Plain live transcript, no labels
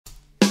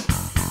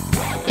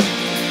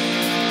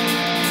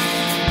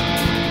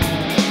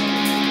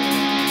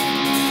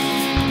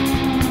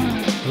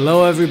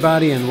Hello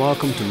everybody and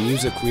welcome to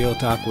Music Real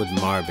Talk with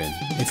Marbin.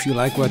 If you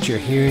like what you're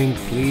hearing,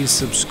 please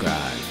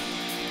subscribe.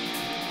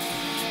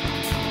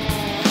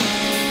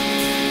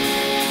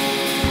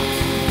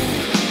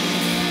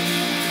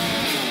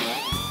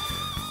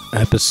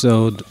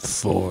 Episode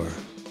 4.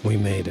 We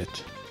made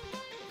it.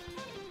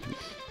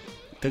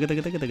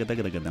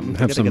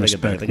 Have some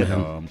respect,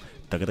 man.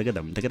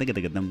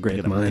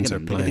 Great minds are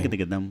playing.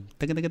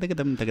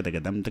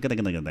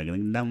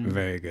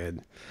 Very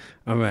good.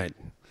 All right.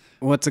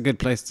 What's a good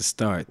place to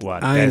start?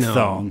 What? I know.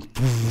 Song.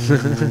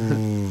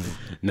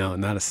 No,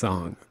 not a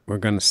song. We're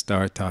going to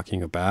start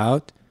talking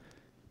about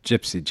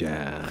gypsy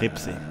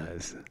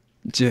jazz.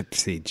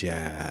 Gypsy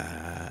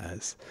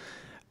jazz.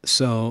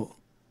 So,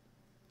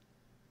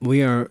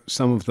 we are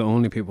some of the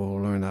only people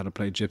who learn how to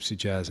play gypsy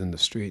jazz in the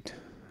street.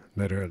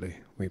 Literally.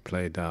 We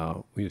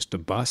used to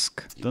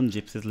busk. Don't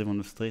gypsies live on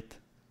the street?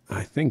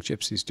 I think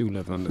gypsies do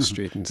live on the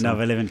street. No,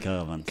 they live in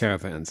caravans.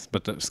 Caravans,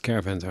 but those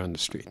caravans are on the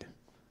street.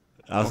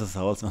 Houses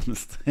are also on the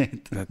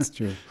street. That's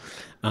true.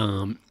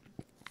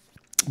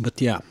 But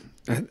yeah,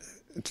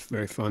 it's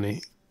very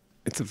funny.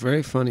 It's a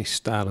very funny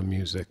style of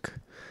music.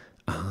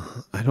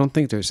 I don't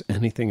think there's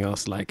anything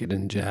else like it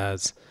in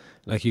jazz.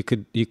 Like you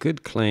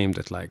could claim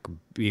that like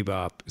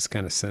bebop is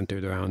kind of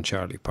centered around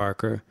Charlie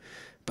Parker,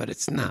 but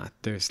it's not.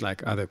 There's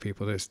like other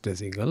people. There's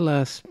Dizzy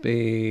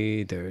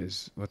Gillespie.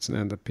 There's what's the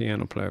name of the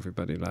piano player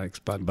everybody likes?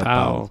 Bud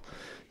Powell.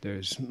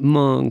 There's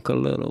Monk a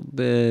little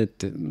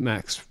bit,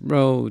 Max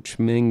Roach,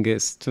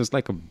 Mingus. There's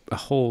like a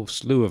whole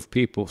slew of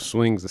people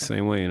swings the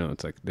same way. You know,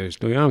 it's like there's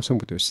Louis Armstrong,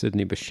 but there's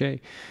Sidney Bechet.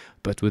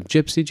 But with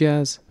gypsy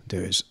jazz,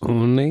 there's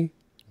only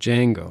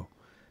Django,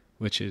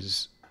 which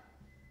is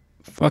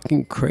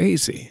fucking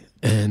crazy.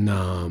 And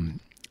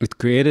it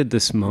created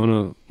this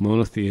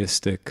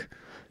monotheistic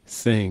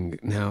thing.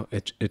 Now,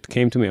 it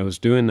came to me. I was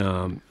doing,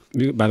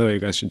 by the way, you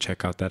guys should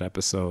check out that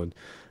episode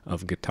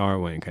of Guitar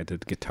Wank. I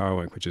did Guitar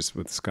Wank, which is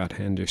with Scott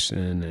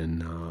Henderson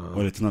and...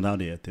 well, it's not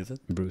out yet, is it?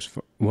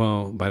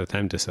 Well, by the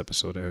time this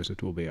episode airs,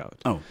 it will be out.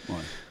 Oh,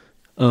 right.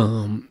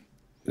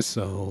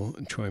 So,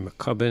 Troy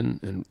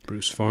McCubbin and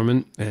Bruce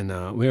Foreman, and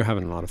we were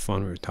having a lot of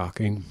fun. We were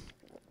talking.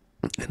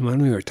 And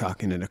when we were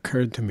talking, it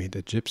occurred to me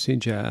that gypsy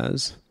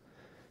jazz,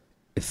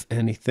 if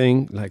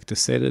anything, like to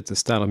say that it's a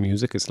style of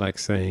music is like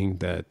saying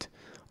that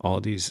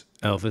all these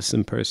Elvis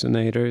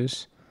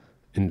impersonators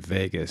in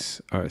Vegas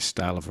are a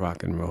style of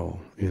rock and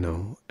roll, you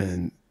know.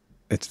 And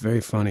it's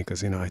very funny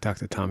because, you know, I talk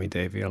to Tommy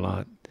Davey a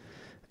lot,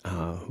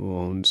 who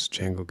owns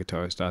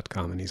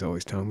DjangoGuitars.com, and he's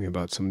always telling me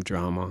about some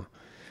drama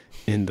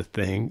in the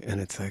thing. And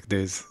it's like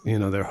there's, you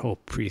know, their whole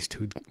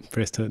priesthood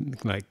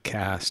like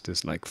cast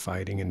is like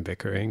fighting and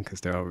bickering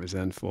because they're all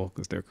resentful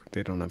because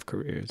they don't have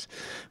careers.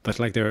 But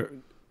like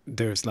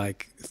there's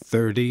like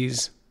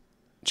 30s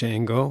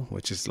Django,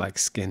 which is like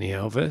skinny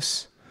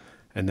Elvis.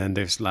 And then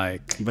there's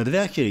like, but they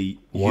actually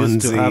onesie,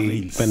 used to have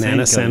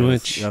banana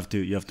sandwich. You have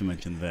to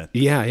mention that.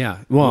 Yeah.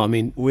 Well, I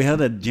mean, we had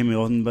a Jimmy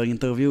Rottenberg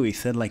interview. He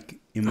said like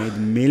he made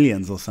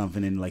millions or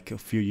something in like a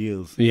few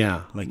years.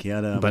 Yeah, like he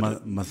had a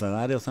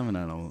Maserati or something.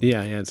 I don't know.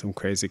 Yeah, he had some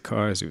crazy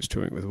cars. He was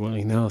touring with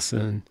Willie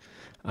Nelson.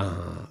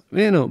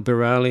 You know,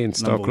 Birelli and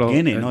Stoklo.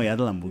 Lamborghini, no, he had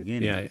a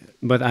Lamborghini. Yeah,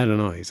 but I don't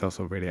know. He's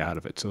also really out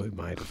of it, so he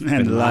might have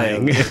been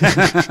lying.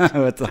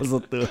 That's also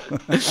true.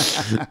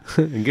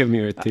 Give me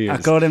your tears.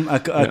 According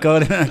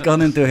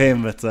to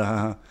him, but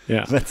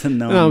yeah, that's a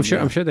no. No,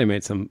 I'm sure they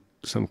made some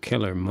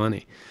killer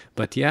money,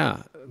 but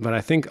yeah, but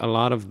I think a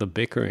lot of the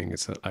bickering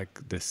is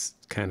like this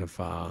kind of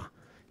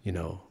you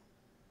know,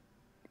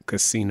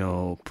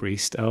 casino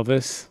priest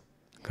Elvis.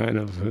 Kind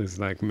of who's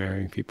like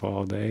marrying people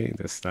all day.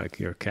 That's like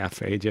your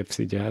cafe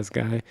gypsy jazz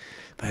guy.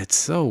 But it's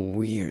so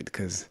weird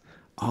because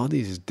all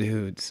these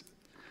dudes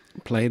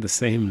play the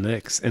same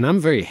licks. And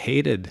I'm very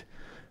hated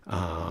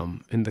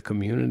in the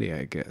community,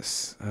 I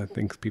guess. I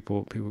think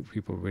people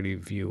really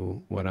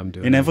view what I'm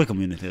doing. In every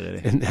community,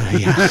 really.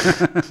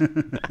 Yeah.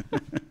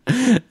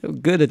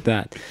 Good at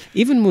that.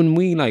 Even when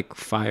we like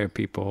fire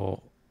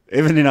people.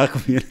 Even in our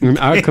community. In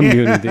our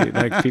community,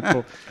 like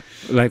people...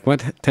 Like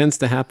what tends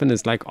to happen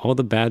is like all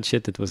the bad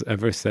shit that was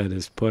ever said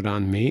is put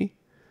on me,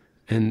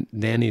 and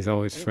Danny's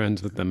always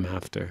friends with them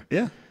after.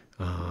 Yeah.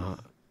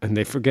 And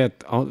they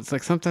forget all. It's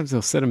like sometimes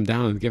they'll sit him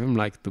down and give him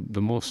like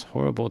the most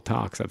horrible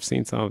talks. I've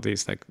seen some of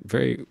these like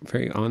very,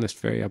 very honest,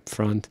 very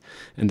upfront,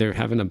 and they're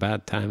having a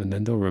bad time, and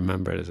then they'll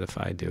remember it as if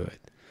I do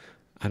it.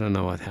 I don't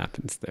know what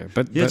happens there,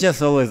 but you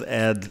just always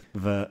add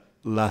the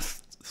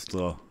last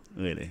straw.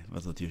 Really,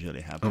 that's what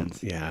usually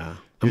happens. Yeah.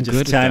 You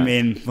just chime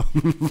in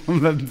from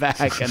the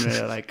back and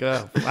we're like,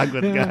 oh, fuck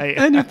that guy.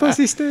 And your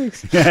pussy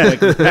stinks. Yeah,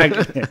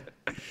 exactly.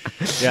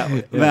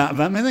 Yeah.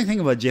 The amazing thing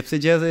about gypsy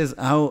jazz is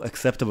how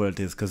acceptable it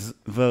is. Because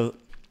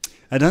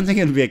I don't think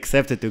it would be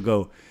accepted to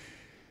go,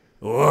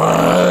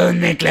 whoa,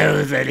 me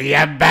closer,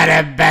 ya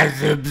bada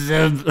zub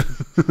zub.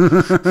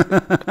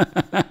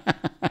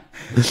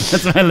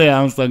 That's my Louis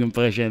Armstrong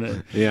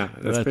impression. Yeah,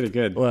 that's pretty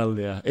good. Well,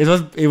 yeah.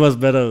 It was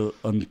better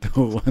on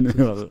tour when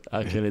we were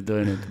actually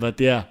doing it. But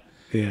yeah.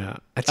 Yeah.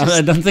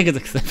 I don't think it's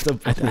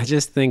acceptable. I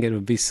just think it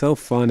would be so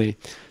funny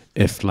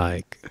if,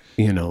 like,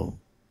 you know,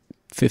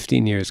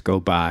 15 years go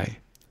by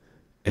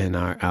and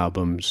our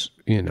albums,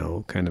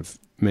 kind of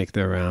make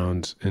their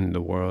rounds in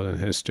the world and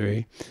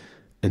history.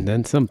 And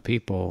then some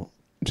people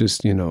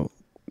just,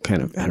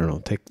 kind of, I don't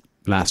know, take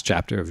Last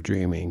Chapter of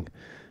Dreaming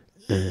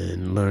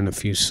and learn a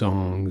few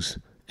songs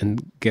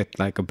and get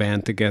like a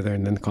band together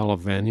and then call a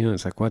venue. And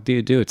it's like, what do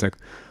you do? It's like,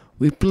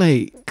 we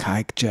play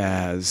kike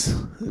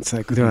jazz. It's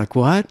like, they're like,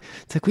 what?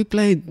 It's like, we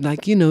played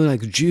like,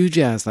 like Jew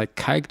jazz, like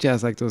kike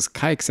jazz, like those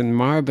kikes in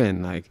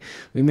Marbin. Like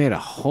we made a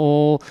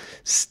whole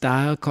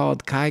style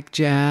called kike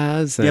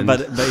jazz. Yeah,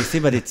 but you see,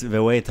 but it's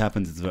the way it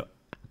happens.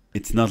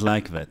 It's not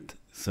like that.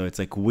 So it's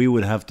like we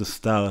would have to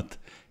start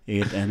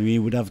it, and we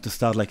would have to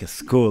start like a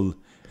school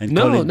and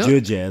call it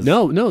Jew jazz.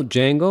 No,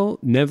 Django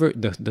never,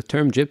 the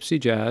term gypsy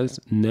jazz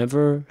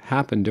never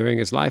happened during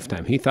his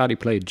lifetime. He thought he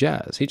played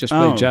jazz. He just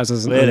played jazz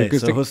as an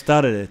acoustic. So who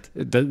started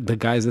it? The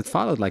guys that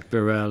followed, like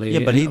Birelli.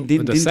 Yeah, but he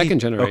didn't. The second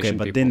generation. Okay,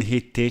 but didn't he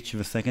teach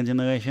the second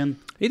generation?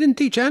 He didn't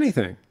teach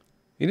anything.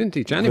 He didn't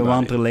teach anybody. They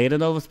weren't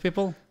related, all those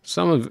people?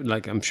 Some of,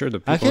 like, I'm sure the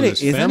people Actually, in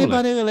his family. Is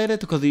anybody related?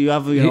 Because you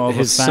have, all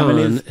those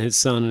families. His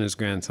son and his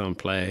grandson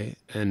play,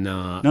 and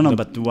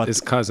but what his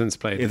cousins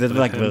play. Is it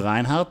like the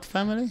Reinhardt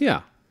family?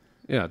 Yeah.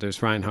 Yeah, there's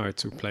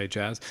Reinhardts who play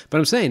jazz. But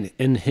I'm saying,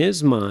 in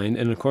his mind,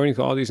 and according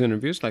to all these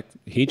interviews, like,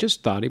 he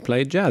just thought he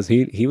played jazz.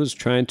 He was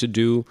trying to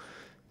do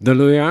the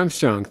Louis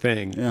Armstrong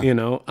thing,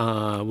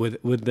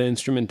 with the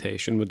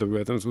instrumentation, with the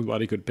rhythms, with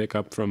what he could pick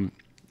up from,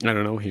 I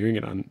don't know, hearing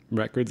it on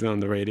records and on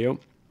the radio.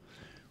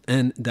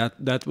 And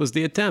that was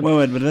the attempt.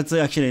 Wait, but that's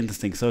actually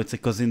interesting. So it's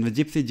because in the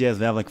gypsy jazz,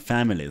 they have like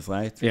families,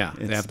 right? Yeah,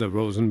 they have the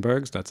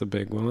Rosenbergs. That's a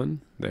big one.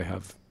 They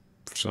have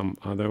some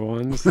other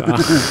ones.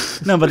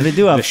 No, but they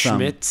do have the some.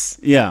 Schmitz.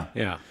 Yeah.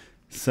 Yeah.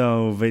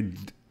 So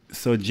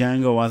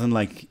Django wasn't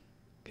like...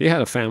 He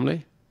had a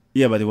family.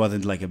 Yeah, but it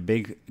wasn't like a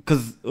big...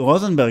 Because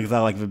Rosenbergs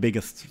are like the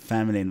biggest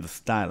family in the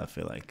style, I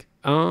feel like.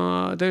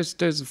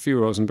 There's a few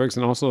Rosenbergs.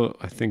 And also,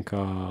 I think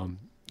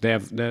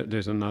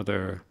there's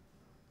another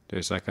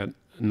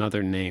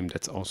name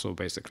that's also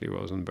basically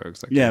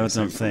Rosenberg's. Like that's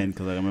what I'm saying,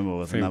 because I remember it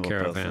was another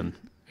Caravan. person.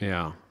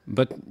 Yeah.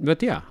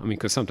 But yeah, I mean,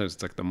 because sometimes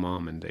it's like the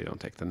mom and they don't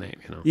take the name,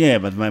 Yeah,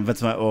 but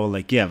that's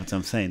what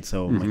I'm saying.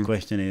 So my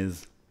question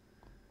is,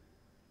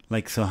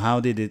 like, so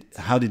how did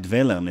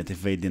they learn it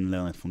if they didn't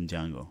learn it from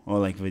Django? Or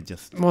like they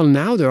just... Well,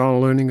 now they're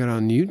all learning it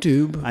on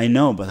YouTube. I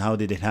know, but how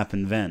did it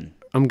happen then?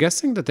 I'm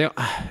guessing that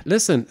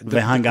listen.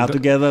 They hung out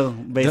together,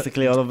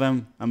 basically, all of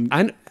them?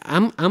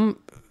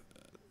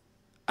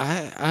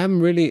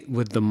 I'm really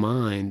with the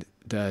mind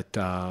that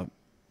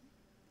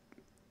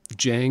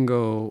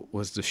Django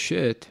was the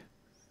shit,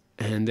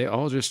 and they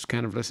all just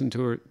kind of listened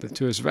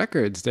to his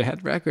records. They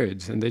had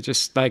records, and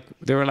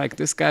they were like,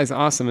 this guy's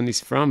awesome, and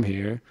he's from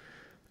here,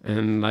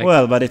 and like.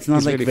 Well, but it's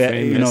not like really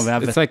they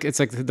have it's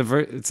like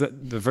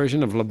the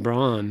version of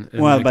LeBron.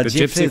 And but the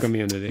gypsy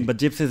community. But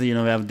gypsies, they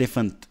have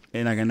different.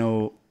 And like I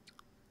know,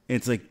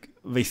 it's like.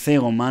 They say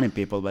Romani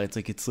people, but it's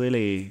like it's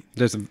really...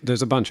 There's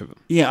a bunch of them.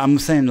 Yeah, I'm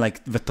saying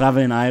like the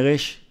traveling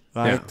Irish,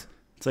 right? Yeah.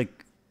 It's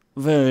like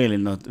they're really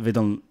not...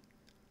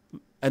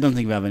 I don't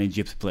think we have any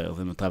gypsy players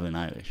in the traveling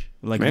Irish.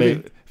 Like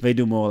they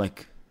do more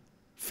like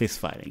fist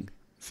fighting.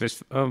 Yeah.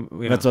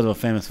 That's what we're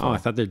famous for. Oh, I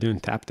thought they're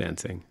doing tap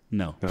dancing.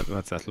 No.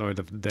 What's that? Lord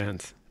of the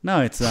Dance. No,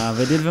 it's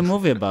they did the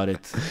movie about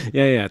it.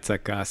 Yeah, it's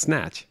like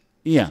Snatch.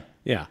 Yeah.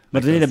 Yeah,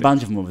 but they did a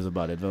bunch of movies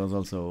about it. There was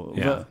also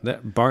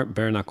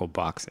bare knuckle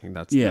boxing.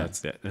 That's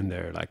it. And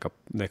they're like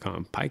they call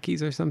them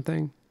pikeys or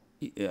something.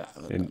 Yeah,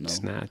 I don't know.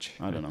 Snatch.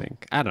 I don't know.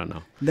 I don't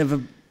know. I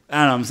don't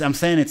know. I'm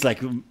saying it's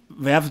like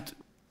they have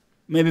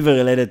maybe they're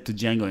related to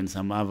Django in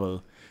some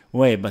other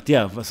way. But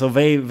yeah, so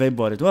they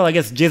bought it. Well, I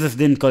guess Jesus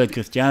didn't call it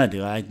Christianity,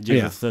 right?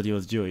 Jesus thought he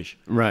was Jewish.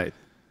 Right.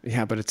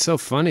 Yeah, but it's so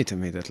funny to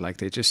me that like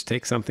they just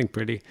take something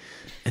pretty,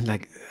 and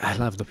like I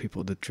love the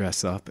people that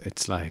dress up.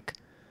 It's like.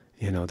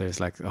 There's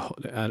like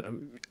a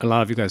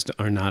lot of you guys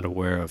are not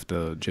aware of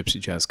the gypsy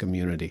jazz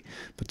community,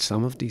 but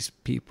some of these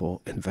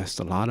people invest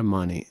a lot of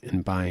money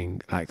in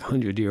buying like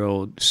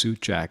 100-year-old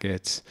suit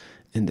jackets,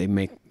 and they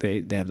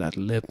have that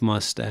lip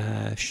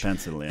mustache,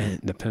 and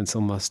the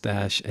pencil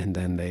mustache, and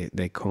then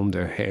they comb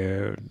their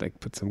hair, like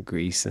put some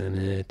grease in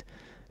it,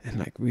 and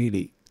like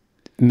really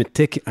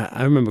meticulous.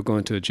 I remember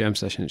going to a jam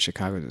session in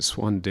Chicago. This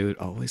one dude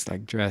always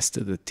like dressed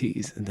to the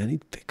T's, and then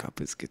he'd pick up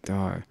his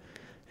guitar.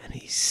 And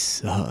he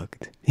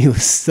sucked. He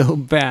was so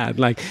bad.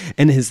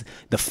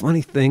 The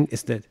funny thing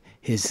is that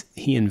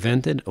he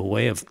invented a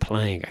way of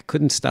playing. I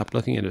couldn't stop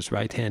looking at his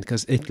right hand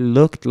because it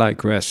looked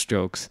like rest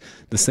strokes,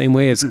 the same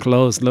way his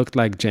clothes looked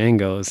like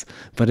Django's,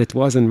 but it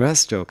wasn't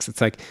rest strokes.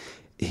 It's like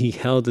he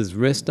held his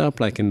wrist up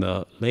like in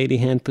the lady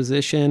hand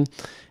position,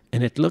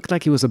 and it looked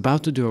like he was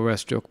about to do a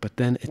rest stroke, but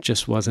then it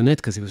just wasn't it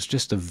because he was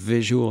just a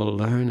visual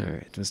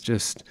learner. It was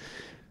just,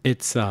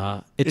 it's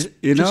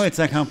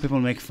like how people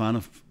make fun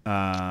of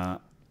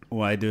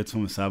white dudes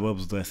from the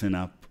suburbs dressing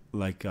up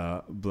like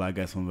black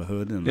guys from the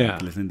hood and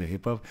like listening to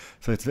hip hop.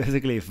 So it's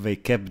basically if they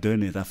kept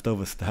doing it after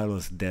the style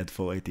was dead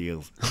for 8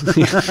 years.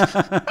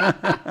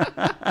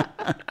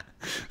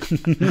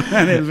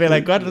 And they'd be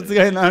like, what's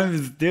going on with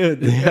this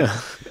dude? Yeah.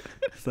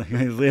 So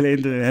he's really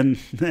into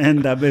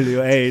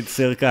NWA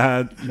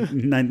circa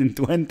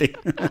 1920.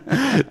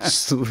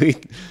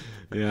 Sweet.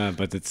 Yeah,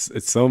 but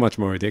it's so much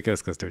more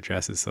ridiculous because their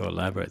dress is so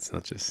elaborate. It's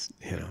not just,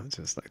 it's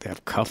just like they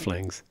have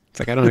cufflinks. It's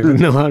like, I don't even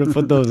know how to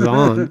put those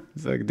on.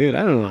 It's like, dude,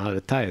 I don't know how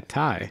to tie a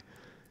tie.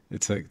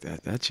 It's like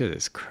that shit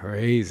is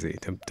crazy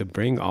to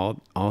bring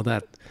all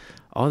that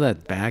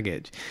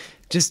baggage.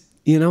 Just,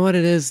 you know what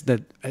it is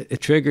that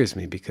it triggers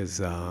me because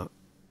I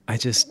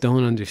just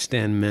don't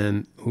understand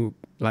men who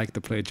like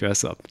to play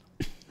dress up.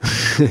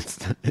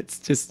 It's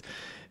just,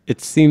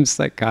 it seems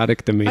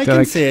psychotic to me. I They're can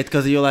like, see it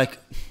because you're like,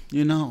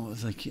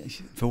 it's like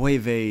the way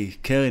they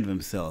carried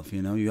themselves,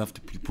 you have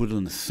to put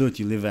on a suit,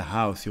 you live a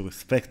house, you're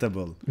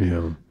respectable.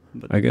 yeah,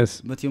 But, I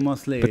guess. But you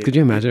mostly... But could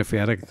you imagine if we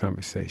had a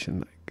conversation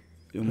like...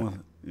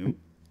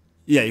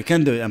 Yeah, you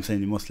can do it. I'm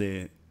saying you're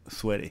mostly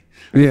sweaty.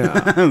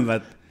 Yeah.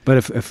 But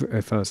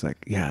if I was like,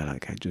 yeah,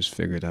 like I just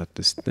figured out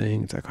this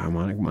thing, it's like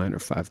harmonic minor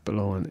 5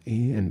 below on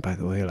E, and by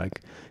the way,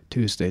 like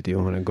Tuesday, do you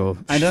want to go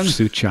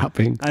suit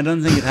shopping? I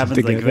don't think it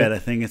happens like that. I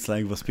think it's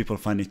like those people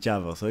find each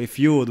other. So if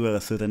you would wear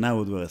a suit and I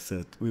would wear a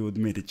suit, we would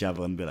meet each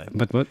other and be like...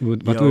 But what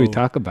would we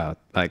talk about?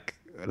 Like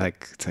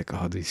it's like,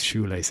 oh, these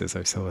shoelaces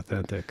are so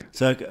authentic.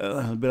 So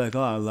I'll be like,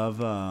 oh, I love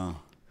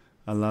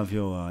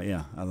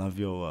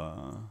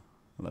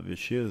your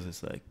shoes.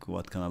 It's like,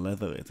 what kind of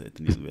leather is it?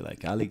 And you'll be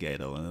like,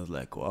 alligator. And I was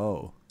like,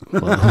 whoa.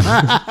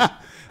 I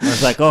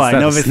was like, oh, I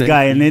know this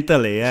guy in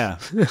Italy, yeah.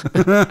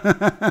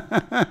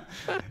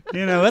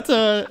 We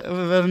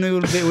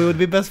would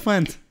be best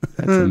friends.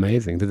 That's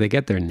amazing. Did they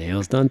get their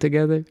nails done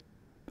together?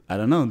 I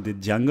don't know. Did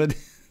Django?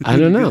 I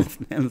don't know.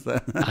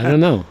 I don't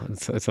know.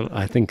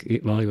 I think, he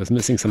was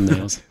missing some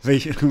nails. they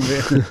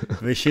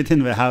shit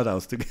in the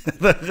outhouse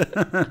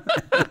together.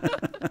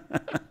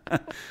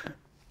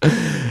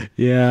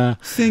 Yeah.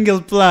 Single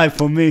ply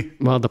for me.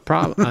 Well, the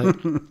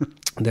problem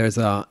there's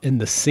in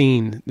the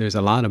scene there's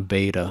a lot of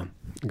beta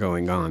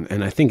going on,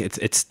 and I think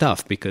it's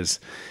tough because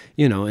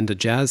in the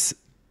jazz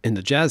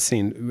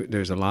scene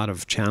there's a lot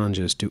of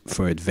challenges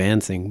for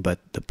advancing, but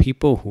the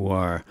people who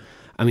are,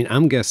 I mean,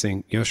 I'm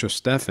guessing Yoshio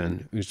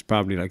Stefan, who's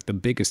probably like the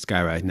biggest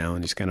guy right now,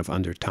 and he's kind of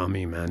under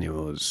Tommy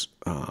Emmanuel's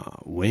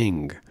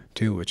wing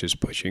too, which is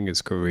pushing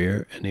his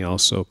career. And he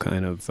also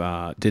kind of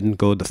didn't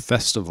go the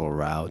festival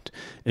route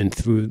and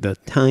through the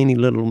tiny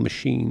little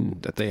machine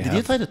that they have. Did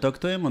you try to talk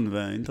to him on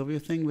the interview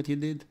thing, what you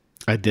did?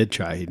 I did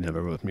try. He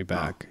never wrote me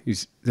back.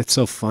 That's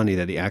so funny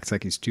that he acts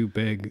like he's too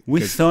big.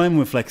 We saw him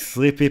with like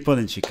 3 people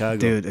in Chicago.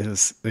 Dude, it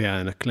was,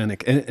 in a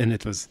clinic. And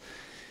it's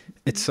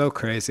so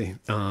crazy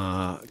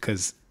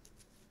because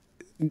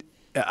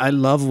I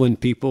love when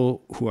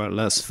people who are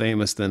less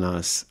famous than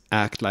us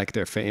act like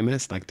they're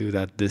famous, like do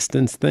that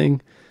distance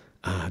thing.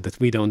 That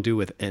we don't do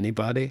with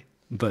anybody,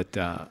 but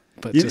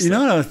you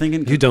know what I was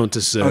thinking? You don't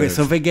deserve. Okay,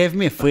 so they gave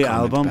me a free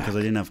album because I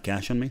didn't have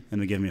cash on me,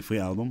 and they gave me a free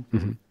album.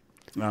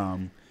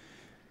 Mm-hmm.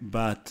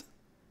 But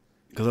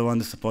because I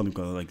wanted to support him,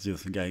 because like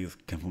this guy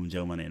came from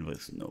Germany and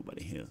there's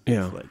nobody here.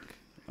 Yeah. It's like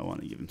I want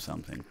to give him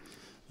something,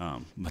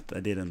 but I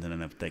didn't,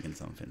 and I've taken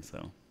something.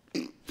 So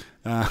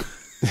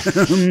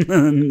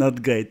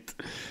not great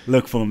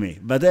look for me,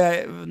 but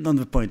not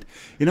the point.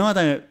 You know what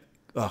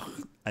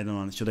I don't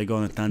know. Should I go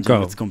on a tangent?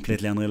 Go. It's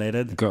completely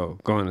unrelated. Go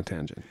on a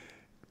tangent.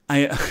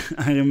 I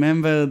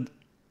remembered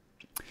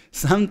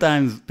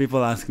sometimes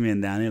people ask me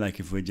and Danny, like,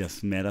 if we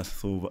just met us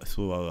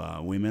through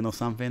our women or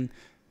something,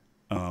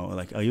 or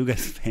like, are you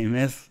guys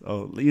famous?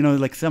 Or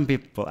like some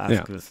people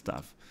ask this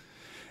stuff,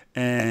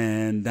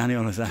 and Danny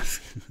always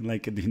asks,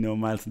 like, do you know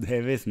Miles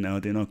Davis? No.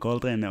 Do you know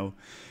Coltrane? No.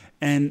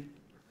 And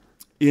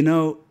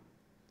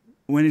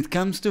when it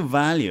comes to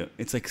value,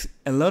 it's like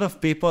a lot of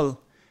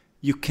people,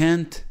 you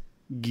can't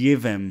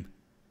give them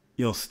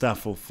your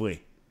stuff for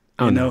free.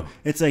 No.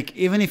 It's like,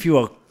 even if you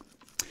are,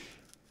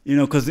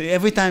 because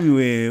every time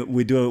we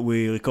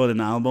record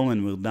an album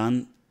and we're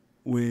done,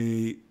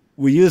 we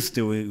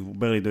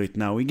barely do it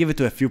now. We give it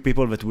to a few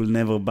people that will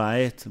never buy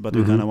it, but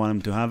we kind of want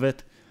them to have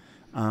it.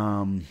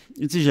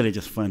 It's usually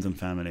just friends and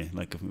family,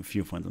 like a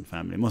few friends and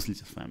family, mostly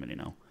just family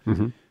now.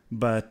 Mm-hmm.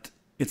 But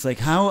it's like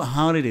how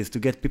hard it is to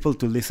get people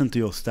to listen to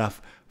your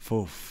stuff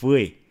for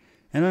free.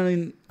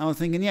 And I was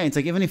thinking, it's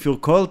like, even if you're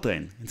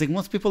Coltrane, it's like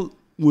most people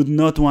would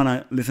not want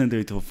to listen to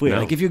it for free. No.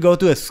 Like if you go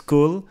to a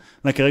school,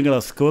 like a regular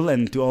school,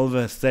 and to all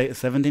the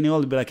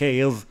 17-year-olds, be like, hey,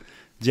 here's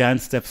Giant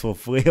Steps for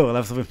free or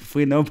Love for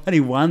free. Nobody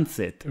wants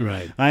it.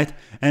 Right?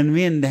 And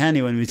me and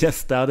Danny, when we just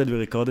started, we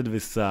recorded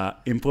this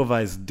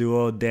improvised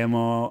duo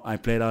demo. I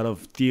played out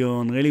of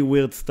tune, really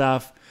weird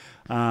stuff.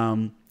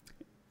 And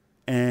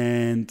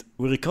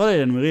we recorded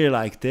it and we really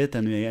liked it.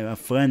 And our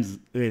friends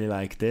really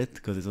liked it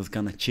because it was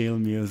kind of chill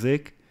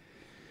music.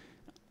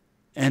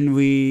 And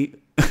we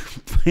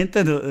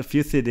printed a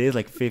few CDs,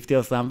 like 50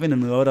 or something,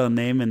 and wrote our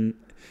name and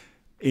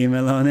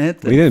email on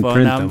it. We didn't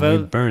print number.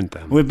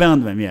 them, we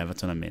burned them. Yeah,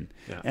 that's what I mean.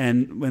 Yeah.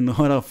 And when we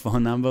wrote our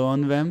phone number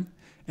on them,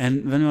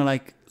 and then we're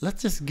like,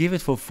 let's just give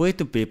it for free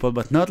to people,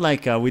 but not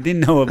like we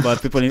didn't know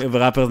about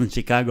rappers in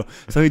Chicago.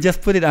 So we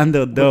just put it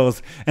under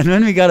doors. And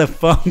when we got a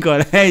phone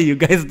call, hey, you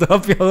guys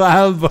drop your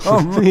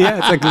album. Yeah,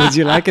 it's like, would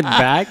you like it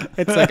back?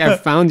 It's like, I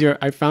found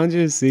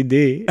your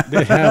CD.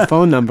 They had a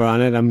phone number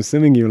on it. I'm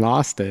assuming you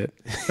lost it.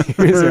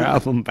 Here's your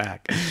album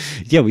back.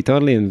 Yeah, we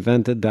totally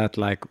invented that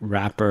like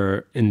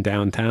rapper in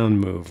downtown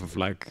move of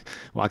like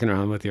walking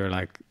around with your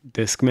like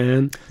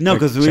Discman. No,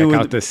 because we would,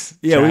 out this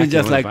we would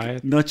just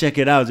like not check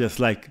it out, just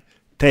like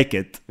take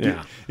it.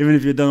 Yeah. Even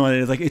if you don't want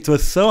it, it's like it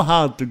was so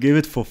hard to give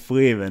it for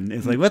free. Even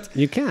it's like what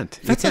you can't.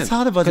 That's what's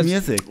hard about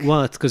music.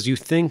 Well, it's because you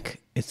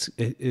think it's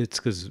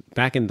because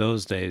back in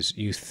those days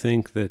you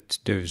think that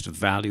there's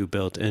value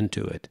built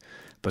into it,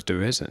 but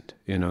there isn't.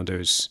 You know,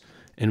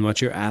 and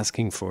what you're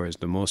asking for is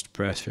the most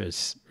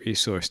precious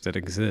resource that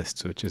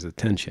exists, which is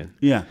attention.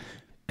 Yeah.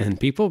 And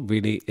people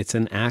really, it's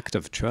an act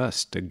of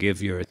trust to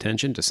give your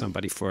attention to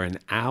somebody for an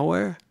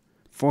hour.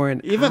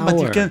 But you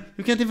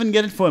can't even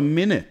get it for a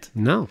minute.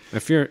 No,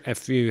 if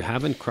you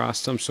haven't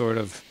crossed some sort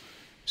of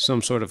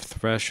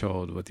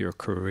threshold with your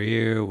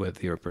career,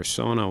 with your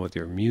persona, with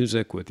your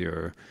music, with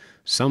your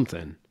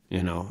something,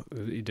 you know,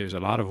 there's a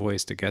lot of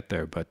ways to get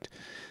there, but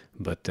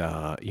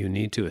you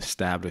need to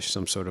establish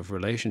some sort of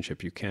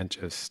relationship. You can't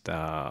just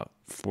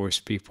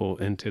force people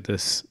into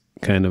this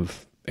kind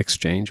of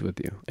exchange with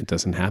you. It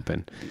doesn't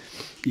happen.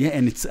 Yeah,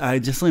 and I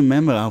just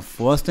remember how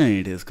frustrating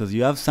it is because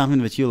you have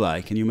something that you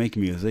like and you make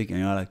music and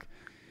you're like,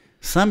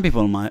 some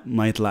people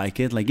might like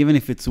it, like even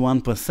if it's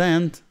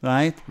 1%,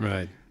 right?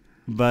 Right.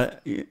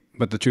 But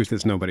the truth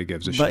is nobody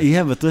gives a shit. But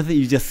yeah, but the truth is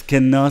you just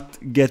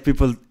cannot get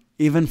people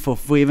even for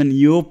free. Even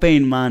you're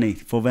paying money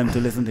for them to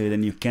listen to it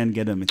and you can't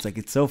get them. It's like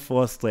it's so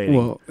frustrating.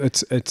 Well,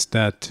 it's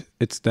that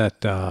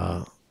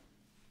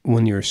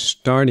when you're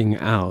starting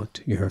out,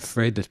 you're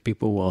afraid that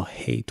people will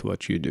hate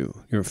what you do.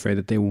 You're afraid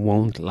that they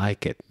won't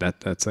like it.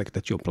 That's like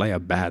that you'll play a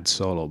bad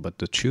solo. But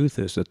the truth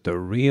is that the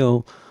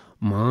real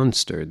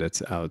monster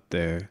that's out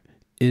there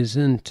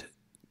isn't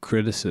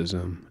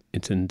criticism,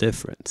 it's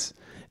indifference.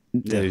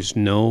 There's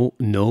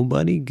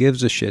nobody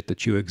gives a shit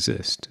that you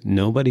exist.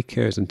 Nobody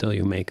cares until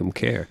you make them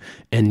care.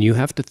 And you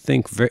have to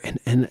think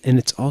and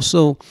it's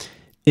also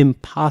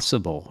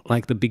impossible.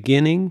 Like the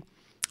beginning,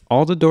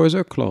 all the doors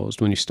are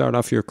closed when you start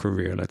off your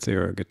career. Let's say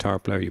you're a guitar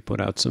player, you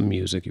put out some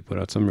music, you put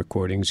out some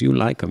recordings, you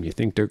like them, you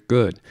think they're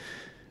good.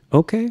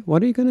 Okay,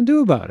 what are you going to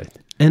do about it?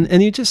 And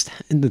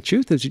the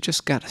truth is you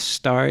just got to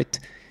start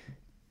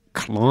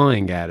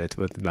clawing at it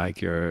with like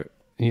your,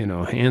 you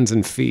know, hands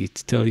and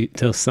feet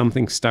till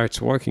something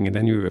starts working, and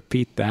then you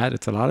repeat that.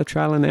 It's a lot of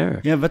trial and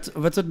error. Yeah, that's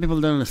what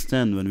people don't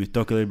understand when we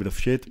talk a little bit of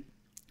shit.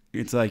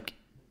 It's like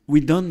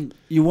you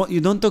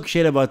don't talk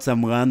shit about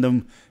some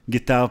random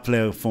guitar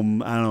player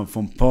from, I don't know,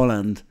 from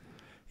Poland,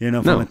 you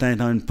know, from a tiny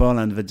town in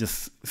Poland that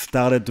just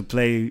started to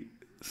play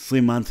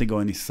 3 months ago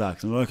and he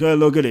sucks. And we're like, oh,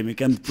 look at him, he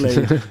can't play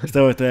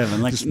Stairway to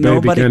Heaven. Like,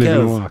 nobody cares.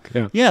 Even walk.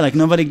 Yeah, like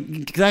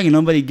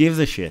nobody gives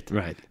a shit.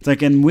 Right. It's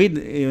like, and we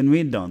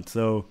don't.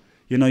 So,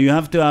 you know, you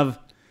have to have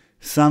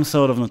some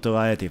sort of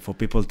notoriety for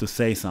people to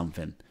say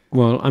something.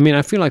 Well, I mean,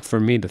 I feel like for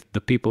me,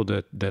 the people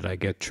that I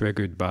get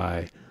triggered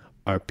by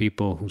are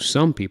people who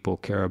some people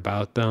care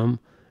about them,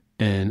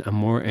 and I'm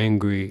more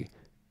angry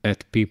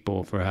at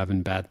people for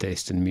having bad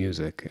taste in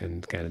music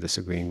and kind of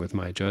disagreeing with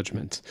my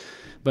judgments.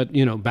 But,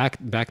 you know, back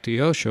to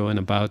Yosho and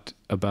about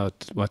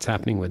what's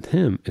happening with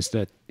him is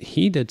that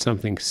he did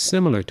something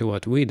similar to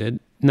what we did,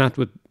 not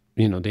with,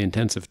 you know, the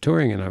intensive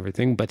touring and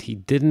everything, but he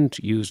didn't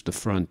use the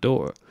front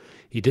door.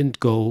 He didn't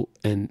go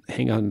and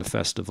hang out in the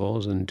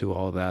festivals and do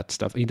all that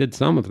stuff. He did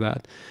some of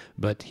that,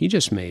 but he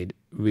just made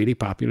really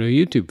popular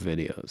YouTube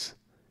videos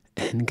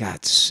and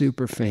got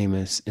super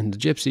famous in the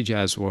gypsy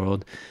jazz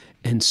world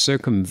and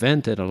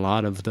circumvented a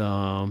lot of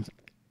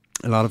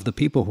the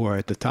people who are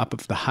at the top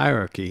of the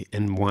hierarchy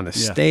and want to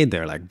stay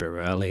there, like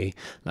Birelli,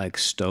 like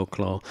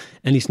Stoklo.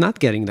 And he's not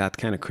getting that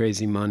kind of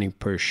crazy money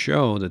per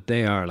show that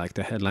they are, like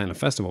the headline of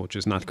festival, which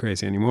is not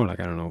crazy anymore, like,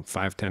 I don't know,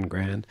 5-10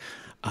 grand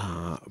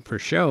per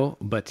show,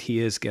 but he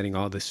is getting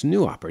all this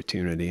new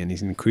opportunity and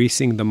he's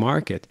increasing the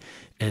market.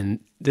 And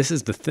this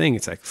is the thing,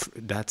 it's like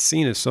that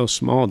scene is so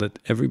small that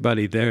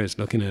everybody there is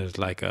looking at it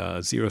like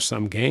a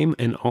zero-sum game.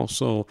 And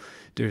also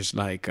there's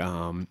like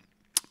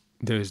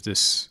there's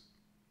this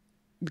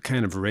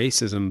kind of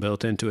racism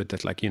built into it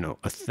that, like, you know,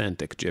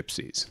 authentic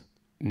gypsies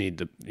need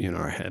the, you know,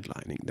 are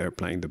headlining, they're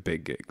playing the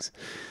big gigs.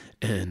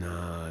 And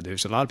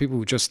there's a lot of people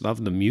who just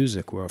love the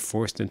music who are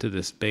forced into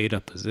this beta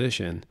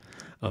position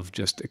of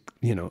just,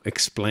 you know,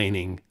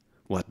 explaining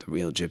what the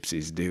real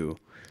gypsies do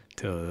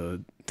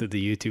to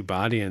the YouTube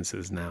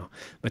audiences now.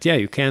 But yeah,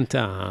 you can't,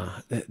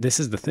 this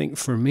is the thing.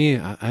 For me,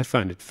 I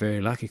find it very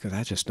lucky because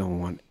I just don't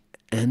want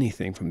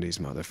anything from these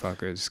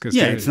motherfuckers.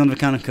 Yeah, it's not the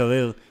kind of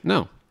career.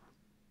 No.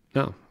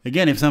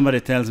 Again, if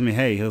somebody tells me,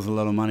 hey, here's a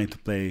lot of money to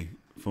play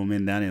for me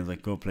and Danny, I was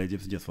like, go play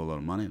gypsy just for a lot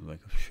of money. I was like,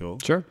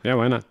 sure. Yeah,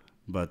 why not?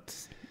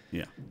 But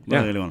yeah, I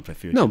really want to play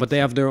future. No, but they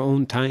have their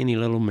own tiny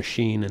little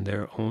machine and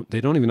their own. They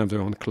don't even have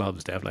their own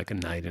clubs. They have like a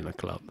night in a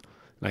club.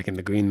 Like in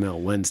the Green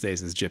Mill,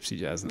 Wednesdays is Gypsy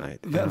Jazz night.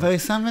 There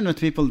is something that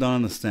people don't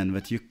understand,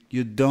 that you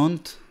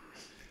don't,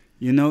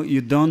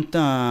 you don't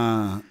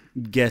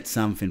get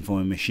something from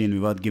a machine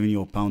without giving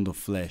you a pound of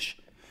flesh.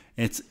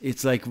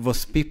 It's like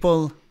those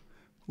people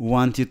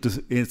want you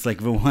to, it's like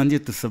they want you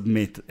to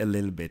submit a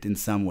little bit in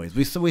some ways.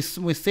 We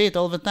see it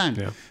all the time.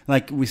 Yeah.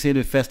 Like we see it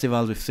with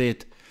festivals, we see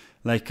it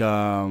like,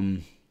 I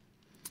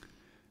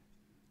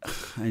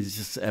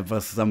just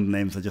have some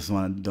names I just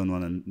don't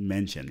want to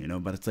mention,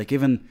 but it's like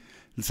even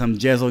some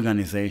jazz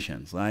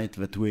organizations, right,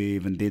 that we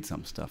even did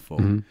some stuff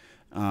for.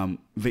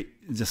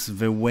 Just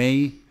the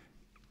way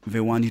they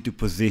want you to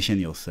position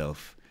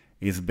yourself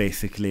is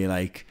basically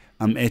like,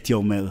 I'm at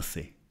your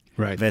mercy.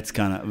 Right. That's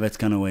kind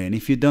of way. And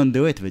if you don't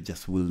do it, they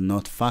just will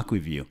not fuck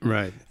with you.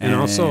 Right. And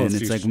also,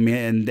 it's like me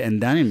and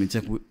Danny, it's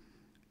like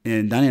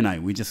Danny and I,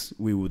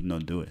 we would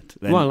not do it.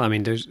 And well, I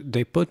mean,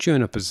 they put you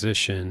in a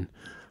position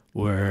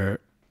where,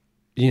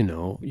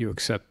 you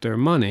accept their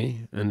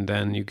money, and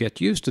then you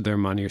get used to their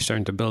money. You're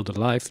starting to build a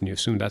life, and you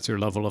assume that's your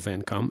level of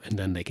income, and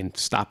then they can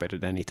stop it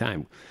at any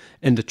time.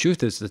 And the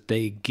truth is that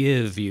they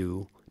get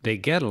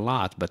a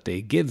lot, but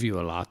they give you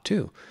a lot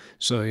too.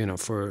 So,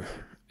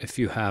 if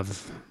you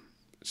have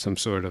some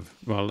sort of,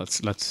 well,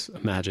 let's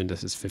imagine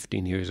this is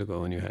 15 years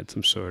ago, and you had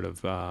some sort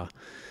of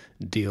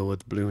deal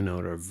with Blue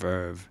Note or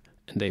Verve,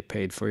 and they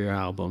paid for your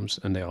albums,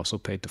 and they also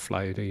paid to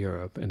fly you to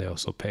Europe, and they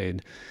also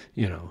paid,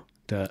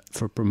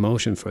 for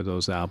promotion for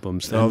those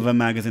albums. So if a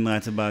magazine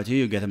writes about you,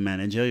 you get a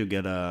manager, you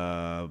get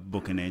a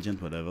booking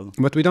agent, whatever.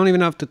 But we don't even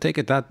have to take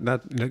it that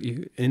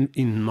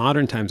in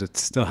modern times, it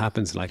still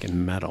happens like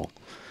in metal.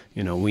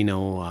 We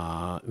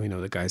know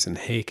the guys in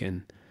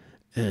Haken,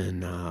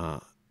 and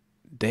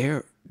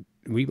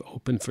we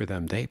open for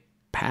them. They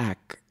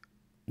pack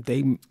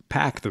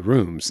the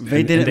rooms.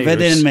 They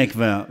didn't make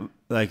the,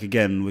 like,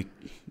 again, we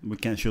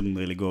shouldn't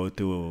really go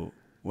to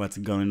what's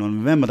going on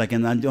with them, but I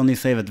can only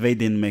say that they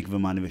didn't make the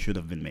money they should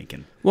have been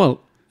making.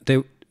 Well,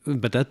 that's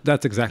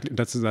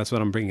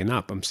what I'm bringing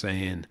up. I'm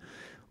saying,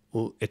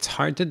 well, it's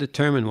hard to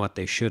determine what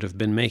they should have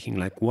been making.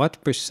 Like,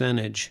 what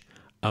percentage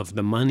of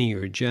the money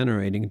you're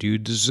generating do you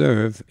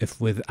deserve if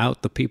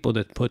without the people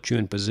that put you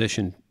in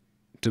position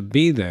to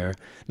be there?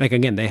 Like,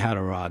 again, they had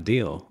a raw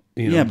deal.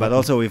 But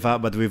also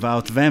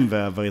without them,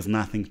 there is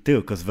nothing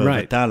too, because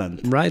they're the talent.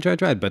 Right.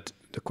 But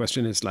the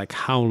question is, like,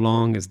 how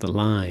long is the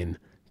line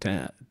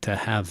to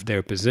have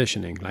their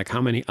positioning? Like, how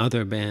many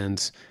other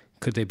bands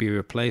could they be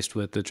replaced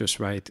with that just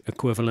write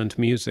equivalent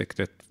music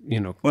that,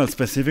 Well,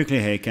 specifically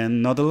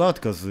Haken, not a lot,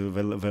 because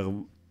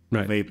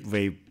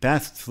they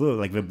passed through,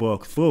 like they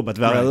broke through, but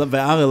there are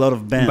a lot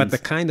of bands. But the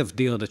kind of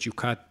deal that you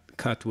cut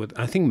with,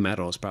 I think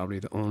metal is probably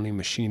the only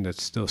machine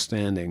that's still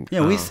standing.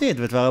 Yeah, we see it,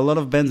 but there are a lot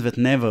of bands that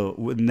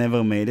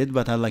never made it,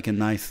 but had like a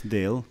nice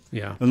deal.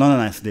 Yeah. Well, not a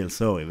nice deal,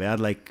 sorry. They had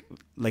like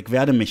they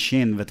had a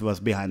machine that was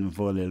behind them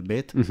for a little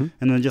bit, and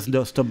then just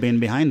stopped being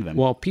behind them.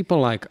 Well, people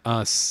like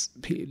us,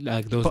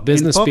 like those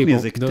business people,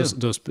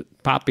 those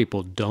pop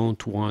people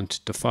don't want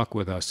to fuck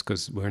with us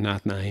because we're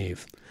not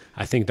naive.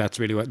 I think that's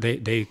really what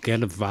they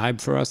get a vibe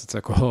for us. It's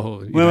like,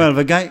 oh. Well,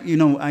 the guy,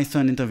 I saw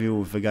an interview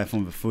with the guy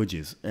from the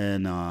Fugees,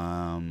 and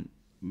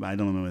I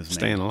don't remember his name.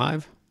 Staying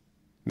Alive?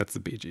 That's the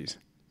Bee Gees.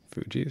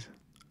 Fugees?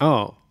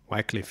 Oh,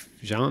 Wycliffe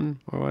Jean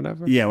or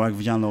whatever? Yeah,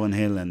 Wycliffe Jean, Lauryn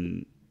Hill,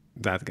 and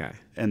that guy.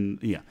 And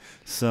yeah.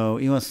 So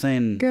he was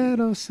saying,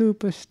 Ghetto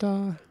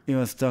Superstar. He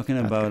was talking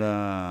about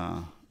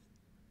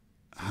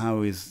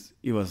how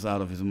he was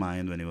out of his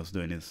mind when he was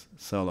doing his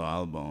solo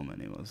album,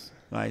 and he was,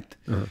 right?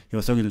 He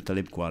was talking to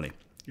Talib Kweli.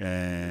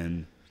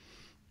 And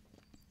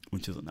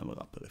which is another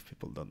rapper, if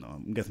people don't know.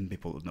 I'm guessing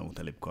people would know who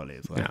Talib Kweli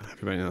is, right? Yeah,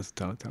 everybody knows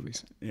the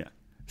Teletubbies. Yeah.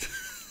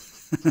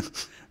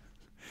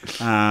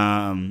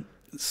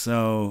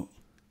 So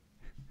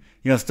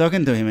he was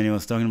talking to him, and he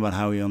was talking about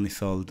how he only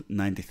sold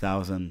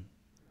 90,000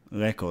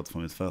 records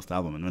from his first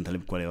album. And when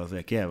Talib Kweli was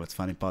like, yeah, what's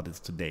funny part is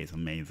today is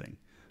amazing,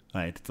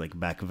 right? It's like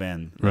back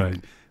then, right?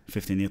 Like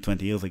 15 years,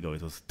 20 years ago,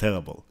 it was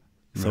terrible.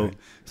 So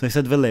he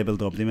said the label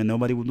dropped him, and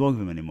nobody would work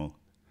with him anymore.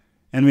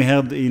 And we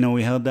heard,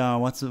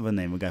 what's the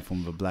name? A guy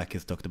from the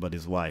Blackies talked about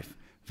his wife,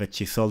 that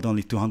she sold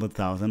only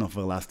 200,000 of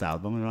her last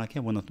album. And we're like,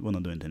 yeah, we're not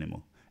doing it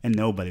anymore. And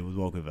nobody would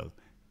work with her.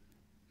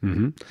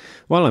 Mm-hmm.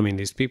 Well, I mean,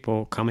 these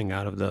people coming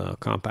out of the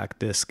compact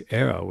disc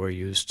era were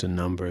used to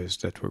numbers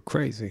that were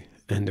crazy.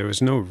 And there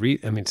was no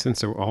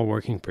since they were all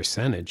working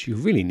percentage, you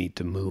really need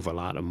to move a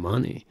lot of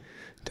money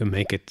to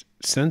make it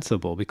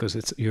sensible,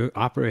 because you're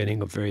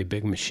operating a very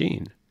big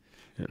machine.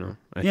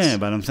 Yeah,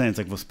 but I'm saying it's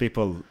like those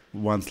people,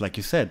 like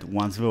you said,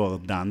 once we were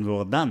done, we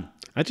were done.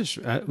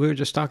 We were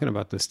just talking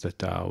about this,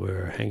 that we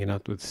were hanging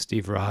out with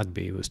Steve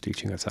Rodby, who was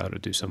teaching us how to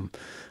do some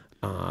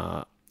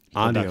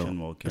audio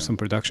work, some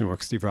production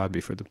work. Steve Rodby,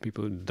 for the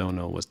people who don't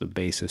know, was the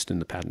bassist in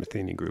the Pat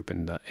Metheny group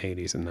in the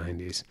 80s and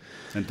 90s.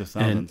 And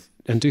 2000s.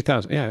 And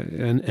 2000, yeah.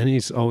 And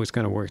he's always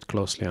kind of worked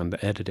closely on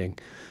the editing.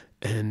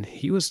 And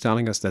he was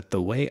telling us that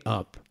The Way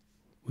Up,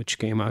 which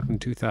came out in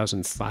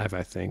 2005,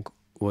 I think,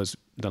 was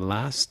the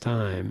last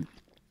time,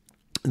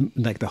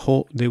 like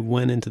they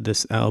went into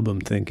this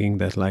album thinking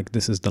that like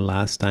this is the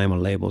last time a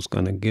label's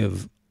going to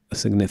give a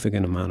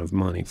significant amount of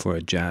money for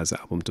a jazz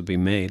album to be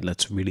made.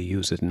 Let's really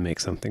use it and make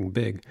something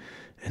big.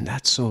 And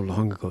that's so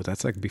long ago.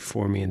 That's like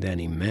before me and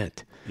Danny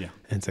met. Yeah.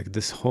 And it's like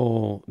this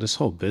whole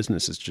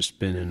business has just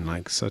been in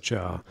like such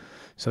a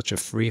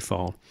free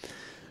fall.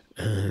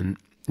 And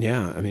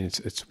yeah, I mean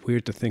it's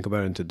weird to think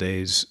about in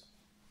today's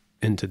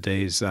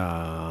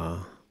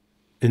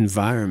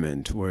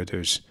environment where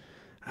there's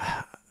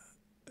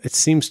it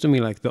seems to me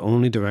like the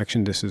only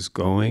direction this is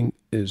going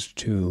is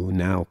to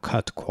now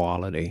cut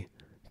quality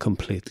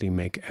completely,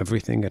 make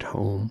everything at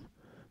home,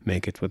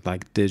 make it with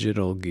like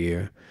digital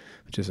gear,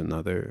 which is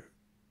another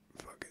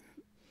fucking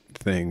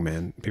thing,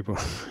 man. People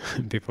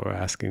are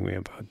asking me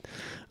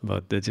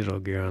about digital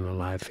gear on a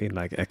live feed,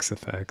 like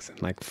XFX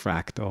and like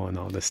Fractal and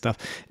all this stuff.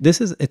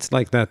 It's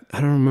like that. I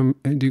don't remember.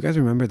 Do you guys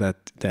remember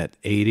that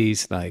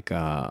 80s like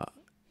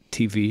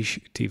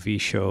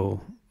TV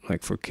show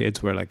like for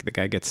kids where like the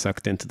guy gets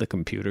sucked into the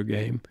computer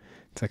game?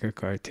 It's like a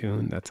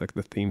cartoon. That's like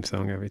the theme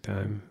song every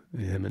time.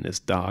 Him and his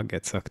dog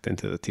get sucked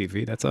into the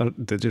TV. That's all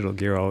digital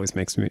gear always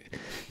makes me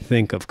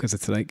think of, because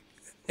it's like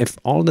if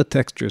all the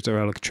textures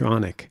are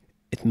electronic,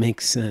 it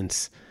makes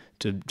sense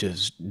to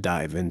just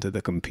dive into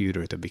the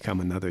computer to become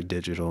another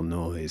digital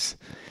noise,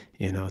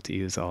 to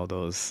use all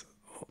those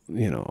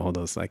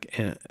like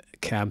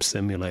cab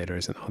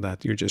simulators and all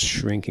that. You're just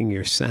shrinking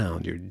your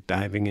sound. You're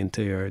diving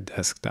into your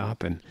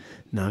desktop, and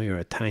now you're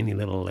a tiny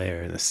little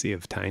layer in a sea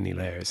of tiny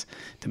layers.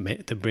 To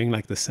bring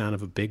like the sound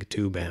of a big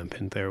tube amp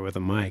in there with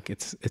a mic,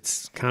 it's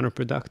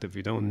counterproductive.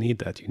 You don't need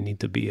that. You need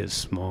to be as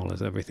small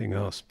as everything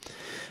else.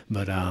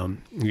 But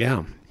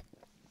yeah,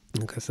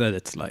 like I said,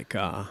 it's like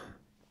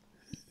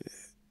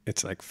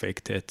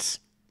fake tits.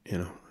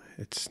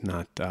 It's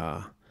not.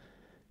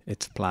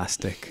 It's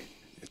plastic.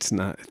 It's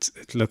not.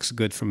 It looks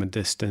good from a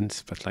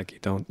distance, but like you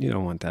don't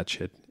want that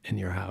shit in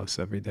your house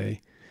every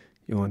day.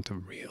 You want the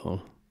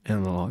real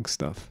analog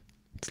stuff.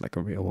 It's like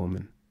a real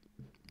woman.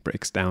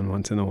 Breaks down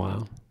once in a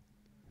while.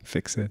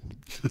 Fix it.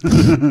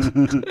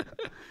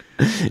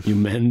 You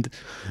mend,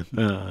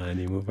 and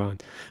you move on.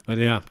 But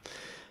yeah,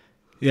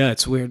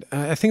 it's weird.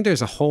 I think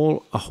there's a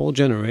whole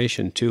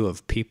generation too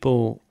of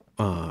people,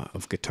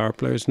 of guitar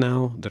players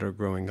now that are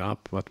growing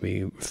up, what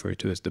we refer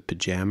to as the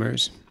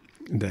pajammers.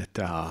 That.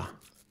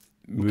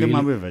 Who came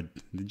up with it?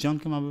 Did John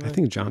come up with it? I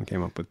think John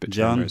came up with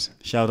pajamas. John,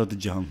 shout out to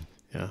John.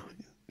 Yeah,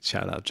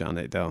 shout out John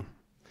Adele.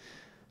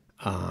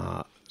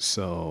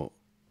 So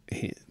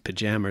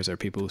pajamas are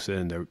people who sit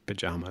in their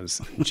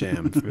pajamas and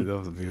jam. For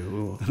those of you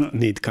who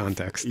need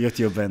context,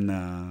 YouTube and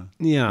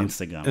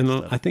Instagram. And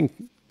stuff. I think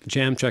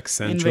Jam Track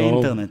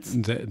Central. In the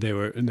internet. They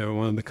were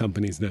one of the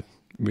companies that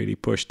really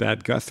pushed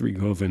that. Guthrie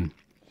Govan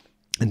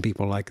and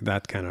people like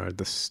that kind of are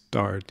the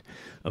start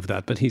of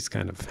that. But he's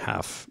kind of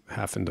half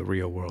in the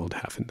real world,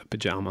 half in the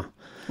pajama.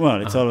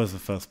 Well, it's always the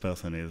first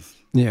person is.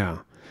 Yeah.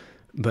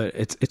 But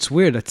it's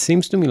weird. It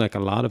seems to me like a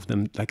lot of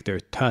them, like their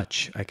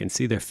touch, I can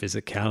see their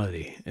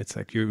physicality. It's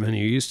like when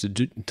you're used to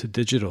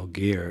digital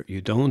gear,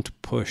 you don't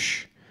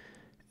push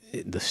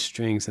the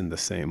strings in the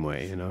same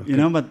way,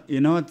 But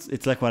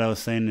it's like what I was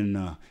saying in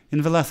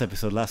the last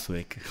episode last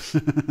week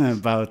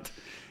about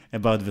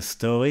the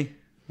story,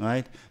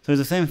 right? So it's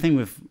the same thing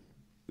with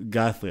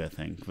Guthrie, I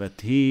think.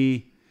 But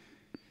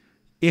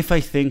if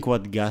I think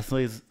what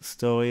Guthrie's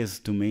story is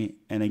to me,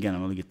 and again,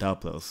 I'm not a guitar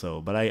player,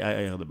 but I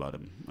heard about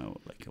him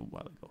like a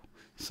while ago.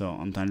 So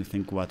I'm trying to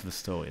think what the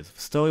story is.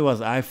 The story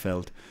I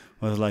felt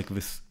was like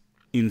this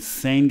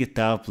insane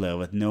guitar player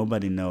that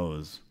nobody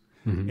knows.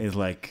 Mm-hmm. Is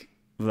like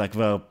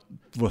there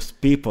was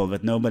people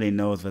that nobody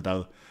knows that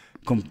are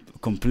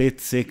complete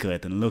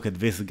secret, and look at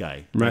this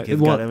guy. Right. Like he's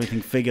got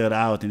everything figured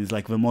out, and he's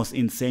like the most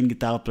insane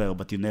guitar player,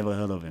 but you never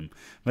heard of him.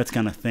 That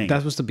kind of thing.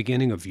 That was the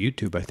beginning of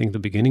YouTube. I think the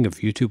beginning of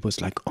YouTube was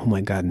like, oh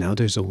my God, now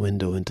there's a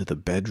window into the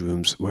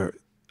bedrooms where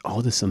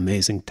all this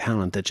amazing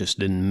talent that just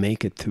didn't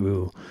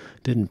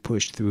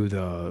push through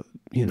the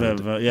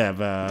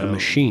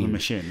machine. The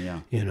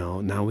machine, yeah.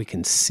 Now we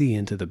can see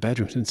into the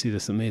bedrooms and see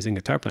this amazing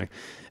guitar playing.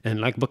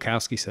 And like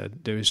Bukowski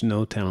said, there's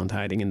no talent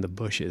hiding in the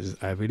bushes.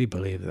 I really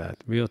believe that.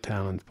 Real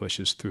talent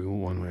pushes through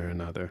one way or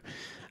another.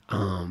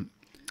 You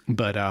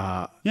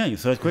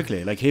saw it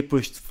quickly. Like he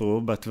pushed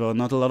through, but there were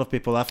not a lot of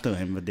people after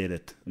him that did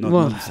it.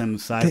 Not the same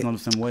size, not the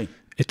same way.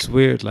 It's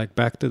weird. Like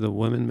back to the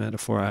women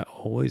metaphor, I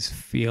always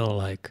feel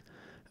like,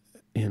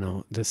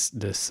 I'm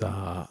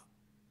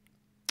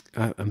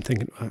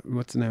thinking,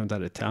 what's the name of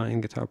that Italian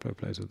guitar player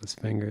plays with his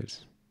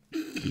fingers?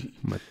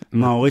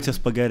 Maurizio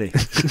Spaghetti.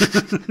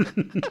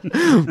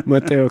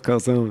 Matteo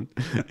Calzone.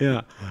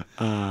 Yeah.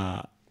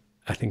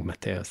 I think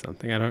Matteo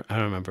something. I don't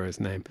remember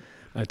his name.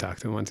 I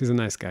talked to him once. He's a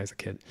nice guy as a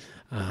kid.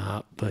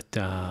 But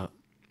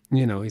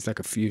he's like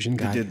a fusion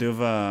guy. Did you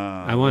do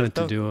I wanted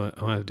to do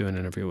an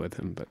interview with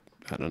him, but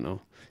I don't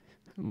know.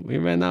 We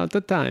ran out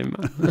of time.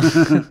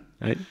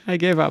 I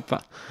gave up.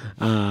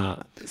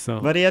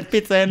 But he had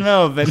pizza in the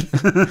oven.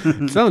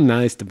 It's so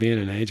nice to be in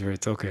an age where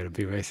it's okay to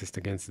be racist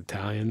against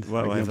Italians.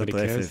 Why is it nobody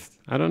cares. Racist?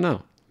 I don't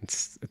know.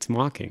 It's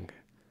mocking.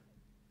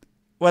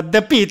 what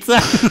the pizza?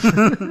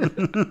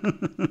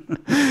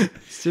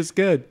 It's just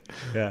good.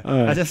 Yeah, All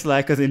right. I just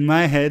like, because in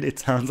my head it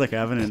sounds like I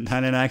have an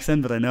Italian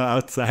accent, but I know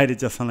outside it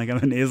just sounds like I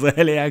have an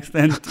Israeli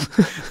accent.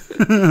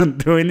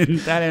 Doing an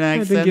Italian I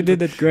accent. think you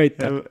did it great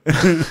though.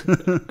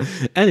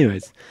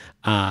 Anyways,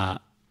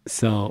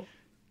 so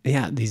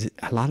yeah,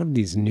 a lot of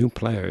these new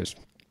players,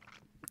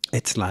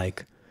 it's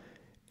like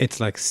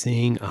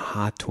seeing a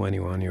hot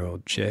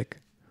 21-year-old chick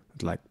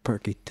with like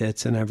perky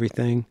tits and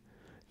everything,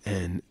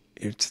 and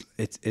it's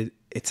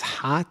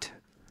hot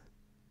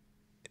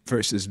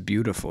versus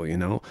beautiful, you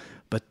know.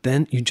 But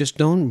then you just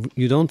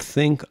don't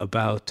think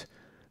about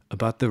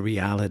the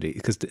reality,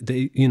 because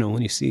they, you know,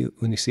 when you see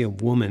a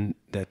woman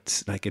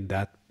that's like at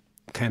that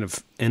kind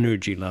of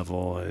energy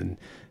level and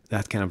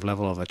that kind of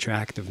level of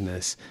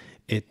attractiveness,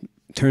 it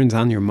turns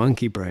on your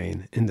monkey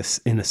brain in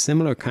a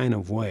similar kind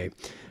of way.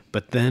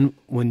 But then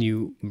when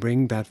you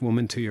bring that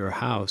woman to your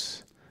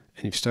house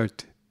and you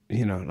start,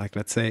 you know, like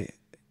let's say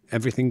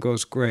everything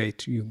goes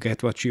great, you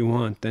get what you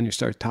want, then you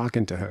start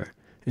talking to her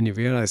and you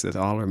realize that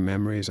all her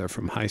memories are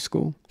from high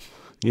school.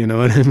 You know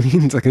what I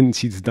mean? It's like, and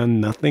she's done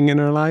nothing in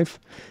her life.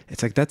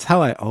 It's like, that's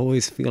how I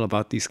always feel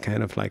about these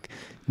kind of like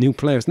new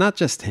players. Not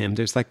just him.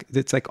 It's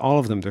like all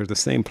of them. They're the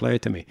same player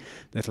to me.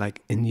 That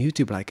like in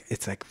YouTube, like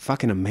it's like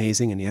fucking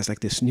amazing. And he has like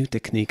this new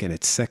technique and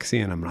it's sexy.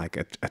 And I'm like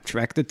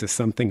attracted to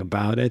something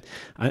about it.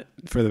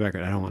 For the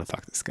record, I don't want to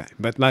fuck this guy.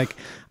 But like,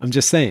 I'm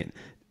just saying,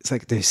 it's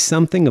like there's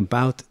something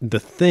about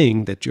the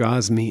thing that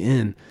draws me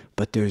in.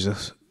 But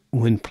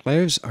when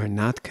players are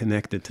not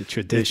connected to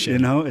tradition. You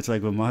know, it's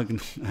like the Mark,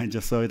 I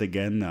just saw it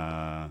again,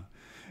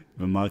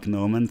 the Mark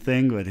Norman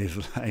thing, but he's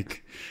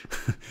like,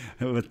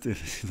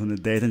 he's on a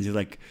date and she's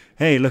like,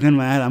 hey, look at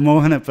my head, I'm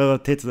more than a pair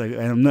of tits, like,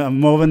 I'm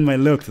more than my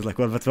looks. It's like,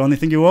 well, that's the only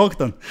thing you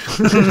worked on.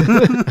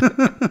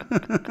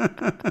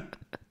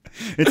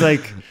 It's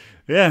like,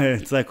 yeah,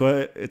 it's like,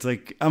 I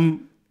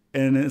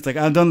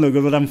don't look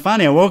good, but I'm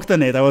funny, I worked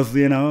on it, I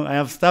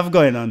have stuff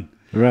going on.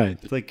 Right.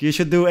 It's like, you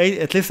should do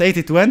at least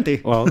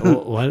 80-20.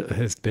 Well,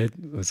 his bit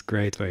was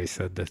great where he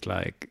said that,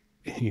 like,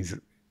 he's,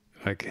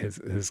 like,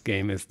 his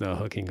game is the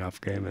hooking up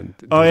game. And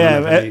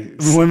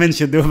women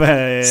should do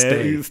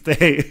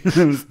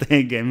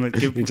stay game.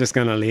 You're just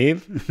going to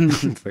leave?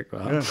 It's like,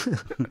 well.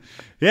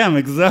 Yeah, I'm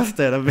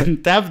exhausted. I've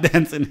been tap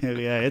dancing here.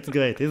 Yeah, it's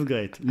great. He's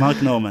great.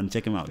 Mark Norman,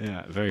 check him out.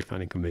 Yeah, very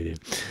funny comedian.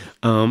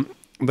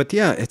 But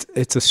yeah,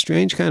 it's a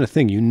strange kind of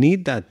thing. You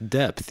need that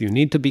depth. You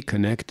need to be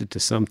connected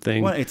to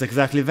something. Well, it's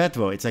exactly that,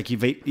 though. It's like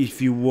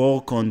if you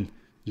work on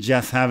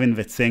just having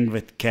that thing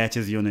that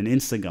catches you on an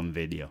Instagram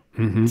video.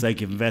 Mm-hmm. It's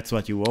like if that's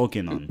what you're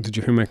working on. Did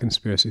you hear my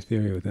conspiracy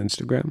theory with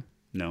Instagram?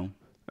 No.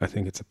 I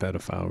think it's a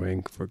pedophile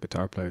ring for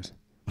guitar players.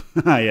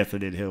 Yes, I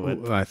did hear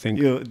it. I think.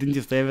 Didn't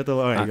you say it?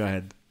 All right, go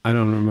ahead. I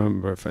don't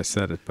remember if I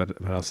said it, but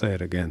I'll say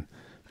it again.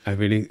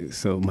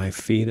 So my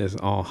feed is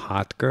all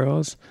hot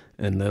girls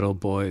and little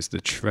boys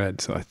that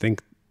shred. So I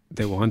think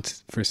they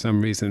want, for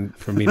some reason,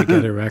 for me to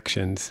get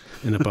erections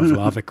in a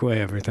Pavlovic way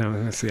every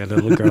time I see a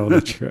little girl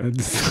that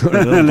shreds or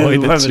a little boy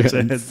that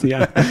shreds.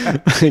 Yeah,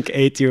 like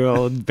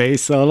 8-year-old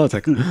bass solo. It's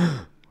like,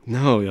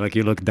 no, like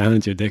you look down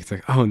at your dick. It's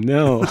like, oh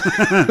no.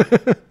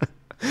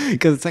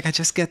 Because it's like, I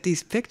just get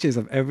these pictures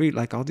of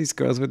all these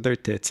girls with their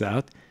tits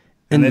out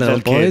and little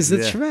boys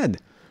that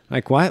shred.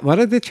 Like, what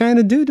are they trying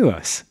to do to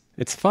us?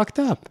 It's fucked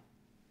up.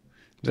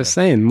 Just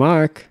saying,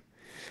 Mark,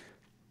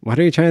 what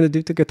are you trying to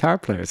do to guitar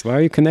players? Why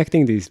are you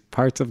connecting these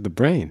parts of the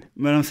brain?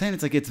 But I'm saying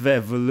it's like it's the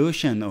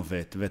evolution of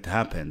it that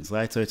happens,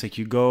 right? So it's like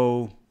you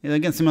go,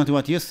 again, similar to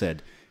what you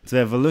said. It's the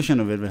evolution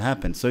of it that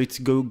happens. So it's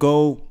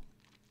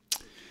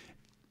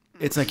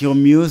it's like your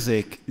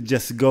music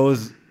just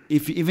goes,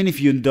 even if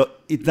you don't,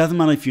 it doesn't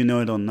matter if you know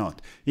it or not.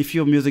 If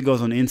your music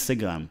goes on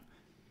Instagram,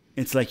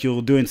 it's like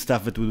you're doing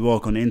stuff that would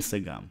work on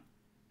Instagram.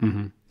 Mm-hmm.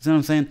 You know what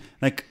I'm saying?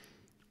 Like,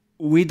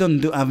 we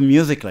don't have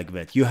music like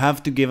that. You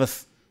have to give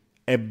us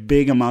a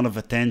big amount of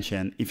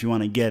attention if you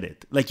want to get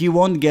it. Like, you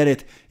won't get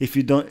it if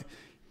you don't.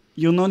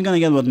 You're not going to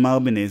get what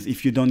Marbin is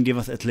if you don't give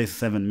us at least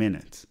 7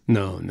 minutes.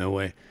 No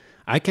way.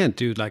 I can't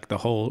do like the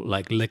whole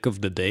like lick of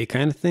the day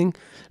kind of thing.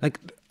 Like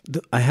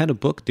I had a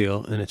book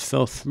deal and it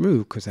fell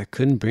through because I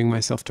couldn't bring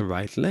myself to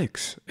write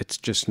licks. It's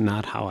just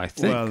not how I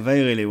think. Well,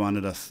 they really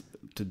wanted us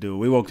to do.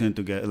 We worked on it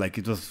together. Like,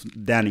 it was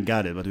Danny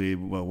got it, but we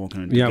were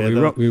working on it together.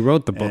 Yeah, we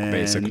wrote the book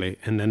basically,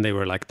 and then they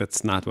were like,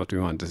 "That's not what we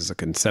want. This is a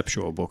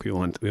conceptual book. We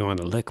want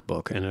a lick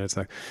book." And it's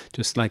like,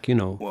 just like, you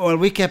know. Well,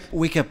 we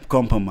kept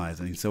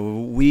compromising.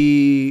 So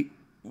we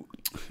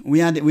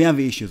have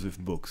issues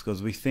with books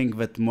because we think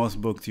that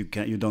most books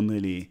you don't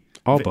really.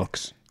 All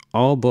books.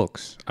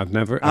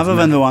 Other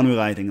than the one we're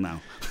writing now.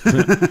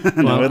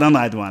 No, we don't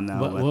write one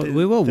now.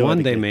 We will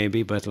one day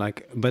maybe, but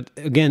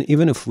again,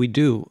 even if we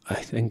do, I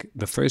think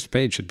the first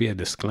page should be a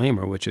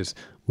disclaimer, which is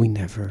we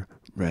never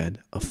read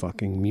a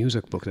fucking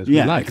music book that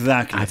we like.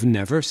 Exactly. I've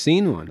never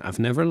seen one. I've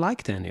never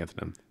liked any of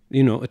them.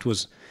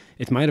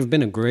 it might have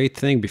been a great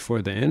thing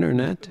before the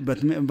internet.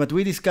 But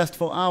we discussed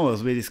for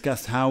hours. We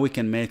discussed how we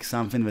can make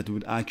something that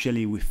would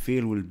actually we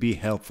feel will be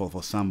helpful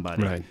for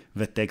somebody Right.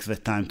 that takes the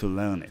time to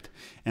learn it.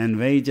 And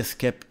they just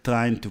kept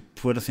trying to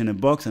put us in a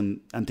box, and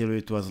until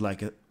it was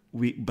like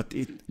we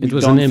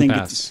was don't an think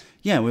impasse.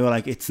 we were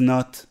like, it's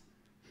not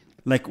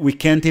like we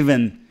can't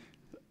even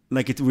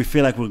like it. We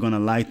feel like we're gonna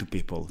lie to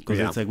people because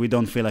Yeah. it's like we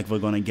don't feel like we're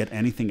gonna get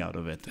anything out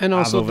of it. And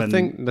also other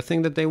the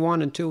thing that they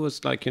wanted too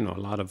was like, a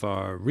lot of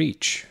our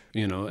reach,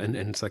 and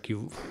it's like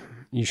you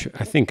should,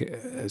 I think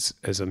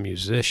as a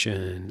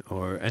musician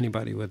or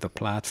anybody with a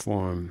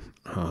platform,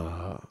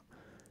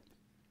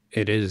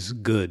 it is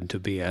good to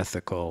be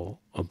ethical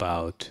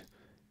about,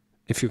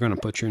 if you're going to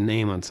put your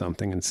name on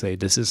something and say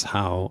this is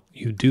how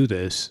you do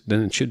this,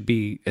 then it should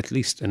be at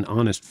least an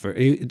honest.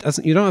 It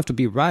doesn't. You don't have to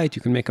be right.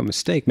 You can make a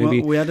mistake. Maybe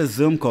Well, we had a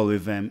Zoom call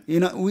with them.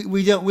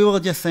 We were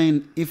just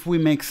saying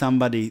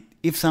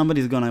if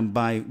somebody's gonna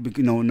buy,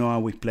 Noah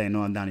we play,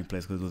 Noah Danny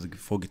plays because it was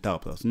for guitar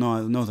players.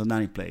 Noah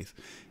Danny plays,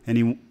 and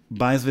he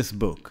buys this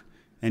book,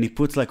 and he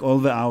puts like all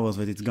the hours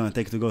that it's gonna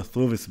take to go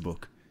through this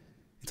book.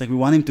 It's like we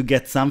want him to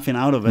get something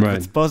out of it Right.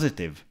 that's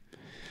positive.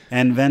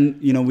 And then,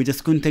 we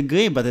just couldn't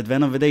agree. But at the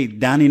end of the day,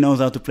 Danny knows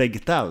how to play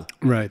guitar.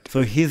 right.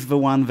 So he's the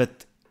one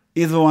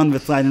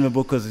that's writing the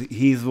book because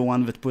he's the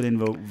one that put in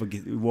the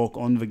work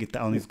on the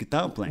guitar, on his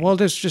guitar playing. Well,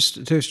 there's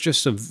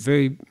just a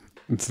very,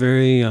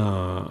 very.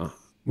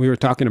 We were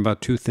talking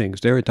about two things.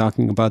 They were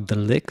talking about the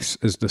licks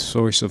as the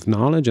source of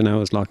knowledge, and I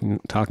was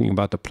talking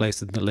about the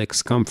place that the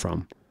licks come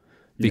from,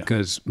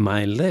 because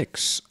my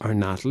licks are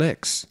not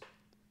licks.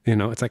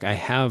 It's like I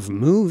have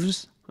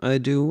moves. I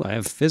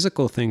have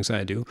physical things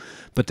I do,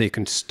 but they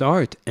can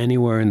start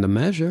anywhere in the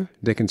measure.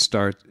 They can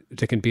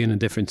be in a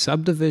different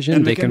subdivision.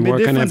 And they can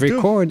work on every too.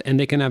 chord, and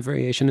they can have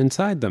variation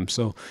inside them.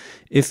 So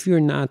if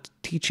you're not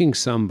teaching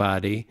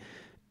somebody,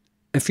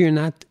 if you're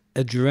not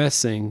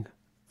addressing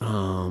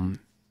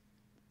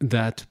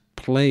that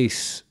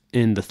place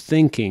in the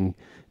thinking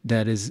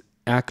that is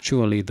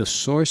actually the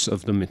source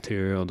of the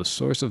material, the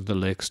source of the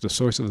licks, the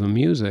source of the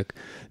music,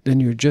 then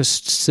you're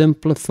just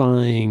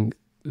simplifying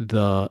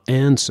the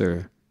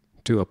answer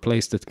to a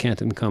place that can't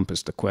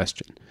encompass the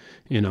question,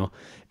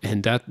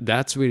 and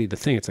that's really the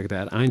thing. It's like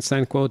that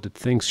Einstein quote that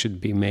things should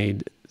be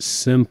made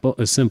simple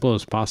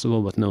as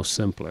possible, but no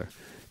simpler.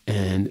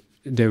 And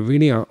they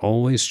really are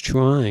always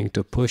trying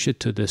to push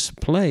it to this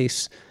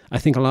place. I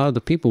think a lot of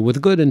the people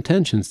with good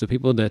intentions, the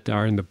people that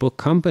are in the book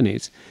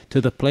companies,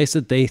 to the place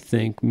that they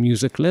think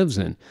music lives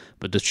in.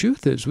 But the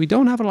truth is, we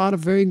don't have a lot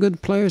of very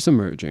good players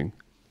emerging,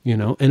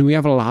 and we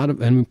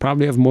we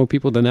probably have more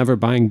people than ever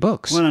buying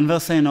books. Well, and they're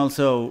saying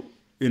also,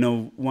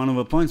 one of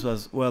the points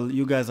was, well,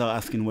 you guys are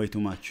asking way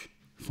too much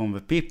from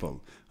the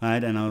people,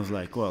 right? And I was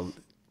like, well,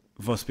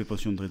 those people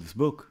shouldn't read this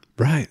book.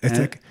 Right.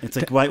 It's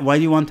like why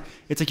do you want?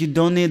 It's like you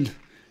don't need.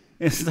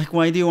 It's like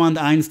why do you want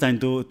Einstein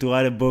to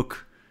write a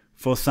book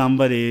for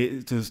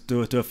somebody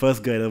to a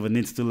first grader that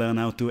needs to learn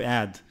how to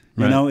add?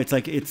 It's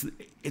like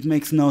it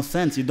makes no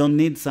sense. You don't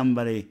need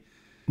somebody.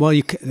 Well,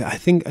 I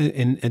think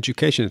in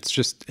education, it's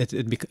just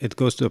it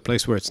goes to a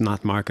place where it's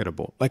not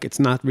marketable. Like it's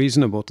not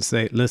reasonable to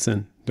say,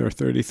 listen, there are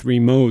 33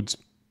 modes.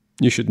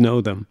 You should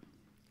know them.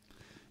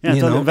 Yeah,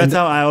 so that's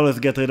how I always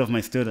get rid of my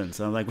students.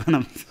 I'm like, when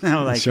I'm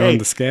like, show them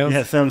the scales.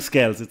 Yeah, some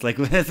scales. It's like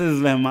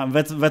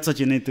that's what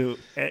you need to.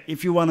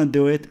 If you want to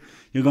do it,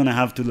 you're gonna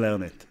have to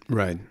learn it.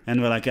 Right.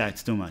 And we're like, yeah,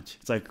 it's too much.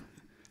 It's like,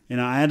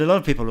 I had a lot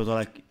of people who were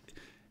like,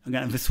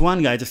 again, this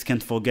one guy I just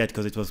can't forget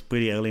because it was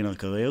pretty early in our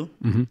career.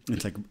 Mm-hmm.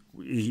 It's like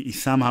he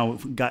somehow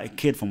got a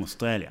kid from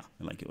Australia.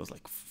 Like it was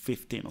like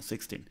 15 or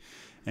 16.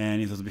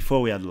 And it was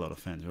before we had a lot of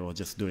fans. We were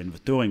just doing the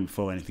touring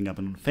before anything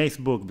happened on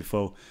Facebook,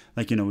 before,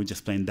 we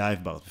just playing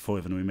dive bars before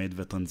even we made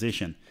the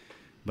transition.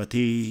 But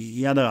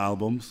he had our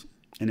albums,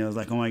 and he was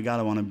like, oh my God,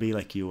 I want to be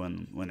like you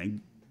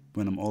when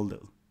I'm older.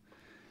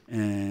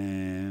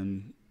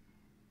 And,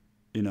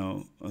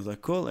 I was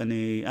like, cool. And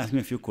he asked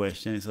me a few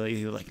questions. So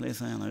he was like,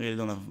 listen, I really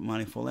don't have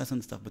money for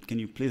lesson stuff, but can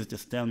you please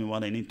just tell me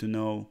what I need to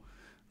know?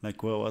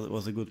 Like, where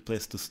was a good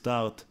place to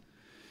start?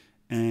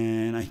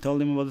 And I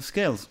told him about the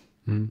scales.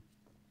 Mm-hmm.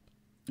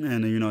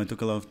 And, it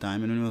took a lot of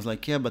time. And he was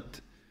like, yeah,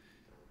 but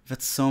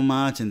that's so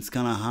much and it's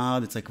kind of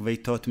hard. It's like they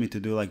taught me to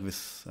do like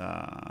this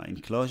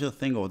enclosure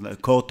thing or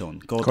like chord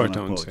tone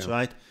approach, yeah.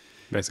 right?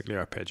 Basically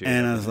arpeggio.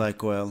 And I was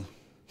like, well,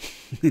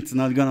 it's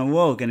not going to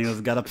work. And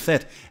he got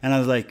upset. And I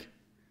was like,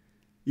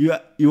 you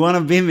want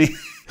to be me,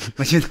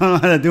 but you don't know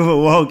how to do the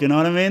work. You know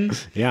what I mean?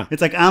 Yeah.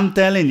 It's like, I'm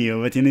telling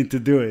you, but you need to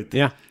do it.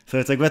 Yeah. So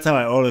it's like, that's how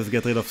I always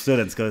get rid of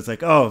students. Because it's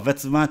like, oh,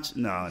 that's much.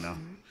 No.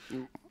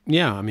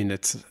 Yeah, I mean,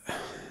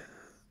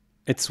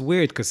 it's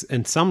weird because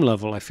in some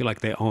level, I feel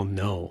like they all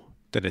know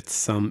that it's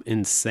some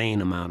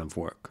insane amount of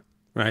work,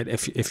 right?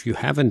 If you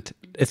haven't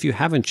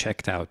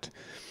checked out,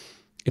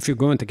 if you're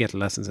going to get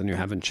lessons and you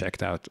haven't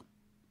checked out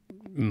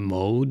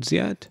modes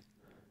yet,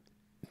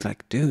 it's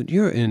like, dude,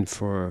 you're in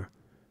for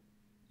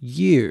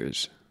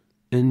years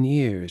and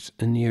years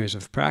and years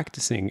of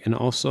practicing. And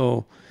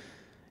also,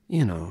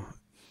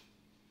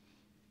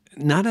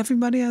 not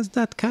everybody has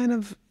that kind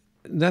of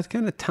that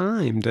kind of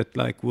time that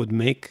like would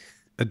make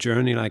a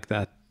journey like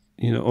that,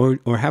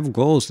 or have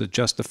goals that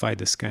justify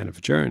this kind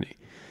of journey.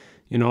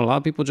 A lot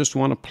of people just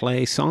want to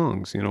play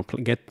songs,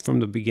 get from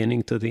the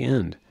beginning to the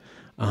end,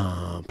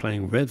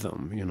 playing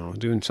rhythm,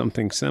 doing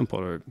something simple,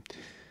 or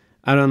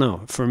I don't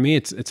know. For me,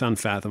 it's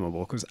unfathomable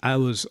because I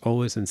was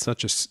always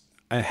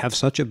I have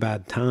such a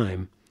bad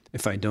time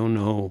if I don't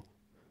know,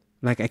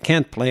 like I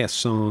can't play a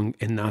song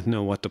and not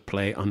know what to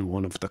play on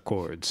one of the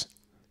chords.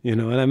 You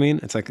know what I mean?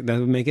 It's like that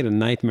would make it a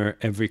nightmare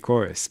every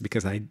chorus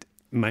because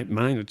my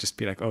mind would just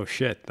be like, oh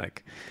shit,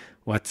 like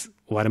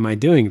what am I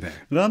doing there?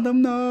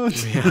 Random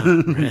notes. Yeah,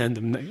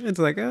 random. It's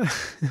like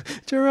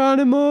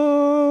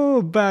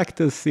Geronimo back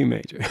to C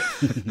major.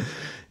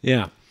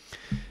 Yeah,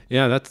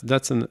 yeah.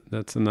 That's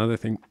another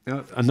thing.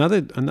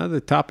 Another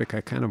topic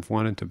I kind of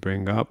wanted to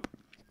bring up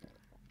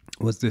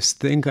was this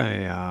thing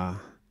I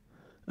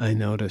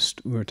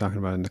noticed. We were talking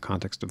about in the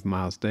context of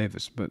Miles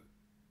Davis, but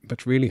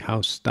really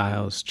how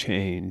styles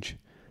change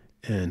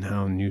and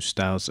how new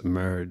styles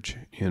emerge.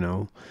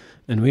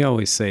 And we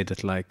always say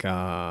that like.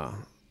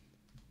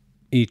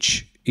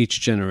 Each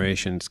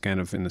generation's kind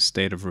of in a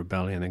state of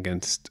rebellion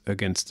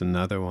against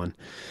another one.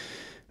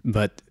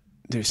 But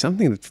there's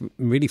something that's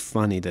really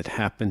funny that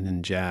happened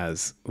in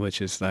jazz,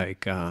 which is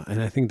like,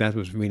 and I think that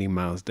was really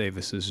Miles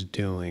Davis's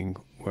doing,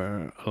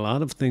 where a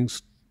lot of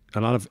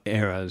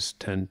eras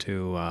tend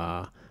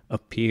to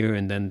appear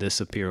and then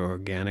disappear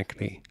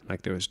organically.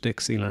 Like there was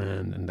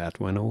Dixieland, and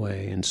that went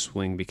away, and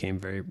swing became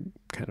very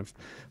kind of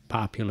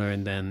popular,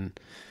 and then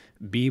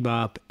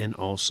bebop and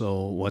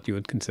also what you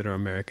would consider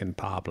American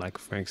pop, like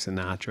Frank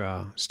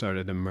Sinatra,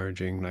 started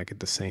emerging like at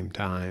the same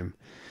time.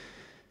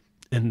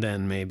 And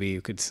then maybe you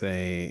could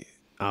say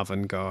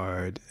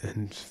avant-garde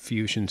and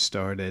fusion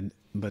started.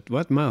 But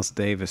what Miles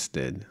Davis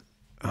did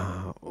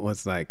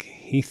was like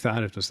he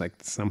thought it was like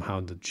somehow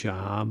the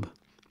job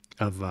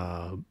of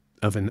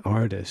an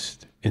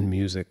artist in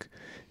music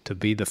to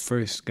be the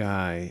first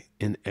guy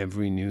in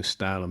every new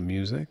style of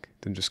music,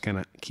 to just kind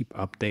of keep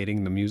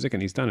updating the music.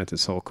 And he's done it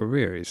his whole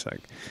career. He's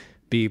like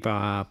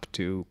bebop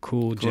to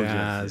cool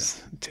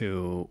jazz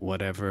to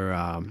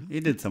whatever. He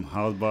did some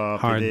hard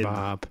bop.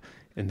 Bop.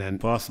 And then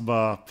post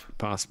bop,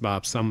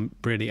 some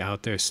pretty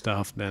out there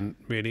stuff. Then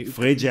really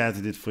free jazz.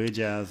 He did free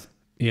jazz.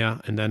 Yeah,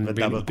 and then the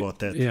really, double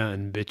quartet. Yeah,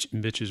 and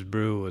Bitches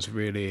Brew was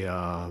really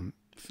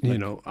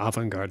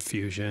avant-garde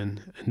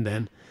fusion,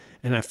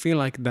 and I feel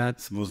like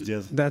smooth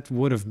jazz. that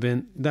would have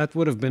been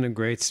a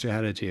great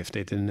strategy if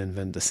they didn't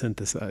invent the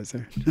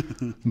synthesizer.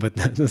 But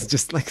that was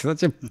just like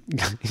such a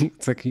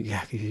it's like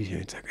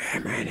hey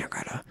man, you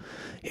gotta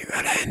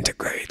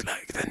integrate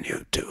like the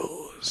new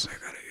tools. You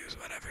gotta use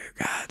whatever you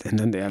got, and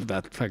then they have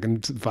that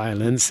fucking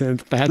violin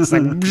synth. That's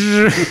like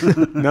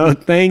no,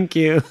 thank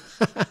you.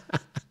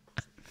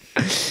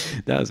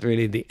 That was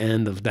really the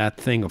end of that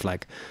thing of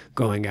like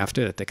going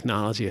after the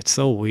technology. It's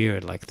so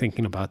weird, like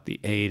thinking about the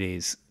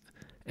 80s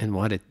and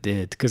what it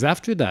did. Because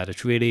after that,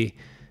 it really,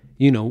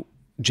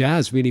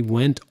 jazz really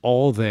went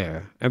all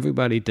there.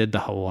 Everybody did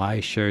the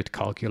Hawaii shirt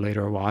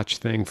calculator watch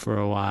thing for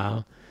a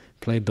while.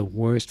 Played the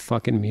worst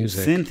fucking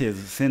music.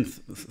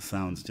 Synth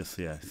sounds just,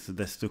 so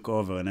this took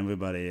over and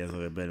everybody as a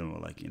rebellion were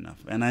like,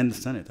 enough. And I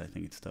understand it. I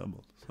think it's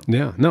terrible. So.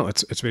 Yeah, no,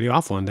 it's really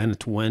awful. And then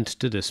it went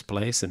to this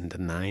place in the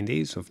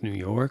 90s of New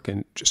York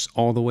and just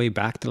all the way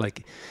back to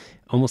like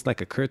almost like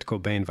a Kurt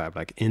Cobain vibe,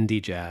 like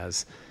indie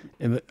jazz.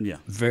 Yeah.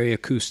 Very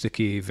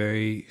acousticy,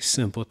 very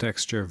simple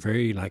texture,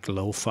 very like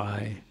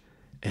lo-fi.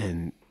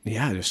 And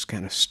yeah, just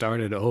kind of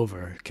started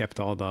over, kept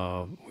all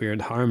the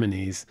weird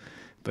harmonies,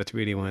 but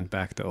really went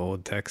back to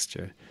old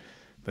texture.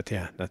 But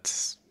yeah,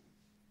 that's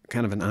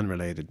kind of an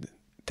unrelated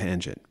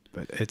tangent.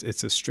 But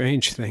it's a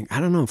strange thing. I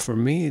don't know. For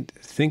me,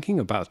 thinking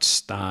about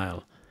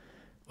style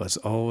was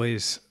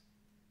always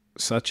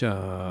such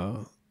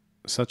a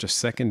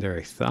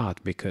secondary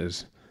thought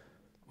because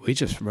we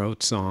just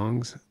wrote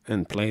songs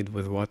and played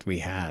with what we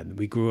had.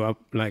 We grew up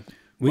like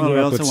grew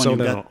up with so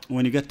little.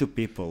 When you get to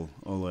people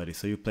already,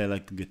 so you play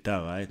like the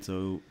guitar, right?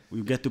 So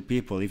you get to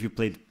people. If you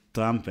played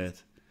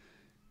trumpet,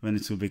 then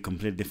it will be a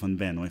completely different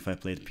band. Or if I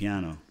played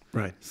piano,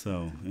 right?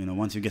 So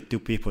once you get two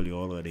people, you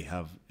already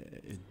have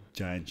a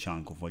giant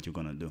chunk of what you're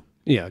gonna do.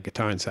 Yeah,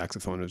 guitar and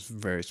saxophone is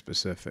very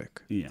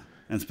specific. Yeah,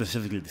 and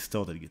specifically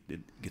distorted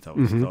guitar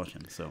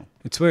distortion. So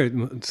it's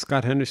weird.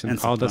 Scott Henderson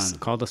called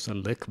us a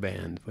lick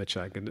band, which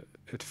I could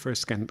at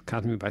first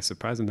caught me by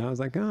surprise, and I was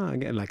like, I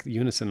get like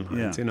unison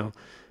lines. Yeah.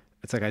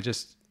 It's like I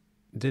just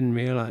didn't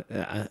realize.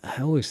 I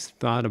always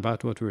thought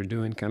about what we were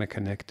doing kind of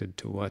connected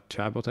to what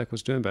Tribal Tech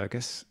was doing, but I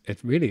guess it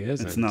really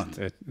isn't. It's not.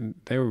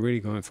 They were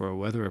really going for a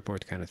weather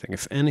report kind of thing.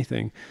 If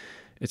anything,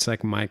 it's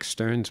like Mike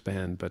Stern's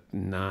band, but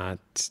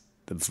not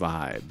the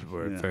vibe.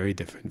 We're a very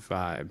different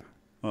vibe.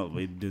 Well,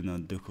 we do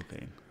not do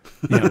cocaine.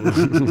 Yeah,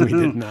 we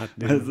did not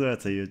do.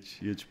 That's a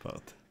huge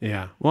part.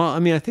 Yeah. Well, I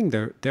mean, I think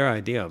their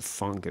idea of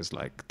funk is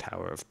like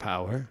Tower of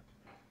Power.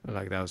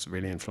 Like that was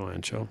really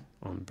influential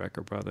on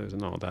Becker Brothers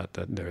and all that.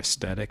 That their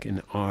aesthetic.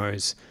 In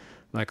ours,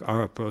 like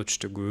our approach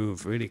to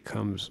groove really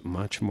comes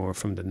much more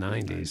from the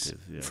 90s,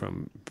 yeah.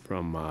 from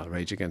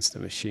Rage Against the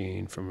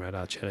Machine, from Red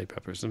Hot Chili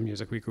Peppers, the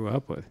music we grew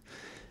up with.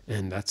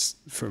 And that's,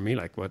 for me,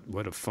 like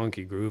what a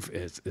funky groove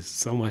is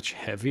so much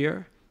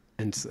heavier,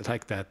 and it's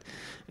like that,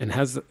 and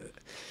has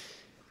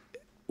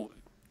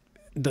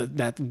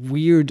that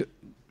weird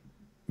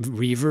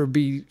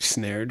reverby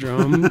snare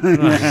drum.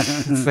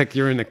 It's like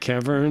you're in a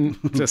cavern,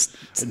 just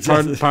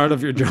part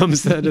of your drum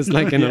set is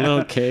like in a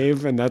little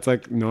cave, and that's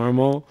like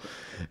normal.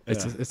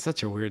 It's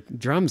such a weird,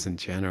 drums in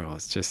general,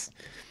 it's just,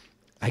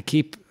 I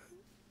keep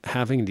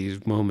having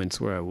these moments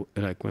where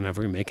like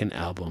whenever we make an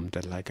album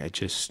that like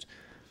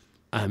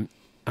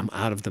I'm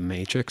out of the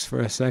matrix for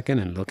a second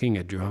and looking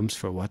at drums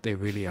for what they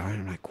really are,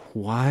 and I'm like,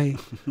 why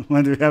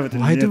Why do we have it?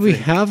 Why do we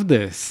have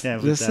this? Yeah,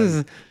 this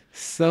is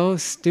so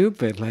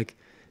stupid. Like,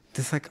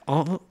 this, like,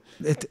 all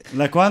it.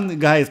 Like one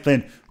guy is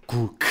playing.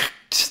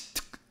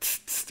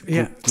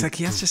 Yeah, it's like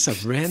he has just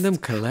a random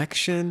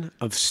collection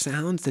of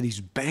sounds that he's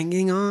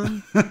banging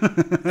on,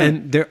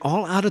 and they're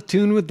all out of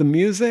tune with the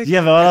music. Yeah,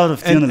 they're all out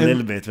of tune a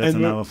little bit. That's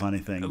another funny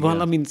thing. Well,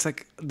 yeah. I mean, it's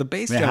like the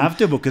bass We drum. have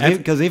to,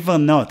 because if we're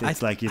not,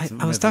 it's like it's.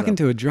 I was talking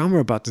to a drummer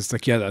about this.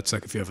 Like, yeah, that's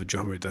like if you have a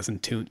drummer who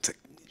doesn't tune. It's like,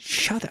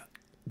 shut up.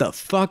 The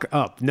fuck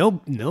up.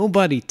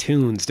 Nobody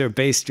tunes their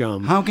bass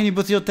drum. How can you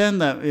put your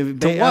tender?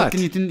 To How what?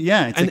 can you tune?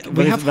 Yeah, it's And like,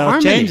 we have there are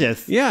harmony.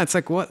 changes. Yeah, it's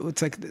like what?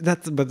 It's like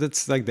that's, but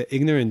that's like the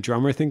ignorant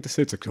drummer thing to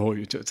say. It's like, oh,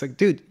 it's like,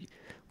 dude,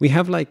 we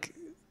have like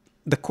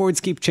the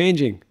chords keep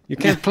changing. You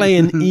can't play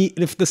in E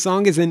if the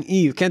song is in E.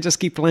 You can't just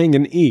keep playing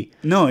in E.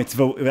 No, it's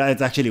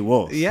actually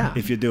worse. Yeah.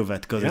 If you do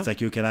that, because it's like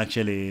you can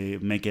actually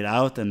make it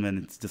out, and then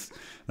it's just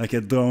like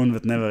a drone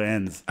that never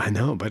ends. I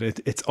know, but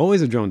it's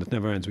always a drone that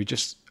never ends.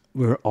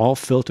 We're all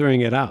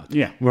filtering it out.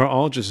 Yeah. We're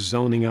all just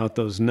zoning out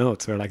those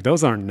notes. We're like,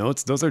 those aren't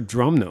notes, those are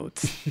drum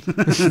notes.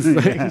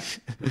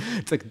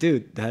 It's like,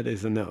 dude, that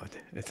is a note.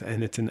 It's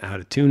an out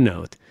of tune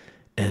note.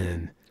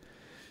 And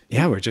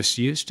yeah, we're just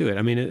used to it.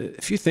 I mean,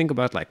 if you think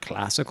about like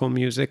classical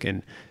music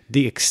and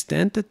the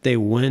extent that they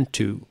went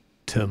to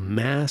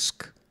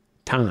mask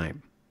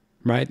time,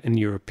 right? In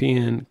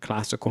European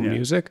classical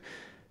music,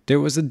 there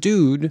was a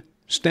dude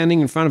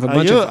standing in front of a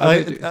bunch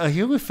of... Are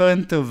you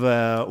referring to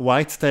the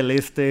white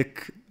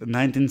stylistic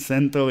 19th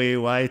century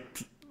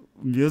white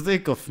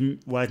music of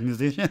white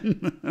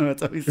musician?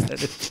 That's how he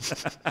said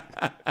it.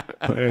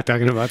 We're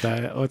talking about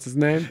that. What's his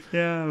name?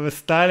 Yeah, the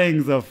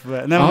stylings of...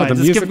 never mind, the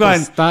just keep musical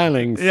going.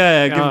 stylings.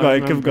 Yeah,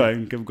 keep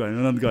going.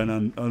 We're not going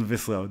on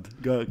this road.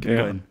 Keep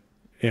going.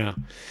 Yeah.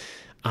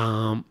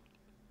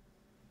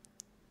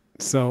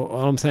 So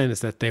all I'm saying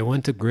is that they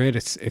went to great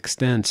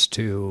extents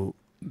to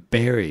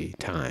bury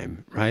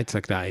time, right? It's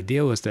like the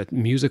idea was that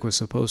music was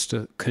supposed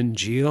to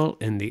congeal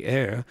in the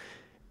air,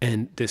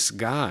 and this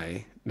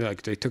guy,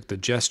 like they took the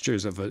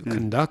gestures of a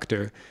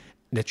conductor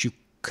that you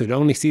could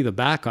only see the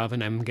back of,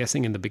 and I'm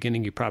guessing in the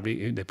beginning they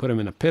put him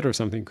in a pit or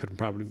something, couldn't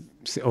probably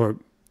see, or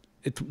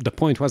the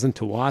point wasn't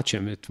to watch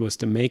him, it was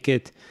to make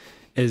it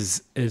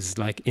as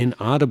like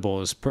inaudible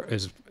as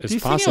possible. Do you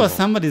think it was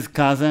somebody's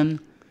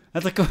cousin? I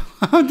was like,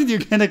 how did you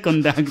get a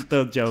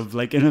conductor job,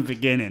 like in the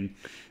beginning?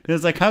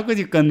 It's like, how could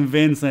you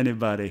convince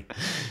anybody?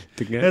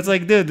 It's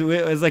like, dude,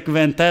 it's like the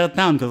entire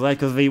town,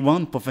 because they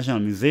want professional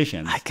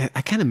musicians. I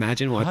can't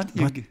imagine how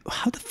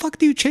the fuck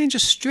do you change a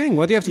string?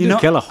 What do you have to do,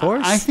 kill a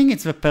horse? I think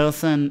it's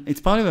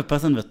probably the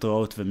person that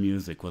wrote the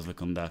music was the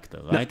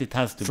conductor, right? It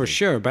has to be. For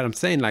sure, but I'm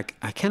saying, like,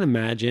 I can't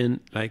imagine,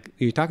 like,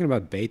 you're talking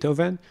about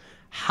Beethoven.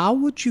 How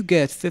would you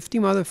get 50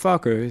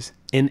 motherfuckers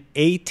in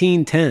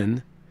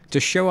 1810 to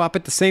show up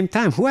at the same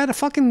time? Who had a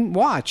fucking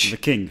watch? The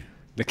king.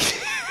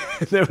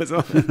 There was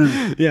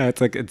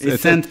it's like he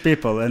sent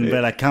people and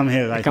they're like, come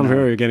here right now.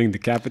 Here, you're getting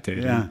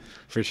decapitated. Yeah,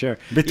 for sure.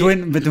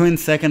 Between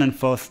second and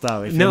fourth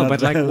star. No,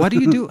 but like, what do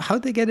you do? How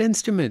do they get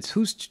instruments?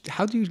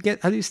 How do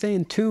you stay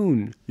in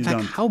tune?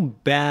 How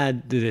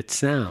bad did it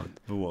sound?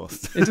 The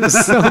worst. It was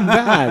so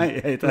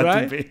bad. It had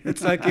right? to be.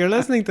 It's like you're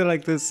listening to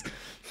like this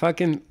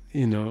fucking,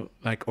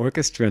 like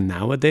orchestra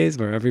nowadays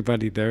where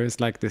everybody there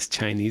is like this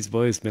Chinese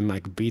boy who's been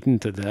like beaten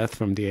to death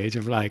from the age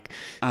of like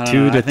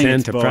 2 to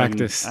 10 to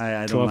practice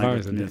I 12 like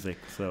hours a music,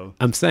 so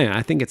I'm saying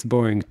I think it's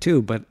boring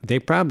too, but they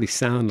probably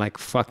sound like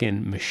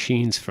fucking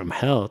machines from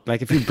hell.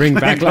 Like if you bring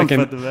back like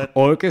an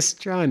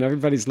orchestra and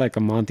everybody's like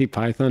a Monty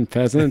Python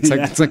peasant,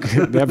 it's like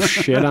they have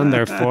shit on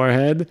their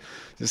forehead,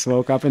 just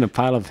woke up in a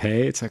pile of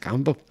hay. It's like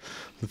I'm the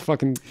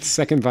fucking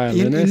second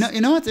violinist. You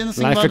know what's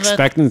interesting Life about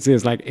expectancy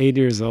is like 8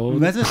 years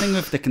old. That's the thing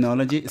with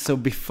technology. So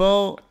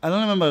before, I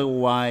don't remember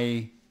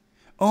why.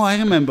 Oh, I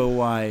remember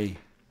why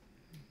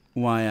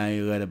I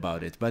read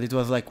about it. But it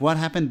was like what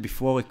happened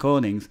before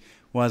recordings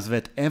was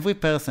that every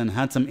person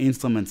had some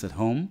instruments at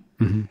home.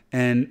 Mm-hmm.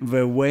 And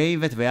the way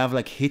that they have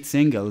like hit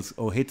singles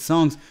or hit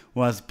songs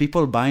was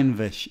people buying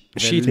the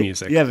sheet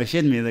music. Yeah, the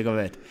sheet music of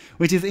it,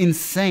 which is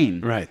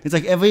insane. Right. It's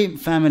like every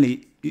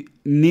family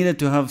needed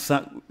to have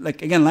some,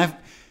 like, again, life.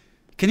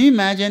 Can you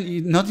imagine?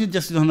 You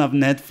don't have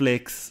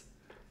Netflix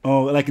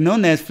or like no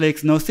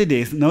Netflix, no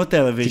CDs, no You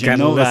television, gotta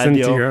no listen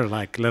radio. to your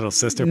like little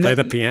sister play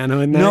the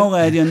piano in there. No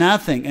radio,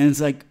 nothing. And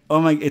it's like,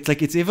 oh my, it's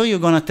like, it's either you're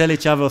going to tell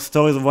each other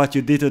stories of what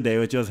you did today,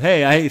 which was,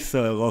 hey, I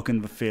saw a rock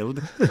in the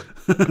field,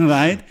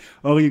 right?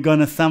 Or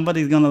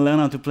somebody's going to learn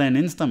how to play an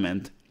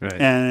instrument. Right.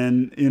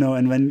 And,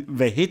 and when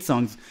they hit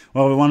songs,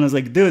 well, one was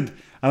like, dude,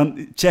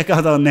 check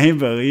out our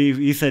neighbor.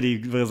 He said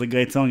it was a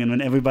great song. And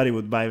when everybody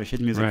would buy the shit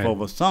music for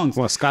those songs.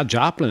 Well, Scott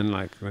Joplin,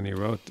 like when he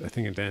wrote, I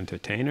think, The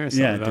Entertainer. So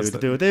yeah, that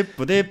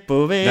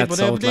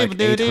sold like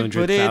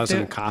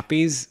 800,000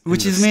 copies.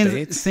 Which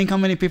means, think how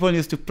many people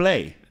used to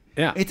play.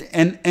 Yeah.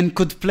 And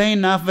could play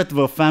enough that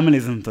their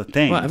families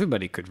entertained. Well,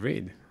 everybody could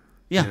read.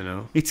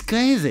 Yeah. It's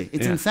crazy.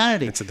 It's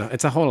insanity.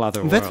 It's a whole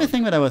other world. That's the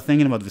thing that I was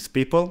thinking about with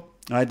people,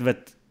 right?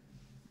 That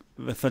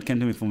thought came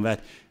to me from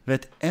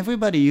that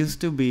everybody used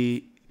to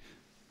be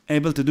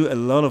able to do a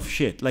lot of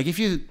shit. Like if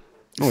you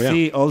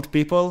see old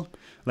people,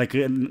 like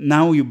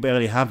now you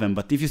barely have them,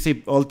 but if you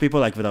see old people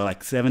like that are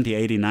like 70,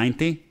 80,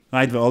 90,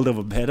 right? The older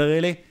the better,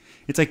 really.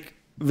 It's like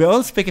they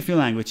all speak a few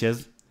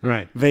languages.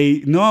 Right.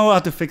 They know how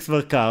to fix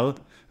their car.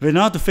 They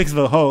know how to fix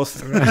their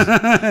horse.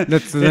 Right.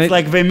 It's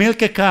like they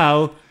milk a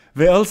cow.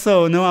 They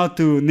also know how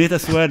to knit a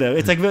sweater.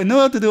 It's like they know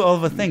how to do all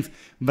the things.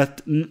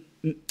 But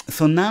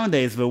so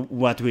nowadays,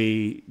 what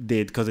we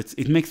did, because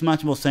it makes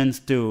much more sense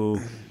to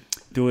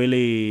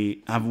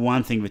really have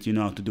one thing that you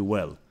know how to do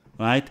well,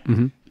 right?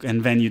 Mm-hmm.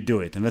 And then you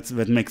do it. And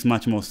that makes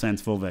much more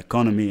sense for the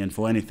economy and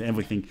for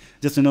everything,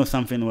 just to know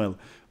something well.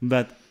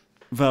 But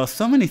there are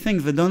so many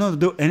things that don't know how to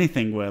do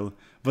anything well,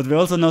 but they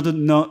also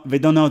they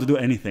don't know how to do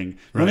anything.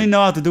 They only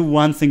know how to do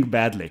one thing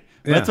badly.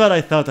 Yeah. That's what I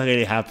thought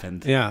really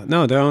happened. Yeah,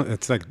 no,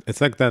 it's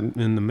like that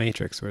in the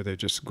Matrix where they're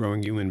just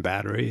growing you in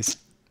batteries.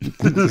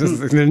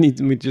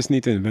 We just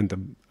need to invent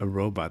a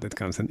robot that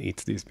comes and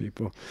eats these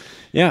people.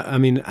 Yeah, I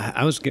mean,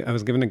 I was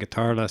given a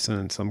guitar lesson,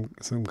 and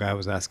some guy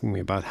was asking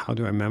me about how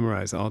do I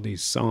memorize all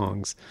these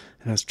songs,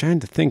 and I was trying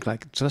to think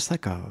like just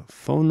like a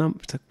phone number.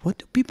 It's like, what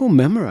do people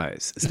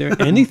memorize? Is there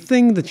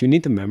anything that you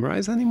need to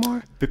memorize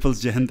anymore?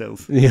 People's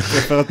genders,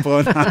 preferred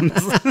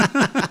pronouns.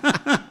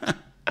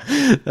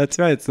 That's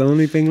right. It's the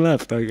only thing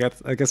left. I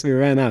guess we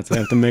ran out, so I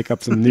have to make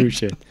up some new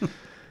shit.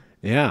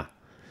 Yeah,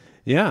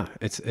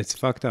 it's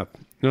fucked up.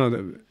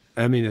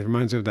 I mean, it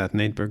reminds me of that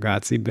Nate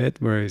Bargatze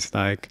bit where he's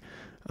like,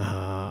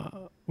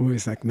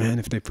 man,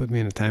 if they put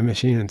me in a time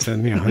machine and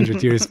send me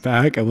 100 years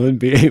back, I wouldn't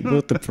be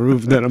able to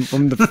prove that I'm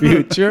from the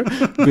future.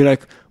 Be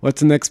like,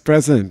 what's the next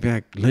president? Be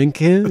like,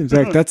 Lincoln? It's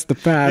like, that's the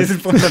past. Is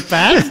it from the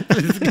past?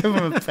 Is it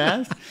from the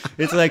past?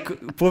 It's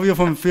like, prove you're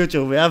from the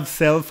future. We have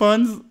cell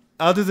phones.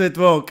 How does it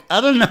work? I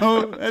don't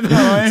know.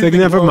 It's like,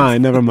 never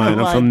mind.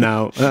 I'm from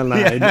now. I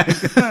lied. Yeah.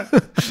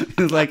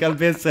 It's like, I'll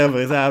be a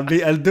server.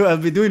 I'll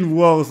be doing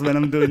worse than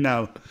I'm doing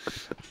now.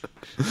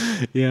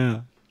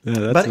 Yeah.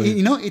 That's but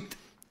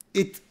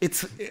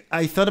it's.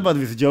 I thought about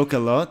this joke a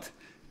lot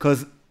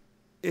because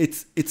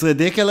it's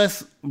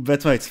ridiculous.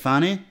 That's why it's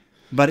funny.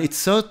 But it's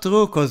so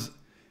true because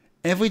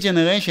every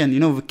generation,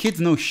 the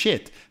kids know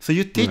shit. So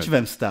you teach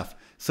them stuff.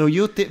 So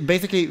you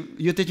basically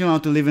you teach them how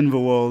to live in the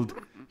world.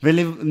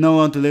 They know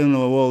how to live in the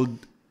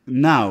world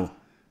now,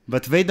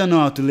 but they don't know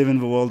how to live in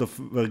the world of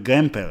their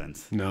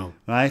grandparents. No.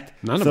 Right?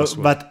 None of us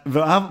will. But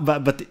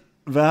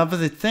the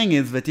opposite thing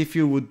is that if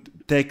you would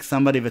take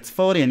somebody that's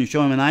 40 and you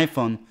show them an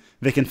iPhone,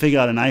 they can figure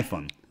out an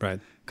iPhone.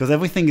 Right. Because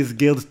everything is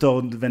geared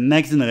toward the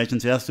next generation,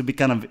 so it has to be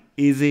kind of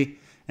easy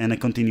and a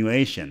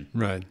continuation.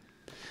 Right.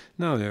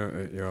 No,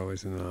 you're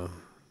always in a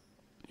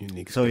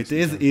unique So it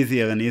is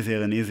easier and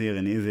easier and easier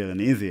and easier and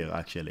easier,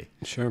 actually.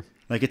 Sure.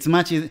 Like, it's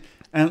much easier.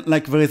 And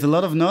like there is a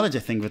lot of knowledge, I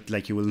think, that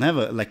like you will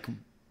never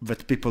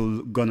that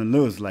people gonna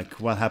lose. Like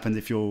what happens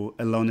if you're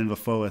alone in the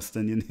forest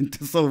and you need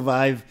to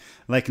survive,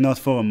 like not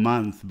for a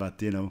month,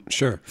 but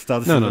sure,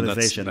 start a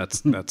civilization.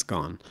 That's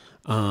gone.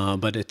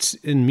 But it's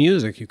in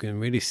music, you can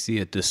really see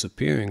it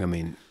disappearing. I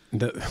mean,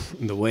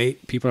 the way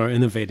people are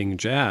innovating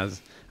jazz.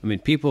 I mean,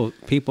 people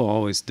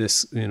always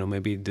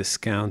maybe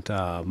discount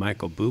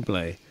Michael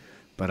Bublé,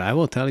 but I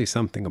will tell you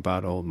something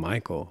about old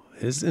Michael.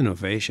 His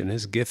innovation,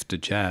 his gift to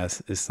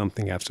jazz is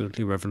something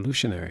absolutely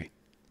revolutionary.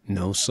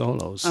 No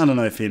solos. I don't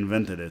know if he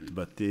invented it,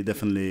 but he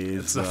definitely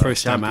is. It's the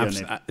first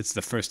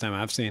time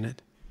I've seen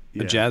it.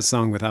 Yeah. A jazz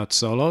song without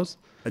solos.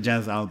 A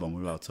jazz album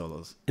without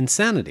solos.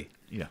 Insanity.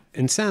 Yeah.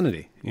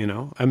 Insanity.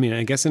 I mean,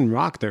 I guess in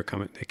rock they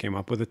came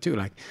up with it too.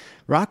 Like,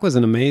 rock was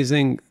an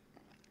amazing.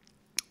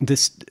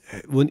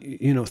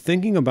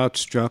 Thinking about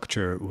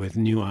structure with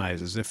new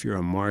eyes, as if you're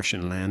a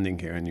Martian landing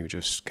here and you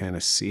just kind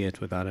of see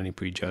it without any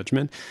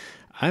prejudgment.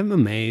 I'm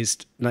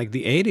amazed, like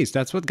the 80s,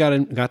 that's what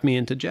got me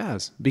into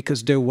jazz,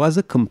 because there was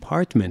a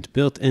compartment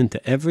built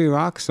into every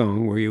rock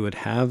song where you would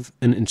have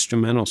an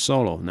instrumental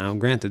solo. Now,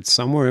 granted,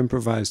 some were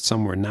improvised,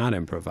 some were not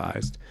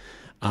improvised,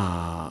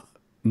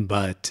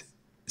 but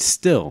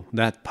still,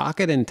 that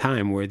pocket in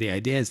time where the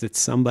idea is that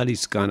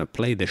somebody's going to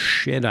play the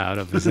shit out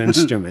of his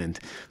instrument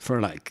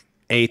for like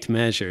 8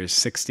 measures,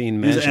 16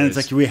 measures. And it's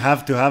like, we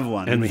have to have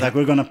one. And it's like,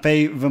 we're going to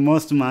pay the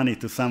most money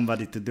to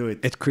somebody to do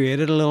it. It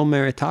created a little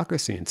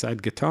meritocracy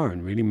inside guitar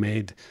and really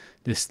made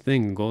this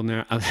thing, golden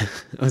era. I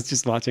was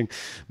just watching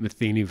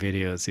Matheny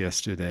videos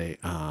yesterday,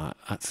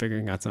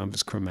 figuring out some of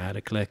his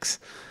chromatic licks,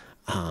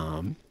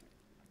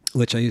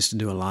 which I used to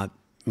do a lot,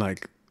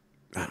 like,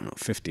 I don't know,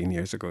 15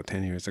 years ago,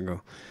 10 years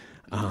ago.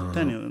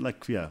 10 years,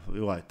 like, yeah,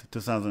 you're right,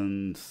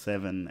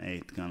 2007,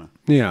 8, kind of.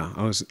 Yeah,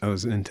 I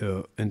was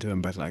into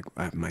him, but like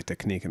my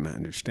technique and my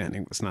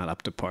understanding was not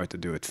up to par to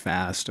do it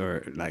fast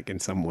or like in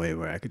some way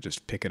where I could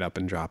just pick it up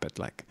and drop it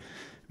like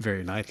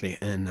very lightly.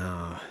 And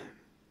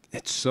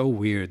it's so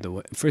weird the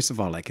way, first of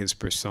all, like his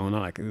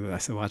persona, like I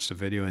watched a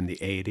video in the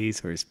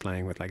 80s where he's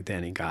playing with like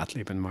Danny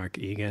Gottlieb and Mark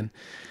Egan,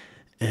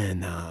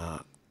 and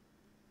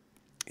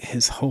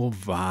his whole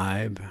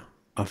vibe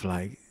of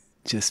like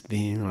just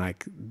being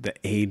like the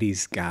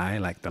 80s guy,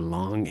 like the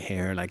long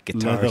hair, like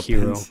guitar Leather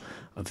hero pants.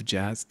 of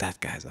jazz. That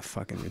guy's a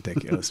fucking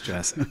ridiculous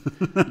dresser.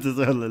 Just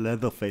a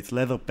leather face,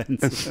 leather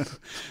pants.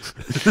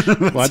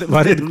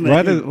 Why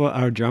did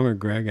our drummer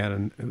Greg had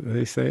what did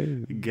they say?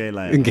 Gay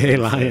lion. Gay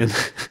lion.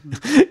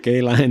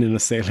 Gay lion in a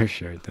sailor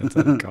shirt. That's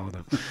what they called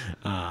him.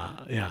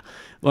 Yeah.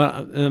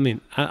 Well, I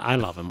mean, I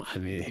love him. I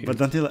mean,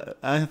 But until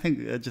I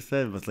think I just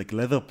said it was like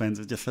leather pants.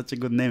 It's just such a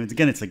good name.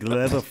 It's like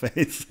leather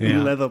face,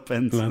 Yeah. leather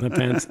pants. leather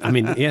pants. I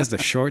mean, he has the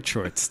short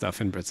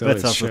stuff in Brazil.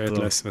 That's He's also true.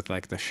 shirtless with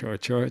like the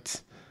short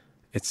shorts.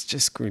 It's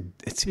just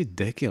it's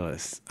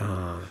ridiculous.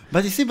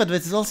 But you see, but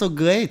it's also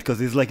great because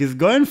he's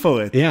going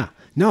for it. Yeah.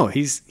 No,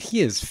 he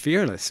is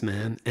fearless,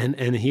 man.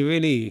 And he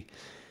really,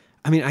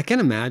 I mean, I can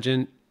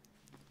imagine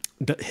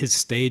that his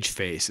stage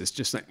face is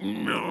just like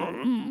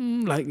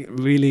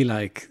really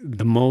like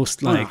the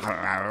most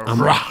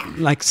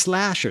like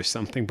Slash or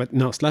something, but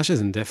no, Slash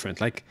isn't different.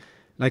 Like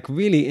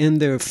really in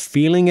there,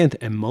 feeling it,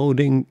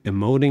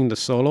 emoting the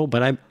solo,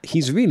 but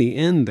he's really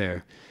in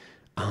there,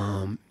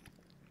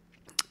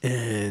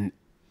 and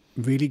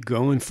really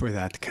going for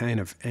that kind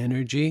of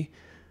energy.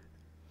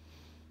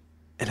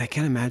 And I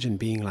can't imagine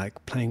being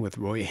like playing with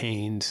Roy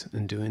Haynes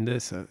and doing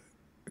this,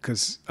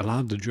 because a lot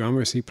of the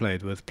drummers he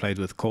played with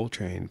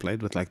Coltrane,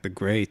 played with like the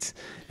greats,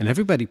 and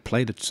everybody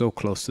played it so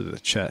close to the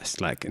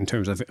chest, like in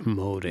terms of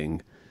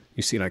emoting.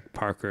 You see like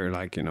Parker,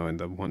 like, you know, in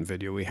the one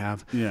video we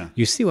have, Yeah.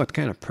 you see what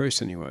kind of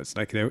person he was.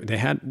 Like they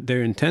had,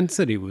 their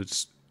intensity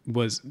was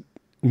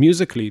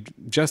musically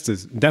just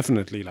as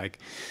definitely like,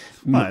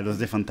 Well, it was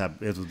different.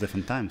 It was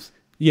different times.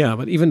 yeah,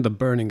 but even the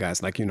burning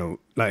guys, like, you know,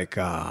 like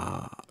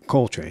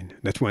Coltrane,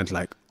 that went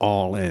like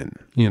all in,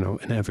 you know,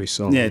 in every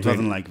solo. Yeah, it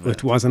wasn't like that.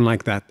 It wasn't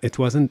like that. It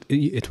wasn't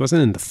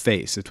in the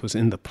face. It was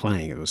in the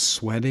playing. It was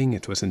sweating.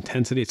 It was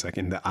intensity. It's like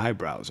in the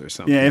eyebrows or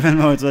something. Yeah, even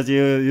though it's what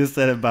you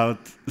said about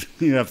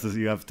you have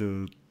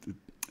to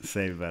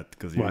save that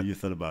because you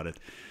thought about it.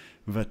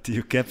 But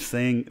you kept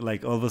saying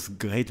like all those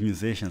great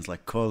musicians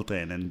like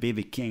Coltrane and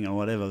B.B. King or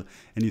whatever,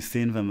 and you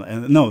seen them.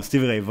 No,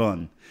 Stevie Ray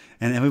Vaughan,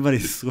 and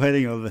everybody's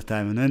sweating all the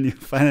time. And then you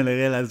finally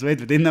realize, wait,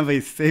 we didn't have a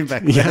say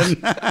back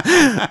then.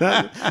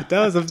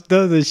 that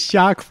was a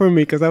shock for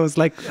me, because I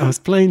was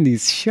playing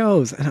these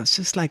shows and I was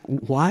just like,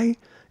 why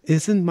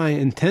isn't my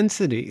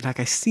intensity, like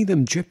I see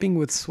them dripping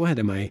with sweat?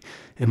 Am I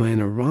in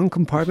a wrong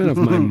compartment of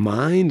my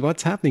mind?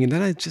 What's happening? And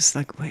then I just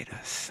like, wait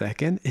a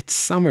second, it's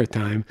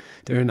summertime.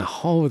 They're in a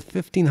hall with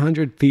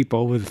 1,500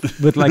 people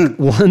with like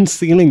one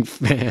ceiling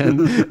fan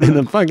and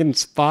a fucking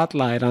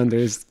spotlight on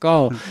their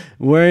skull,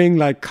 wearing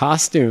like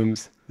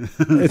costumes.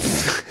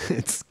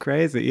 It's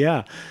crazy.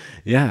 Yeah.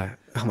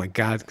 Oh my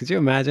God, could you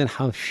imagine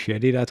how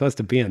shitty that was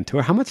to be on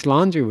tour? How much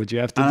laundry would you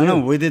have to do? I don't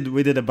know. We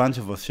did a bunch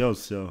of those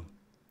shows, so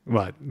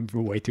What?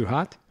 Way too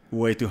hot?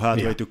 way too hot,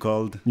 Yeah. way too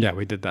cold. Yeah,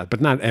 we did that, but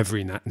not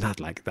every night.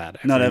 Not like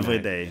that. Not every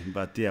night. day,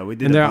 but yeah, we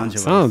did And a bunch of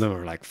some of those. them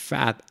are like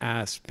fat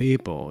ass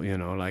people, you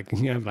know, like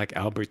you have like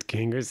Albert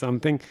King or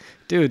something.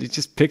 Dude, he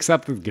just picks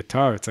up the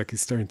guitar. It's like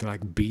he's starting to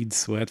like bead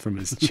sweat from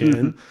his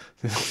chin.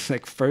 It's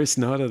like first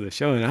note of the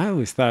show. And I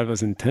always thought it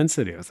was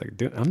intensity. I was like,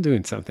 dude, I'm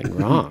doing something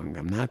wrong.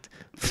 I'm not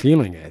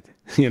feeling it.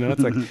 You know,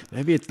 it's like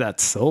maybe it's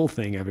that soul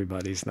thing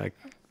everybody's like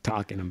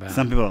talking about.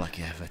 Some people are like,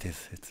 yeah, but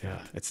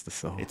It's the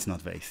soul. it's not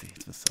Vasey,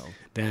 it's the soul.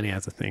 Danny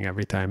has a thing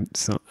every time.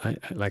 So I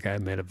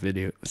made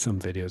some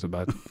videos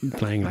about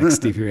playing like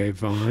Stevie Ray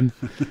Vaughan,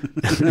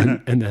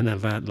 and then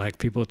I've had like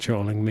people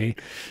trolling me.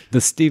 The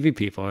Stevie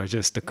people are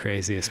just the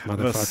craziest It was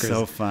motherfuckers.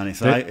 so funny.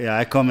 So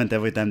I comment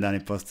every time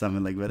Danny posts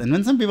something like that. And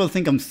when some people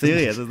think I'm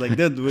serious, it's like,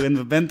 dude, we're in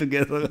the band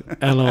together.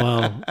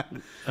 LOL.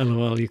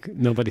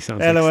 Nobody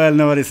sounds like LOL,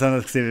 nobody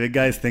sounds like Stevie. The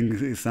guys think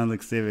he sounds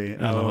like Stevie.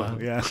 LOL.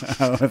 Yeah,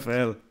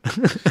 LOL.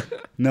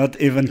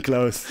 Not even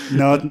close.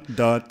 Not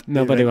dot.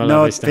 Nobody even, will not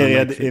understand.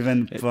 period, Like,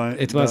 even point.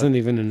 it wasn't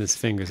even in his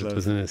fingers. It Close.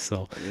 was in his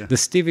soul. Yeah. The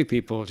Stevie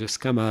people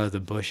just come out of the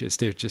bushes.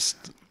 They're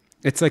just.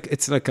 It's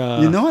like a.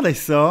 You know what I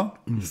saw?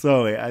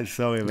 Sorry, Go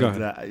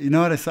but ahead. you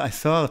know what I saw? I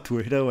saw our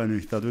Twitter when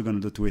we thought we were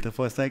going to do Twitter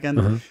for a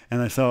 2nd,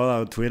 and I saw all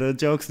our Twitter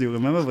jokes. Do you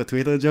remember the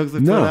Twitter jokes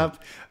we No. put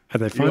up? Are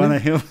they You want to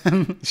funny? hear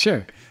them?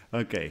 Sure.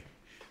 Okay.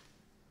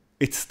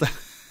 It started.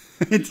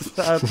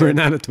 We're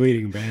not a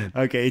tweeting band.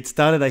 Okay, it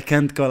started. I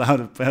can't call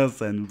out a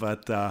person,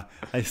 but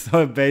I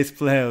saw a bass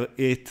player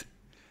eat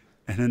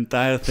an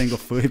entire thing of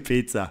free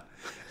pizza,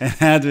 and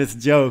had this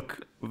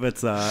joke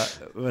everybody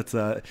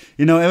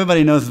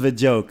knows the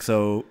joke.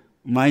 So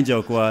my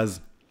joke was,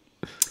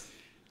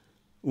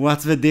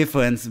 what's the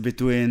difference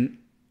between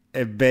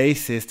a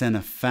bassist and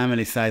a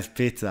family-sized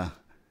pizza?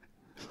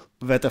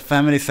 But a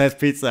family-sized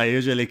pizza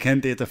usually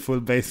can't eat a full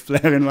bass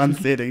player in one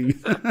sitting.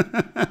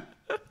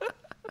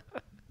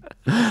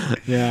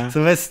 Yeah.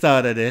 So that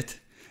started it.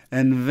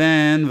 And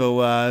then there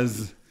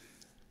was,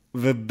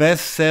 the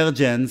best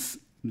surgeons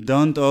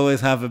don't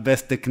always have the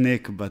best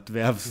technique, but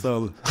they have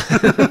soul.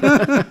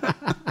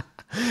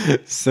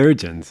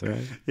 Surgeons,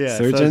 right? Yeah,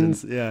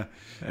 surgeons. Yeah.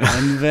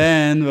 And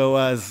then there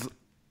was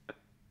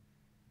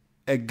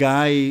a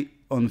guy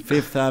on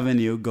Fifth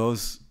Avenue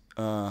goes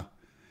to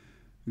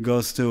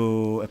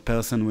a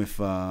person with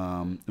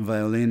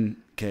violin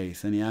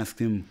case, and he asked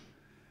him,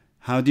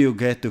 "How do you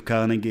get to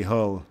Carnegie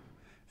Hall?"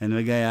 And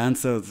the guy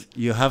answers,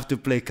 "You have to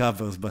play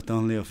covers, but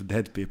only of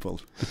dead people."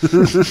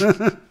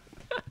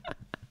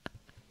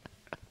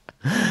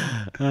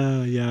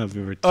 Yeah,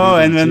 we were.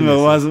 And then there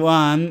was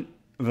one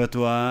that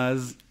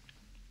was,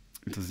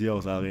 it was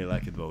yours. I really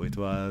like it though. It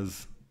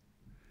was,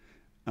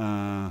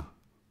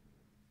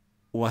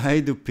 why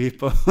do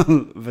people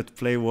that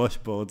play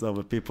washboards are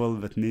the people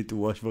that need to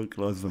wash their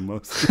clothes the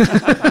most?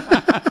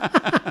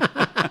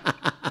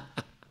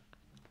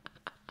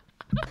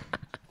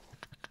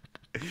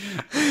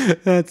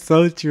 That's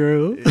so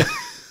true.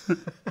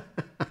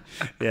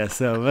 Yeah,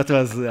 so that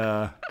was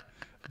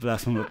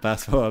blast from the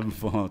past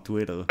for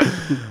Twitter.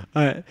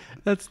 All right,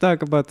 let's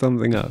talk about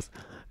something else.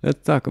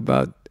 Let's talk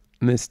about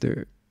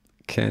Mr.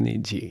 Kenny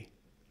G.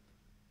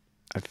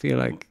 I feel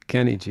like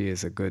Kenny G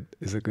is a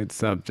good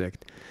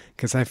subject,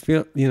 because I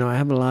feel, I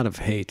have a lot of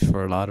hate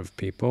for a lot of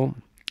people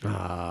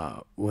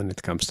when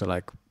it comes to,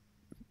 like,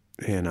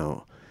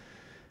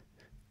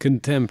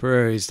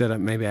 contemporaries that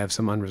maybe I have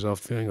some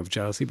unresolved feeling of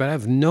jealousy, but I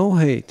have no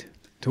hate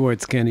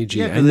towards Kenny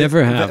G. I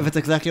never have. That's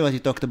exactly what you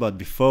talked about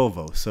before,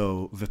 though.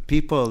 So the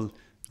people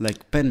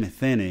like Pat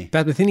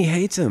Metheny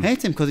hates him.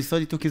 Hates him because he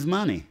thought he took his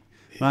money,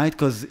 right?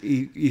 Because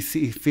he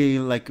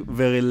feel like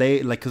very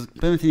late, like, because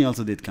Pat Metheny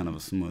also did kind of a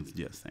smooth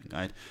jazz thing,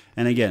 right?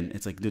 And again,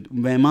 it's like, dude,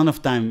 the amount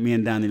of time me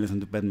and Danny listen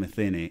to Pat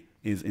Metheny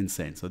is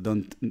insane. So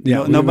don't.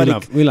 Yeah,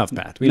 we love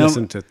Pat. We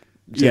listen to.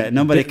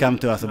 Nobody come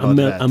to us about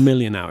that. A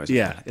million hours.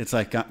 Yeah, it's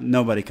like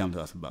nobody come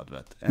to us about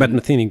that. But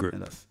Metheny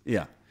group.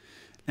 Yeah,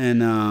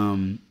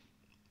 and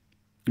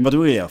but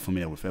we are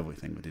familiar with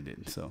everything that he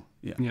did. So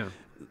yeah.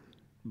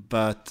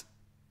 But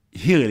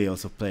he really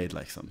also played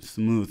like some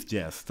smooth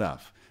jazz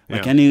stuff.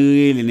 Like, and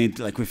he really need,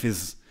 like, with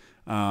his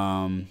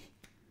The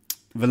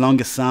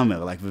Longest Summer,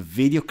 like the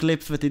video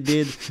clips that he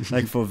did,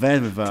 like for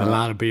that with a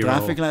lot of B-roll.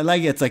 Traffic light.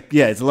 Like, it's like,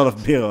 yeah, it's a lot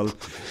of B-roll,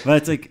 but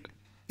it's like,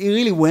 he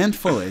really went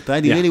for it,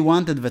 right? He really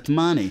wanted that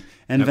money.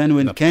 And then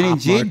when Kenny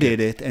G did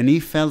it, and he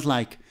felt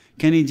like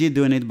Kenny G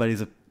doing it, but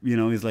he's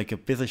he's like a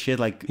piece of shit.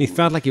 Like, he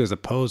felt like he was a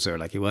poser,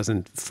 like he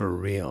wasn't for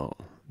real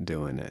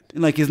doing it.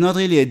 Like, he's not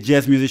really a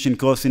jazz musician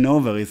crossing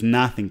over. He's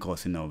nothing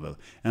crossing over.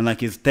 And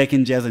like, he's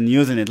taking jazz and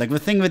using it. Like the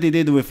thing that he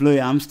did with Louis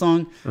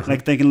Armstrong,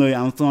 like taking Louis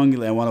Armstrong,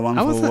 like, What a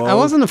Wonderful World. I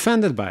wasn't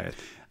offended by it.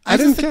 I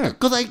didn't care.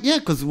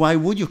 Because why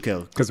would you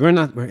care? Because we're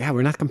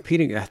not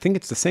competing. I think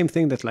it's the same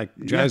thing that, like,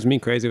 drives me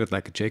crazy with,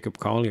 like, Jacob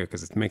Collier,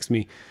 because it makes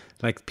me,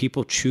 like,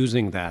 people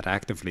choosing that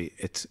actively.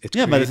 It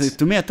but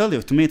to me, I told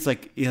you, to me, it's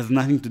like, it has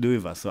nothing to do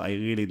with us, so I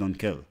really don't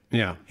care.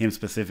 Yeah. Him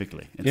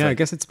specifically. It's I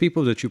guess it's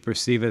people that you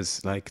perceive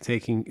as, like,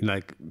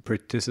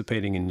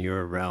 participating in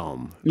your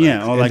realm.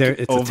 Yeah, or like,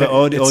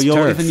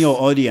 even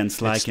your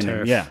audience liking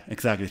him. Yeah,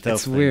 exactly.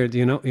 It's weird.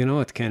 You know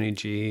what Kenny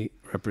G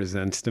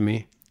represents to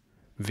me?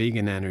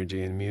 Vegan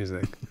energy in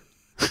music.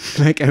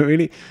 Like, I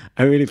really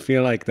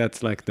feel like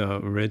that's like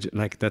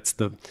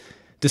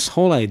this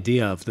whole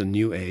idea of the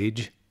new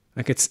age.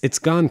 Like, it's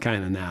gone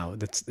kind of now.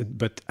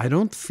 But I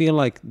don't feel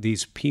like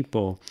these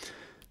people,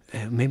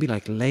 maybe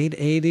like late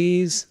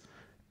 80s,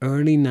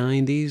 early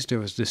 90s, there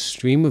was this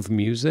stream of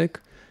music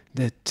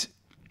that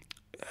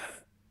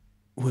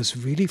was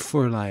really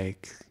for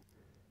like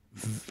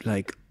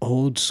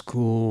old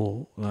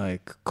school,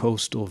 like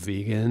coastal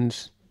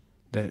vegans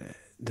that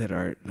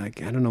are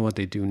like, I don't know what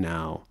they do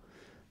now,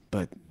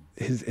 but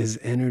his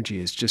energy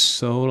is just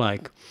so,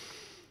 like,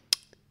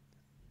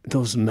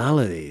 those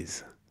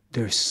melodies,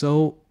 they're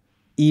so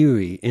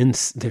eerie,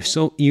 they're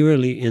so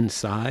eerily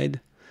inside.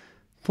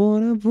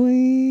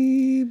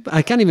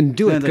 I can't even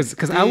do it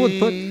because I would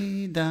put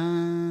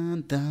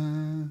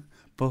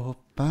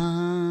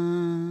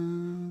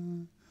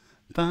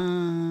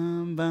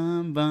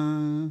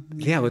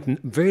with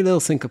very little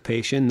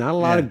syncopation, not a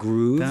lot of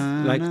groove,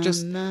 like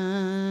just.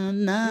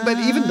 But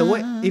even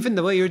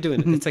the way you're doing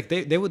it, it's like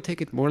they would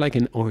take it more like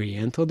an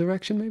Oriental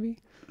direction, maybe.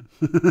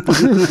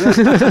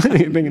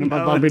 You're thinking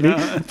about Bobby Lee,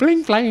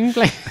 pling, pling,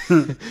 pling,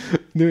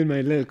 doing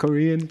my little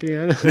Korean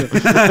piano.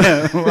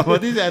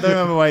 What is it? I don't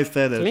remember why I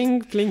said it.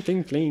 Pling, pling,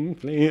 pling, pling,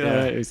 pling.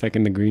 It's like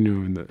in the green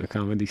room in the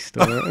comedy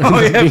store.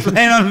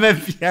 Playing on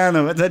the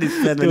piano. That's what he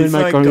said. Doing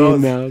my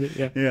Korean melody.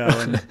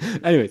 Yeah.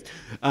 Anyways,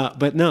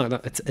 but no,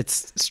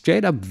 it's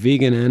straight up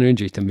vegan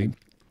energy to me.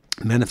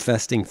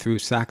 manifesting through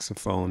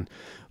saxophone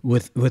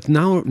with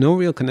now no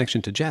real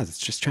connection to jazz. It's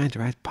just trying to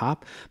write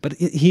pop. But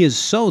he is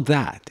so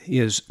that. He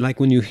is like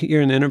when you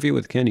hear an interview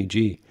with Kenny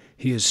G,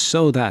 he is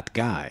so that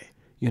guy.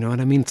 You know what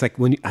I mean? It's like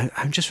when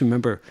I just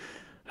remember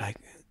like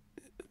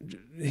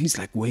he's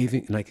like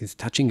waving, like he's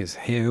touching his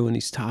hair when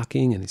he's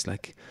talking, and he's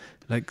like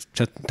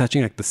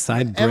touching like the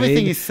side braid.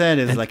 Everything he said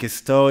is like his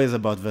stories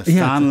about the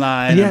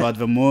sunlight, about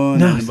the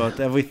moon, and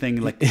about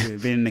everything, like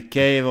being in a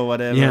cave or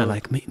whatever. Yeah,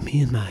 like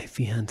me and my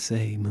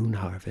fiance Moon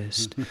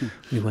Harvest,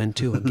 we went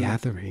to a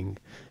gathering,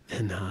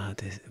 and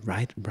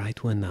right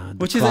when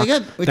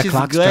the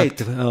clock struck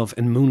 12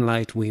 in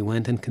moonlight, we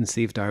went and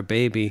conceived our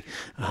baby,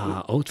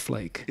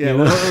 Oatflake. Yeah,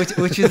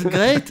 which is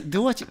great.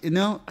 Do what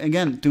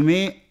again, to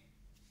me,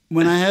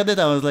 when I heard it,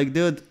 I was like,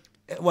 dude,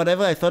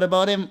 whatever I thought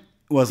about him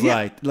was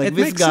right. Like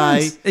this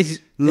guy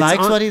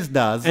likes what he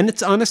does, and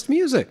it's honest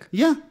music.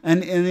 Yeah,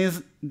 and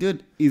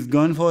he's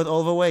going for it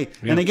all the way.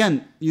 Yeah. And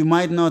again, you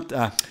might not.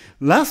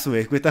 Last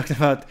week we talked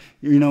about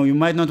you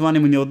might not want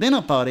him in your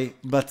dinner party,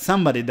 but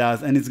somebody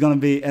does, and it's gonna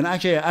be. And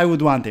actually, I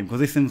would want him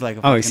because he seems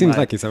like he seems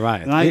like he's a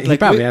riot. Right? He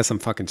probably has some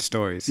fucking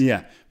stories.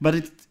 Yeah,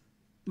 but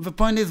the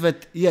point is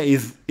that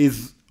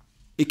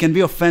it can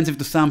be offensive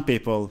to some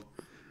people,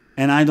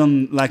 and I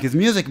don't like his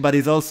music, but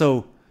he's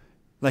also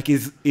like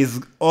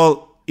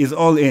is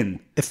all in.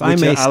 If I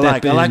may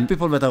step in, I like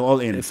people that are all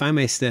in. If I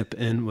may step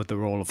in with the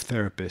role of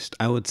therapist,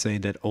 I would say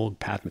that old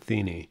Pat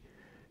Metheny,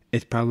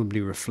 it probably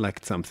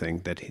reflects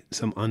something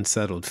some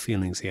unsettled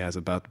feelings he has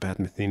about the Pat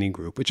Metheny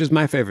group, which is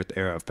my favorite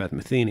era of Pat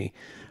Metheny,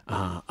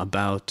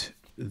 about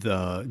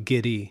the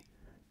giddy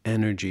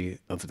energy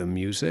of the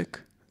music,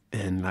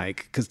 and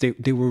like because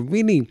they were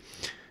really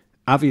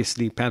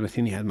obviously Pat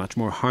Metheny had much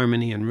more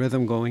harmony and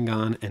rhythm going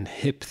on and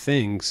hip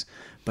things,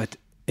 but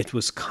it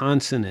was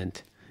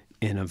consonant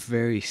in a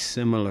very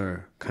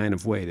similar kind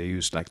of way. They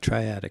used like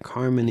triadic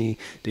harmony.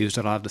 They used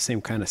a lot of the same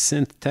kind of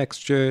synth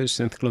textures,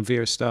 synth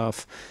clavier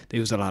stuff. They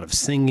used a lot of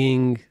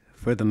singing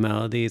for the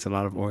melodies, a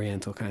lot of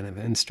oriental kind of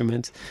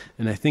instruments.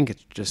 And I think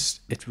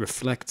it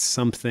reflects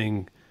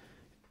something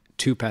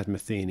to Pat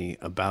Metheny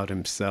about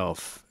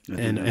himself.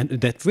 And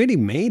that really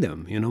made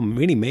him,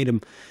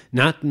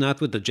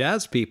 not with the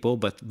jazz people,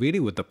 but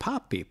really with the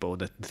pop people.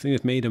 That the thing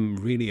that made him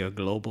really a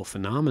global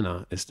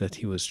phenomena is that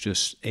he was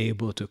just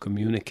able to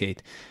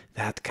communicate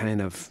that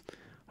kind of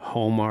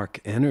hallmark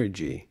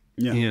energy,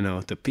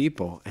 to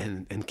people.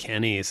 And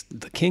Kenny is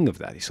the king of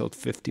that. He sold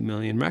 50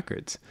 million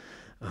records,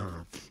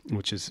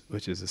 which is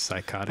a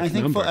psychotic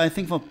number. I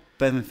think for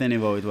Pat Metheny,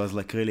 though, it was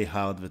like really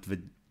hard with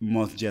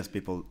most jazz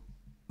people,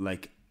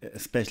 like,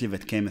 especially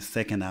that came a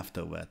second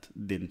after that,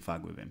 didn't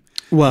fuck with him.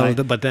 Well,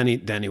 right? But then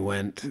he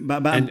went,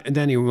 and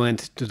then he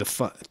went to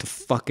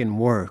fucking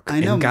work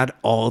and got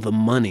all the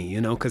money,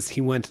 because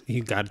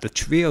he got the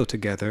trio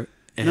together.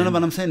 And no,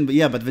 but I'm saying,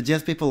 but the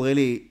jazz people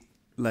really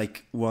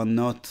were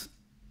not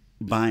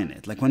buying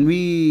it. Like when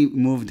we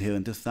moved here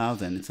in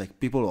 2000, it's like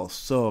people were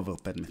so over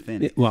Pat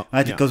Metheny,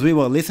 right? Because we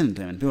were listening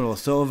to him, and people were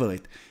so over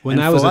it. When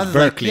I was at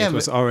Berkeley, it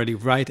was already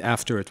right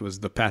after it was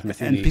the Pat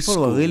Metheny and people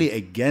were really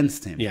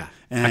against him. Yeah,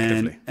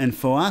 actively. And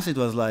for us, it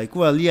was like,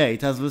 well,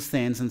 it has the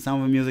sense, and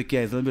some of the music,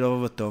 it's a little bit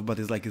over the top, but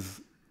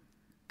it's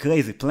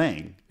crazy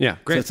playing. Yeah,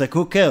 great. So it's like,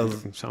 who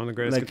cares? Some of the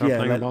greatest guitar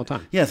playing of all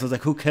time. Yeah, so it's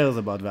like, who cares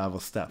about the other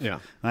stuff? Yeah,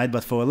 right.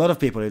 But for a lot of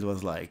people, it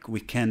was like, we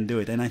can't do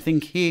it, and I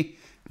think he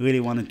really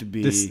wanted to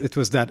be. It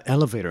was that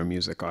elevator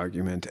music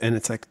argument, and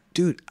it's like,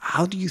 dude,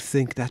 how do you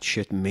think that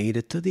shit made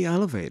it to the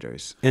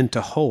elevators and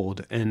to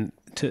hold and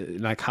to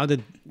how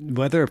did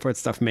Weather Report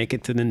stuff make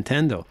it to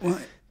Nintendo? Well,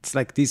 it's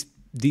like these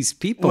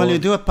people. Well, you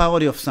do a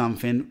parody of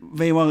something.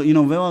 They were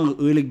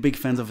really big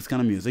fans of this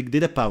kind of music.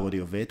 Did a parody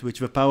of it, which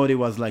the parody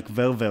was like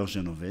their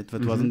version of it,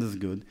 that wasn't as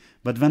good.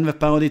 But when the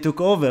parody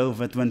took over,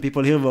 that when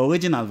people hear the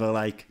original, they're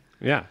like.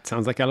 Yeah, it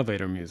sounds like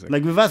elevator music.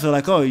 Like with us, we're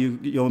like, oh,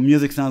 your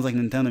music sounds like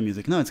Nintendo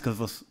music. No, it's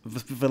because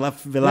they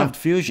loved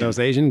fusion. Those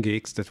Asian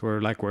geeks that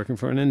were working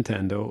for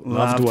Nintendo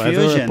loved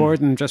Weather Report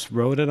and just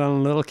wrote it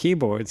on a little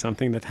keyboard,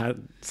 something that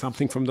had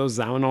something from those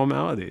Zaunol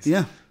melodies.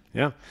 Yeah,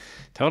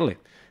 totally.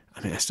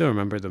 I mean, I still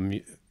remember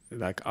the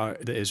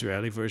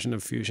Israeli version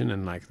of fusion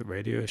in the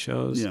radio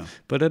shows. Yeah.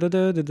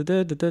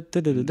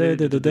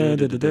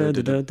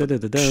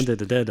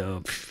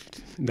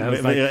 That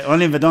was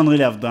only they don't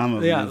really have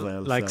drummers in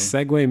Israel.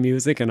 Segue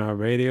music in our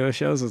radio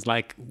shows was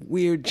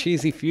weird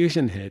cheesy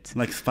fusion hits.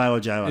 Like Spyro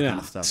Gyra kind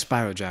of stuff.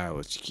 Spyro Gyra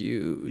was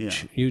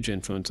huge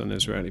influence on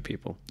Israeli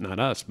people. Not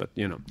us, but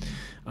a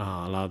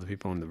lot of the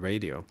people on the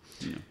radio.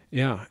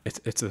 Yeah,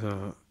 it's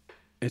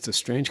a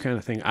strange kind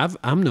of thing.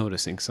 I'm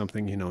noticing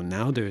something.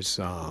 Now there's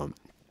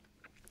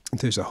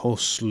a whole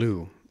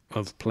slew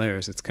of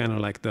players. It's kind of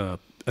like the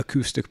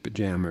acoustic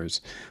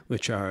pajamas,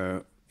 which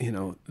are,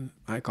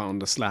 I call them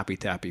the slappy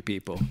tappy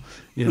people,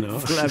 you know.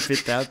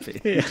 Slappy tappy.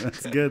 Yeah.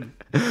 That's good.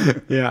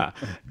 Yeah,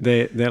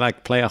 they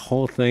like play a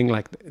whole thing.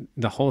 Like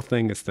the whole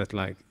thing is that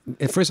like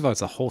first of all,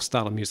 it's a whole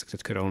style of music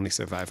that could only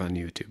survive on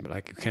YouTube.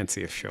 Like you can't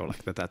see a show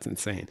like that. That's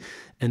insane.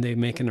 And they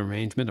make an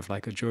arrangement of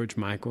like a George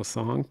Michael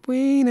song, but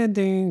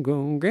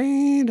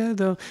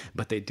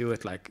they do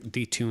it like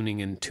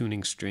detuning and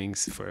tuning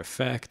strings for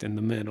effect in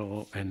the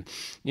middle, and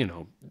you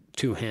know,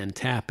 2-hand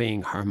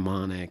tapping,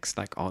 harmonics,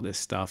 like all this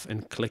stuff,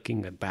 and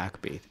clicking a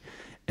backbeat.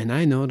 And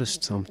I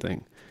noticed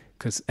something,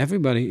 because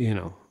everybody, you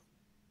know,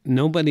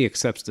 nobody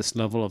accepts this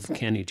level of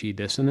Kenny G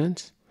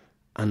dissonance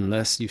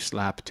unless you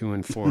slap 2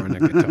 and 4 on a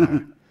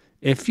guitar.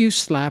 If you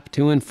slap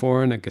 2 and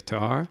 4 on a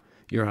guitar,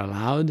 you're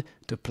allowed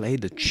to play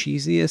the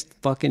cheesiest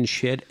fucking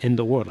shit in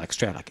the world, like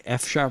straight, like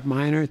F sharp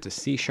minor to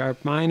C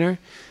sharp minor,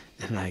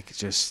 and like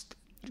just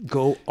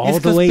go all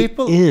the way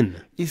in.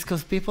 It's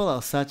because people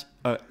are such,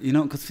 you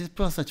know, because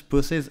people are such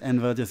pussies, and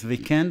they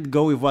can't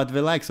go with what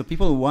they like. So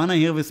people want to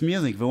hear this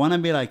music. They want to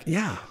be like,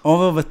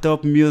 over the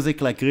top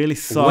music, like really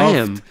soft.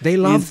 Wham! They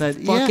love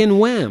fucking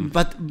Wham!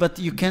 But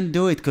you can't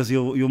do it because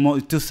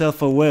you're too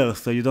self-aware,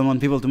 so you don't want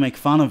people to make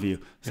fun of you.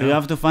 So you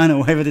have to find a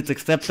way that it's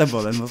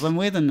acceptable. And for some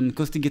reason, in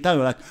acoustic guitar,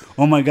 you're like,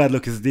 oh my god,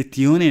 look, it's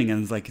detuning,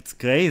 and it's like, it's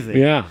crazy.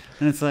 Yeah.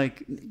 And it's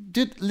like,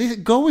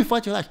 dude, go with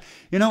what you like.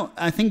 You know,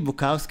 I think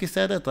Bukowski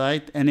said it,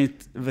 right? And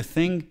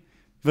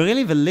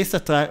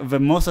the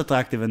most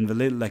attractive and the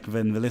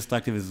least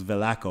attractive is the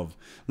lack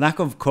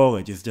of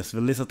courage. Is just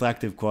the least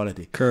attractive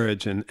quality.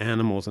 Courage in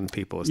animals and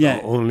people is the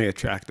only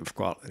attractive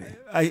quality.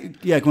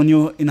 When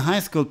you're in high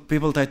school,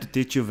 people try to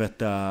teach you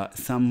that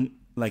some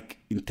like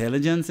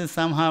intelligence is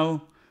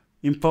somehow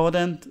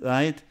important,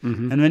 right?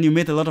 Mm-hmm. And when you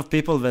meet a lot of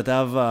people that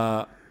have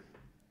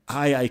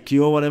high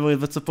IQ or whatever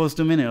that's supposed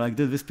to mean, you're like,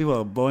 dude, these people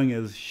are boring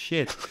as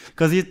shit.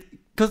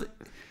 Because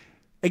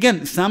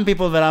again, some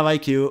people that have high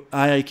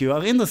IQ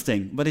are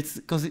interesting, but it's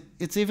because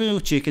it's either you're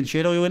chicken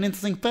shit or you're an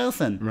interesting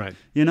person. Right.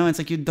 You know, it's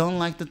like you don't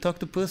like to talk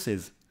to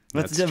pussies.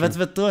 That's the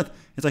truth.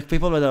 It's like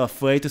people that are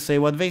afraid to say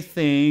what they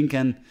think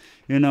and,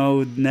 you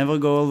know, never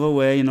go all the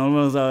way and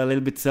always are a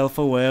little bit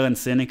self-aware and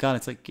cynical.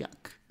 It's like, yuck.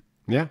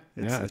 Yeah.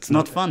 It's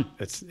not fun.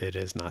 It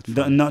is not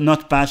fun.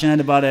 Not passionate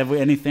about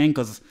anything,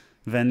 because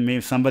then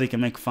maybe somebody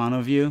can make fun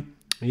of you.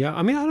 Yeah,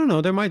 I mean, I don't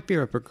know. There might be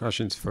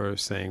repercussions for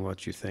saying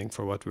what you think,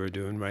 for what we're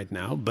doing right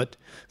now. But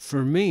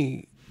for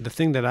me, the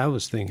thing that I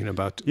was thinking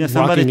about... Yeah,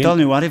 somebody told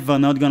me, what if they're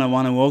not going to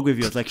want to work with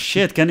you? It's like,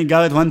 shit, Kenny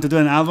Garrett want to do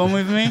an album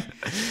with me?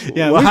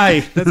 Yeah, why?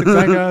 That's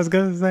exactly what I was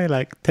going to say.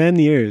 Like, 10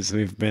 years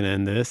we've been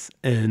in this,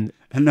 and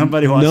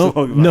nobody wants to work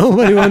with us.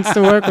 Nobody wants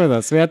to work with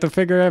us. We had to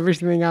figure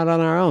everything out on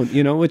our own,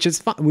 you know, which is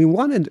fun.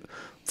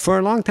 For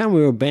a long time,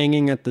 we were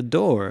banging at the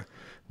door.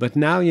 But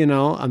now, you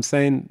know, I'm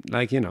saying,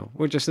 like, you know,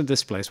 we're just at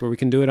this place where we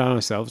can do it on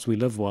ourselves. We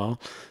live well.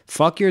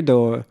 Fuck your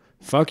door.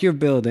 Fuck your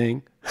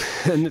building.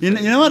 You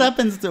know what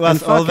happens to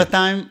us all the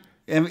time?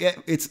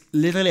 It's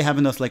literally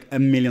happened to us like a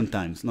million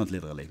times. Not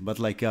literally, but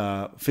like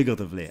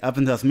figuratively.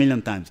 Happened to us a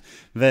million times.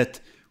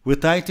 That we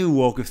try to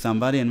work with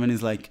somebody, and when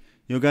it's like,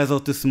 you guys are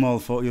too small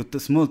for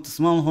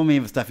for me.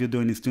 The stuff you're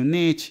doing is too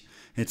niche.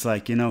 It's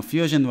like, you know,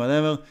 fusion,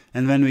 whatever.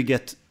 And then we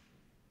get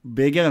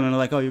bigger, and we're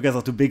like, oh, you guys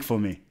are too big for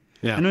me.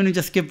 Yeah. And when you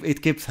just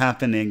it keeps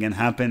happening and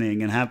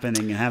happening and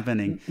happening and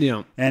happening.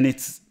 Yeah. And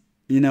it's,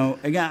 you know,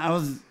 again, I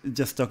was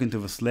just talking to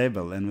this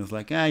label and was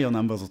like, your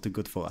numbers are too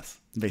good for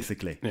us,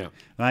 basically. Yeah.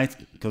 Right?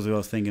 Because we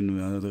were thinking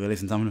we were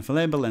releasing something for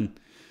label, and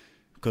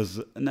because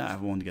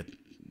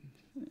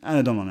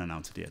I don't want to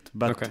announce it yet.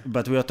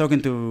 But we were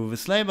talking to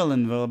this label,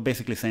 and we were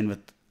basically saying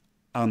that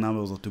our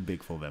numbers are too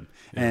big for them.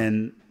 Yeah.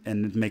 And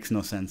it makes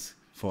no sense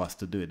for us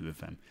to do it with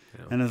them.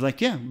 Yeah. And it's like,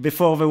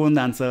 before they wouldn't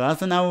answer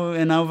us, and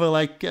now we're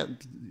like,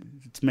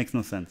 it makes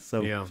no sense.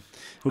 So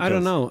I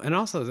don't know. And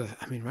also,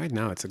 right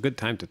now it's a good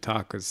time to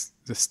talk because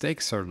the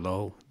stakes are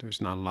low.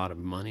 There's not a lot of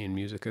money in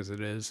music as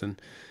it is,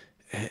 and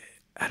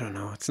I don't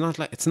know. It's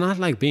not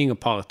like being a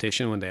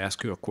politician when they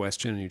ask you a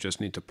question and you just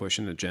need to push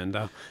an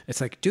agenda. It's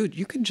like, dude,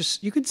 you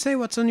can say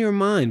what's on your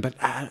mind, but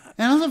and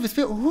also,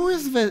 who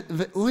is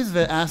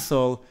the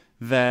asshole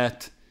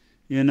that,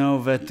 you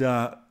know,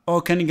 that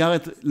Kenny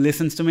Garrett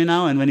listens to me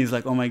now, and when he's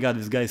like, oh my god,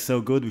 this guy is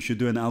so good, we should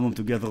do an album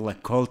together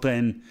like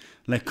Coltrane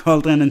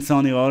and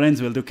Sonny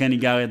Rollins. We'll do Kenny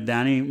Garrett,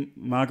 Dani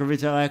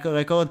Markovich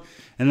record.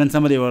 And then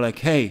somebody were like,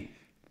 hey,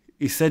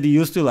 he said he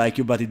used to like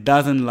you, but he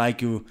doesn't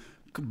like you,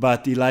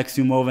 but he likes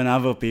you more than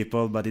other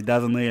people, but he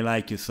doesn't really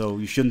like you, so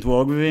you shouldn't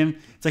work with him.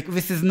 It's like,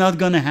 this is not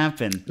gonna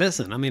happen.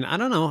 Listen, I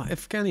don't know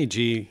if Kenny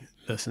G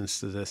listens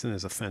to this and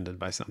is offended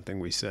by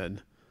something we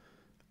said.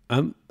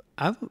 You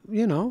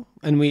know,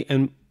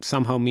 and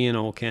somehow me and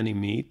old Kenny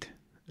meet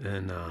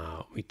and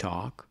we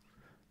talk.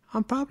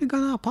 I'm probably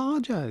gonna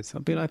apologize.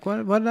 I'll be like,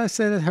 what did I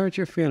say that hurt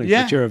your feelings?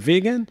 Yeah. That you're a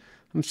vegan?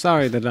 I'm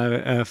sorry that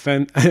I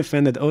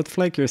offended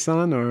Oatflake, your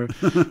son, or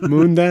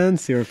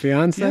Moondance, your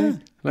fiance. Yeah.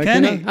 Like,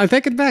 Kenny, you know, I'll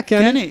take it back,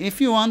 Kenny. Kenny, if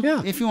you want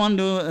to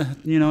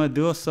do a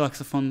duo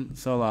saxophone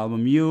solo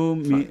album,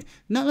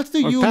 let's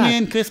do me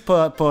and Chris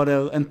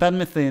Porter and Pat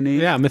Metheny.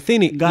 Yeah,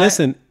 Metheny.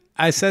 Listen,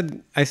 I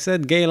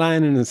said gay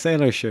lion in a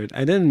sailor shirt.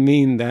 I didn't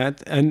mean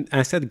that, and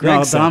I said Greg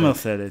No, said Dahmer it.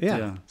 said it.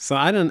 Yeah. So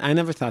I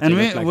never thought And you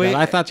we- looked like we- that.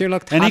 I thought you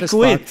looked And hot he as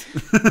quit.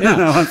 fuck.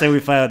 Yeah. I won't say we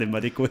fired him,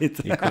 but he quit.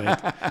 He quit.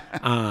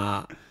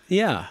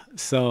 Yeah.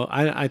 So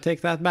I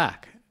take that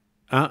back.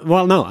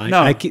 Well, no,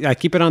 No. I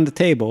keep it on the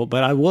table,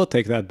 but I will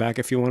take that back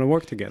if you want to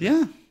work together.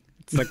 Yeah.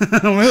 It's like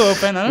We're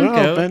open. I don't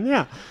we're care. open.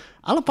 Yeah.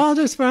 I'll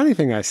apologize for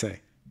anything I say.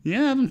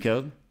 Yeah, I don't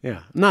care.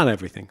 Yeah, not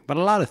everything, but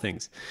a lot of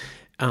things.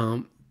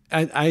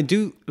 I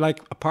do,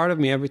 like, a part of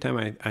me every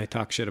time I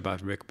talk shit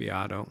about Rick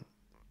Beato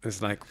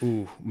is like,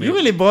 ooh. Maybe. You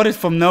really brought it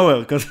from nowhere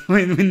because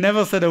we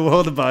never said a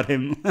word about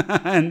him.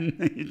 And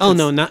you Oh, just-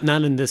 no,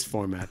 not in this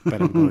format,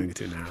 but I'm going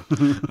to now.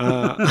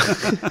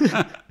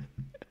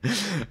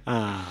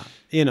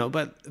 You know,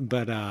 but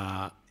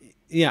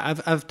yeah,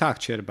 I've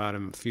talked shit about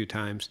him a few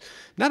times.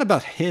 Not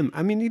about him.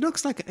 I mean, he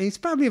looks like he's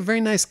probably a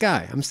very nice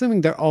guy. I'm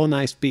assuming they're all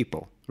nice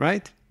people,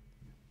 right?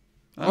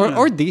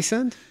 Or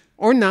decent,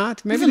 or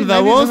not. Maybe, Listen,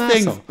 there maybe were he's an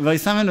things, asshole.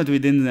 there's something that we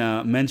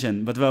didn't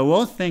mention, but there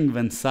were things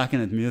when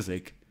sucking at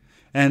music.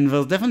 And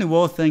there's definitely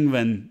worse thing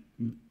when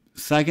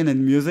sucking at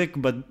music,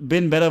 but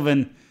being better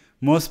than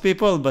most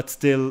people, but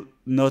still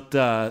not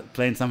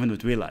playing something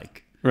that we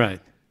like. Right.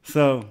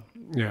 So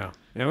Yeah.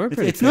 Yeah, we're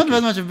pretty it's not picky.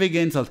 that much of a big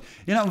insult.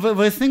 You know,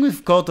 the thing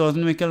with Kurt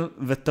Rosenwinkel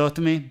that taught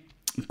me,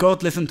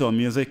 Kurt listened to our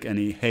music and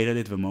he hated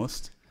it the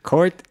most.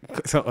 Court.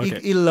 So okay.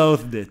 He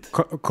loathed it.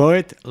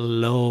 Court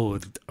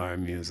loathed our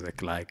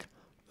music, like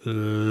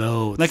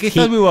loathed. Like he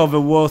thought we were the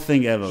worst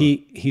thing ever.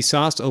 He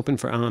saw us open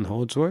for Alan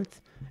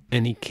Holdsworth,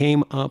 and he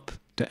came up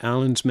to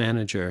Alan's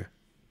manager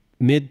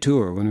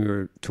mid-tour when we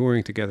were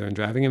touring together and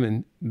driving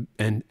him,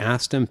 and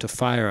asked him to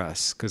fire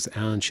us because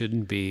Alan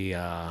shouldn't be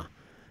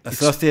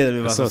associated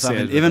with us or associated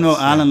something. with Even though us,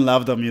 yeah. Alan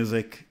loved our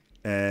music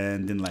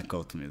and didn't like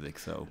Kurt music.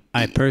 So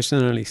I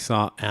personally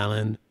saw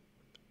Alan,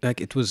 like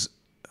it was.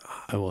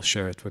 I will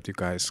share it with you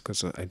guys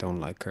because I don't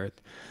like Kurt.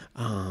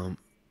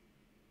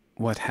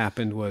 What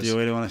happened was. do you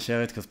really want to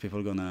share it? Because people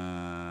are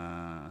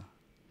gonna.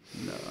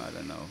 No, I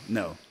don't know.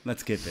 No,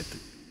 let's keep it.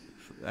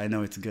 I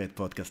know it's great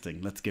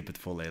podcasting. Let's keep it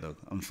for later.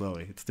 I'm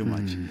sorry, it's too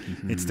much.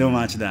 It's too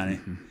much, Danny.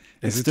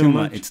 Is It's it too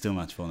much. much? It's too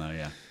much for now.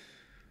 Yeah.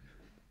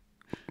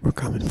 We're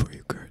coming for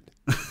you, Kurt.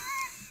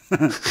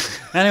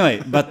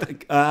 Anyway,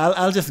 but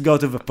I'll just go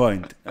to the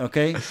point,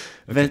 okay?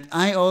 That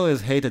I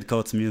always hated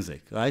Kurt's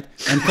music, right?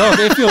 And Kurt,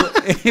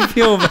 if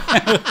you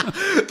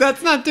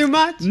That's not too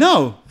much.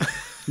 no,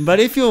 but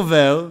if you're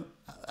there,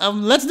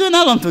 let's do an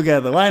album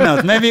together. Why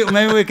not? Maybe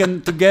we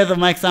can together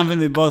make something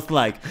we both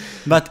like.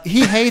 But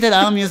he hated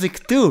our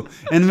music too,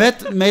 and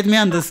that made me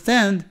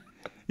understand.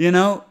 You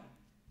know,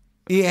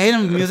 he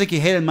hated music. He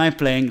hated my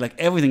playing, like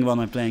everything about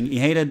my playing. He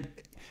hated,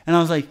 and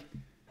I was like.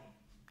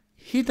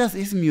 He does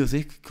his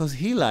music because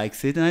he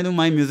likes it, and I do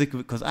my music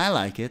because I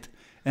like it.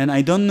 And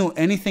I don't know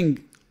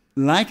anything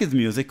like his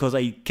music because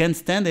I can't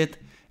stand it,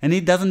 and he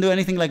doesn't do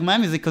anything like my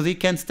music because he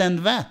can't stand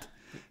that.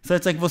 So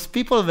it's like those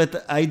people that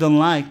I don't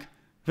like,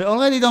 they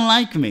already don't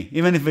like me,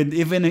 even if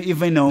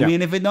they know me,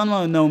 and if they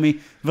don't know me,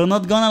 they're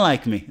not gonna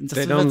like me.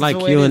 They don't like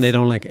you, and they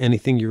don't like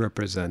anything you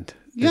represent.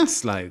 Yeah.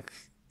 It's like,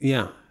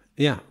 yeah.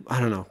 I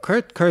don't know.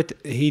 Kurt,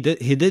 he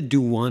did do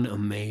one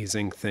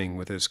amazing thing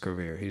with his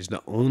career. He's the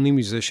only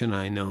musician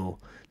I know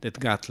that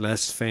got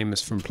less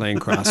famous from playing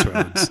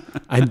Crossroads.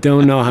 I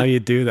don't know how you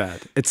do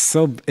that. It's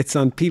on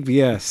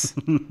PBS.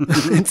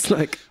 It's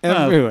like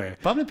everywhere.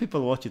 Probably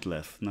people watch it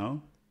less,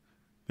 no?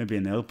 Maybe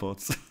in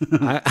airports.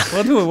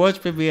 What do we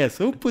watch PBS?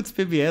 Who puts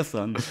PBS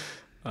on?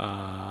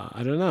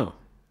 I don't know.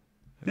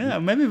 Yeah,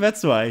 maybe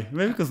that's why.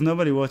 Maybe because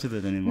nobody watches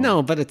it anymore.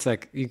 No, but it's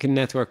like you can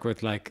network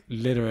with like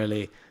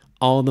literally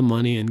all the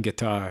money and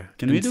guitar.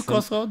 Can we do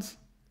Crossroads?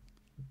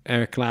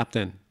 Eric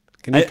Clapton.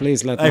 Can you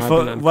please let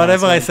Marbin on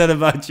whatever I Crossroads? said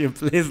about you,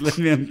 please let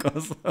me on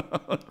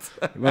Crossroads.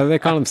 Well, they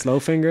call him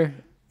Slowfinger.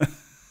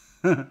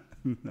 I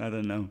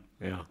don't know.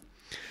 Yeah.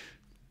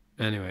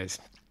 Anyways,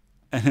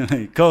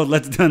 Anyway, Code,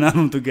 let's do an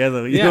album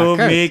together. Yeah, You,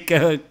 Kurt.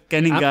 me,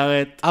 Kenny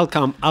Garrett. I'll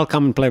come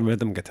and play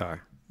rhythm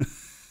guitar.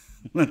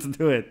 Let's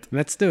do it.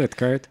 Let's do it,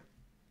 Kurt.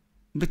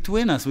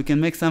 Between us, we can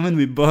make something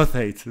we both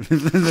hate.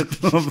 The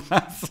two of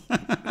us.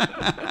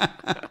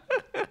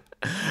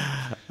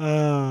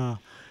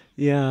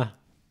 Yeah.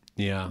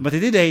 But he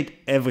did hate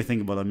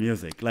everything about the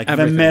music, like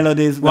Everything. the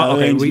melodies, the Well,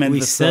 okay, arrangement, we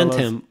the sent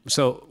solos. him.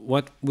 So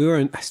what we were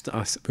in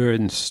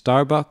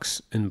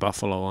Starbucks in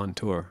Buffalo on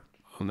tour.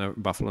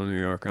 Buffalo, New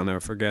York. I'll never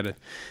forget it.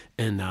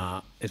 And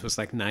it was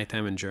like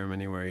nighttime in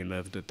Germany where he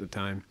lived at the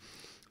time.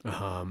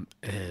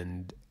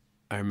 And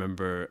I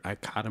remember I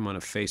caught him on a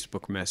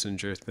Facebook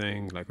Messenger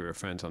thing, like we were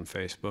friends on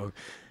Facebook.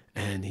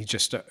 And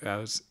I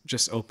was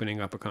just opening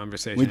up a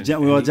conversation.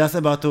 We were just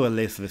about to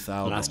release this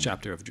album. Last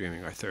chapter of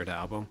Dreaming, our third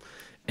album.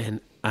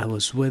 And I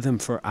was with him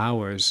for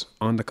hours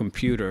on the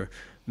computer,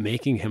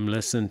 making him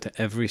listen to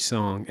every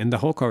song. And the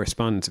whole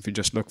correspondence, if you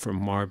just look for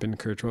Marbin,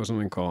 Kurt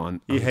Rosenwinkel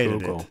on hated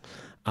Google. it.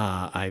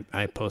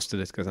 I posted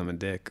it because I'm a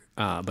dick.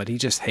 But he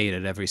just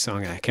hated every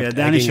song. And I kept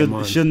Danny egging him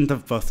on. shouldn't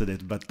have posted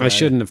it, but I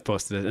shouldn't have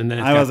posted it. And then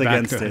I was got back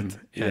against to him. it.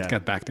 Yeah, Yeah. it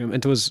got back to him.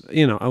 It was,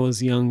 I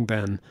was young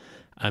then.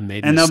 I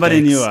made And mistakes.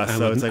 nobody knew us,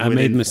 so it's like I we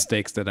made didn't-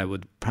 mistakes that I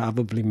would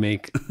probably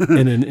make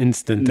in an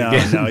instant No,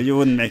 again. no, you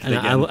wouldn't make it And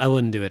again. I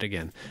wouldn't do it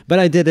again. But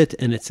I did it,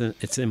 and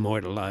it's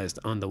immortalized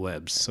on the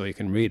webs, so you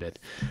can read it.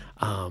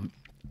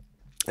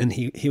 And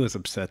he was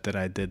upset that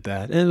I did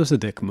that, and it was a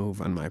dick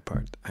move on my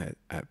part. I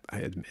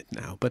admit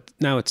now, but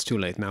now it's too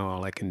late. Now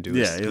all I can do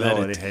Yeah, is he let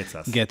already it hates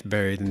us. get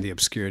buried in the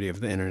obscurity of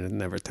the internet and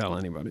never tell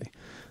anybody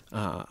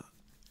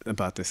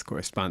about this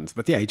correspondence.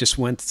 But yeah, he just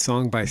went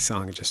song by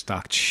song and just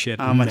talked shit,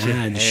 How much he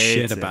mad hates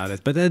shit about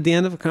it. But at the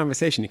end of a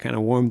conversation, he kind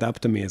of warmed up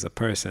to me as a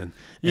person. And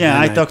Yeah,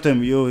 then I talked to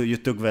him. You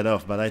took that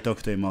off, but I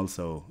talked to him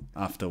also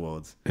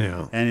afterwards.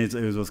 Yeah. And it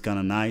was kind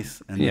of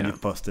nice, and then Yeah. you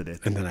posted it.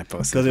 And then I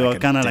posted Because we like were a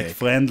kind of like dick.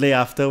 friendly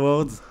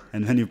afterwards,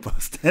 and then you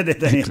posted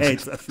it, and he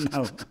hates us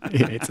now. He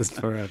hates us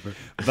forever.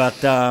 But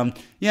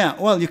yeah,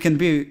 well, you can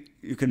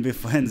be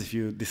friends if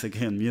you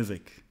disagree on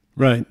music,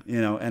 Right.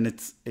 and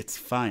it's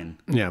fine.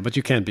 Yeah, but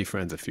you can't be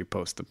friends if you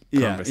post a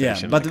Yeah,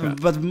 conversation But like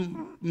that. but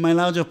my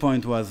larger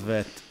point was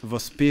that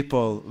those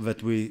people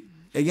that we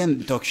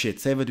again talk shit,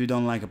 say that we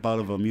don't like a part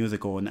of our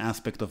music or an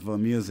aspect of our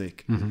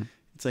music. Mm-hmm.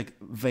 It's like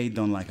they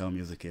don't like our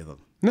music either.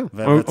 No,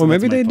 That's or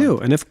maybe my they do.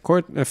 point. And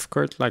if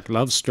Kurt like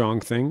loves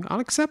Strong Thing, I'll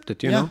accept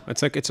it. You Yeah. know,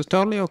 it's like it's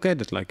totally okay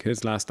that like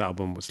his last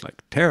album was like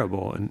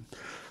terrible and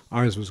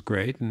ours was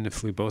great. And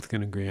if we both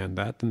can agree on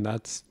that, then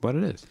that's what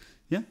it is.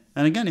 Yeah,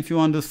 and again, if you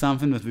want to do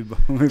something that we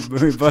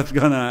both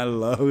gonna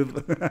loathe,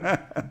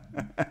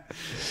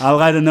 I'll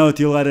write a note,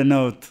 you write a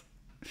note,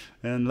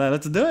 and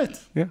let's do it.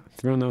 Yeah,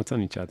 throw notes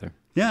on each other.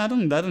 Yeah, I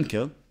don't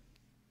kill.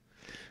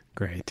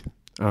 Great.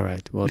 All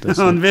right. Well, this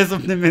On this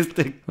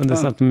optimistic. on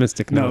this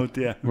optimistic note, note,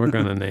 yeah. we're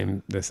gonna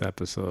name this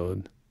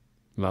episode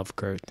 "Love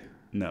Kurt."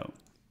 No.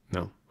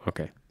 No.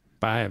 Okay.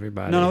 Bye,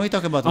 everybody. No, we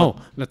talk about. Oh,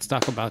 let's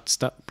talk about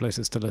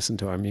places to listen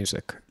to our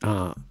music.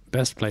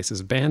 Best place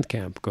is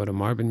Bandcamp. Go to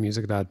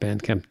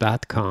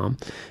marbinmusic.bandcamp.com,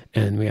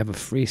 and we have a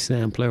free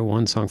sampler,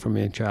 one song from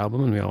each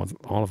album, and we all have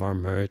all of our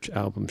merch,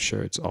 album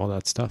shirts, all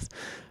that stuff.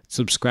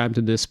 Subscribe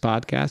to this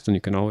podcast, and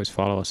you can always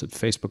follow us at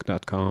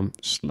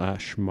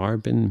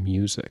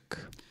facebook.com/marbinmusic.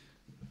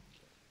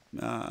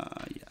 Yeah,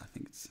 I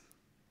think it's.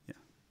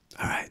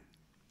 All right.